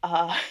am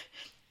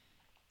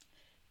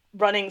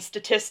running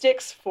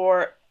statistics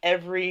for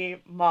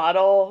every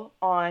model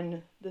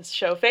on this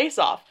show Face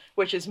Off,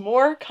 which is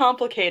more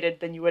complicated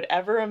than you would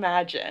ever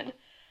imagine.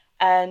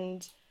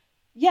 And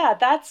yeah,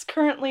 that's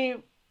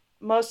currently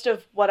most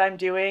of what I'm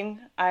doing.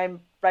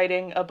 I'm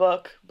writing a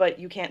book, but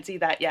you can't see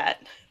that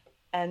yet.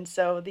 And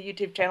so the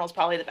YouTube channel is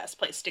probably the best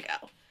place to go.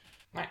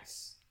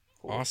 Nice.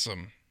 Cool.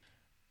 Awesome.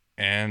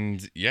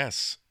 And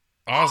yes.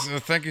 Awesome.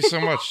 Thank you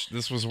so much.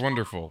 This was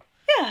wonderful.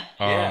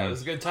 Yeah. It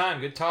was a good time.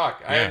 Good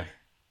talk. Yeah.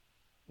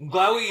 I'm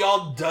glad we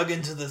all dug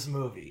into this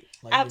movie.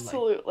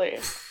 Absolutely.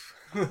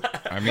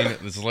 I mean,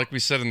 it's like we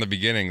said in the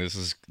beginning, this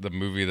is the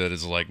movie that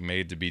is like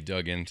made to be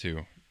dug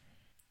into.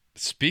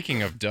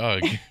 Speaking of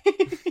Doug,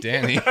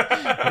 Danny,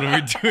 what are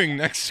we doing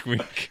next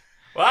week?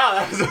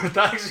 Wow, that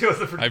actually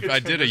was a pretty good I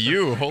did a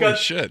you. Holy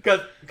shit.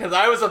 Because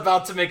I was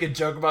about to make a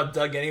joke about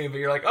Doug anyway, but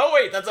you're like, oh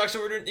wait, that's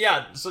actually what we're doing.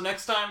 Yeah, so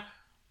next time,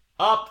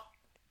 Up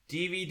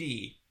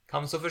DVD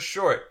comes with a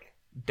short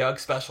Doug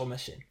special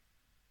mission.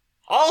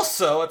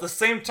 Also, at the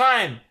same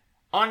time,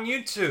 on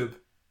YouTube,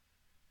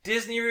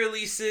 Disney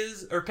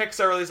releases, or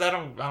Pixar releases, I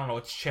don't know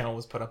which channel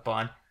was put up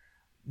on,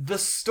 the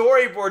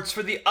storyboards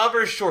for the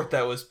other short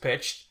that was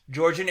pitched,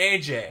 George and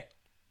AJ.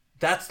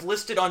 That's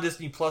listed on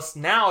Disney Plus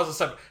now as a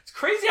separate. It's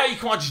crazy how you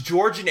can watch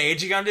George and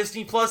AJ on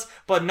Disney Plus,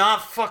 but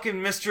not fucking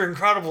Mr.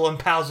 Incredible and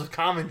Pals with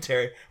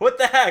Commentary. What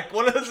the heck?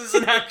 One of those is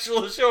an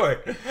actual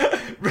short.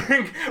 We're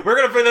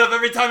gonna bring that up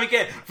every time we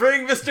can.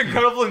 Bring Mr.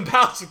 Incredible and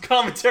Pals with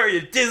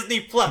Commentary to Disney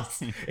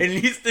Plus. It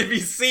needs to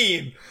be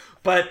seen.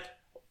 But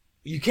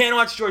you can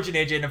watch George and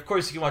AJ, and of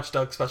course you can watch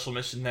Doug's Special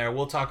Mission there.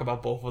 We'll talk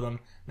about both of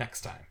them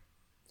next time.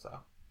 So,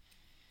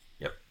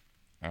 yep.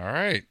 All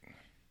right.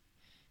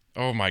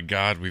 Oh my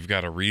God, we've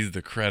got to read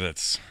the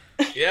credits.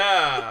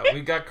 Yeah,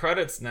 we got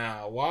credits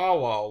now.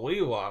 Wow,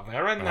 wee wow,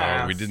 very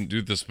nice. We didn't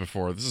do this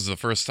before. This is the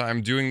first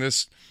time doing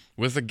this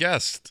with a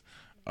guest.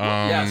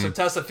 Yeah, so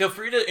Tessa, feel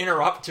free to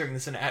interrupt during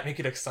this and make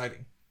it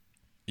exciting.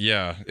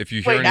 Yeah, if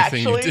you hear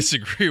anything actually? you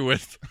disagree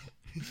with.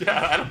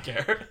 Yeah, I don't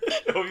care.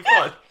 It'll be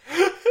fun.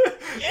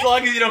 As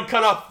long as you don't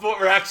cut off what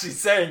we're actually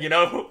saying, you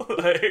know?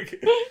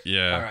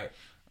 Yeah.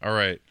 All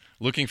right.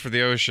 Looking for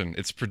the Ocean.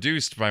 It's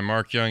produced by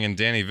Mark Young and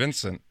Danny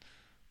Vincent.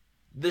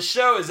 The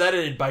show is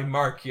edited by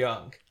Mark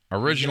Young.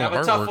 Original artwork.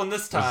 Have a tough one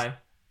this time.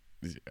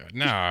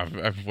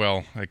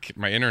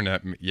 My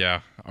internet.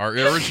 Yeah, our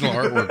original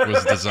artwork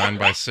was designed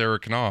by Sarah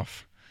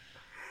Knopf.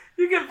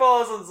 You can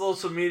follow us on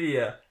social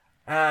media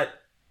at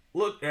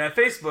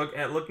Facebook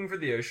at Looking for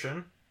the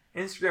Ocean,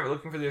 Instagram at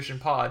Looking for the Ocean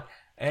Pod,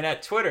 and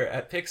at Twitter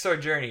at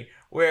Pixar Journey,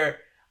 where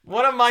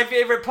one of my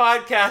favorite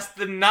podcasts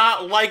did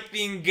not like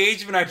the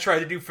engagement I tried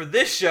to do for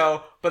this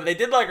show, but they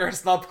did like our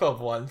Snub Club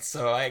one,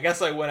 so I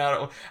guess I went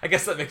out. I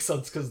guess that makes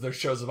sense because their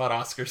show's about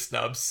Oscar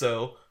snubs,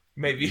 so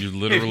maybe you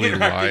literally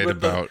lied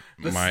about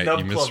the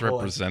you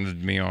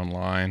misrepresented me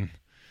online.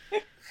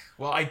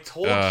 Well, I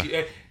told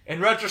you. In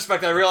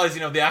retrospect, I realized,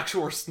 the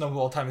actual worst snub of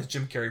all time is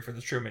Jim Carrey for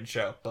The Truman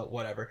Show, but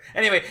whatever.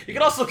 Anyway, you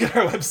can also look at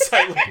our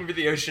website, Looking for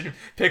the Ocean,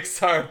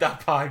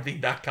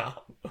 pixar.podbean.com.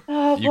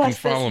 Oh, you can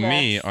follow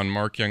me on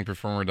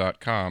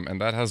markyoungperformer.com, and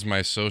that has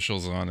my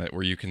socials on it,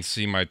 where you can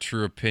see my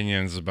true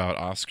opinions about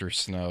Oscar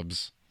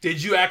snubs.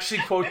 Did you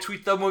actually quote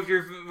tweet them with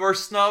your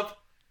worst snub?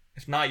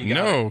 If not, you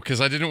got No,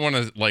 because I didn't want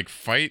to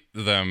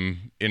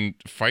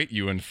fight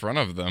you in front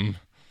of them.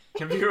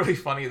 Can be really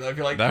funny though. I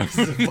feel like this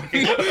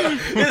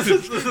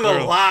is a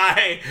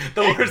lie.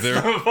 The worst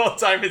snub of all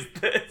time is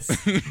this.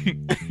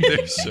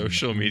 Their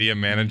social media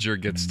manager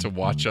gets to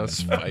watch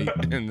us fight,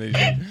 and they.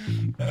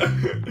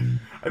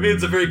 I mean,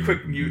 it's a very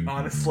quick mute,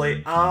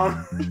 honestly.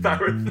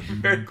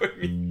 Very quick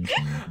mute.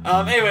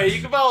 Anyway,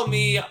 you can follow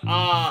me,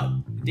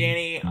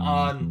 Danny,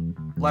 on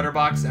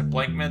Letterboxd at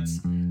Blankmits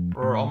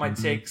for all my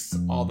takes,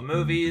 all the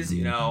movies.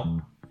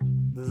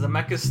 The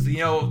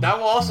Zemeckis, that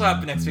will also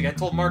happen next week. I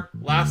told Mark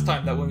last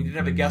time that when we didn't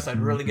have a guest, I'd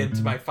really get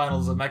into my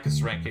final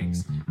Zemeckis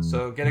rankings.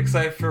 So get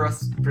excited for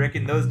us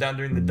breaking those down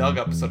during the Doug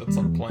episode at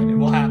some point. It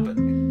will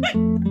happen.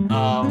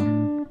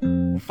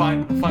 We'll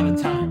find a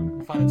time.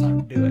 We'll find a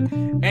time to do it.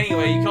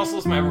 Anyway, you can also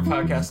listen to my other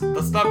podcast,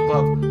 The Snub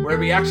Club, where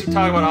we actually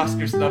talk about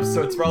Oscar snubs,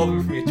 so it's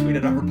relevant for me to tweet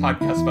at other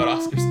podcasts about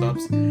Oscar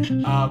snubs.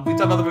 We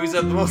talk about the movies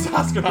that have the most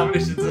Oscar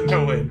nominations and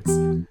no wins.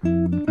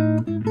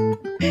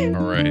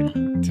 All right.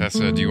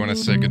 Tessa, do you want to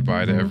say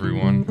goodbye to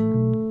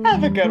everyone?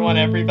 Have a good one,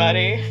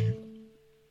 everybody.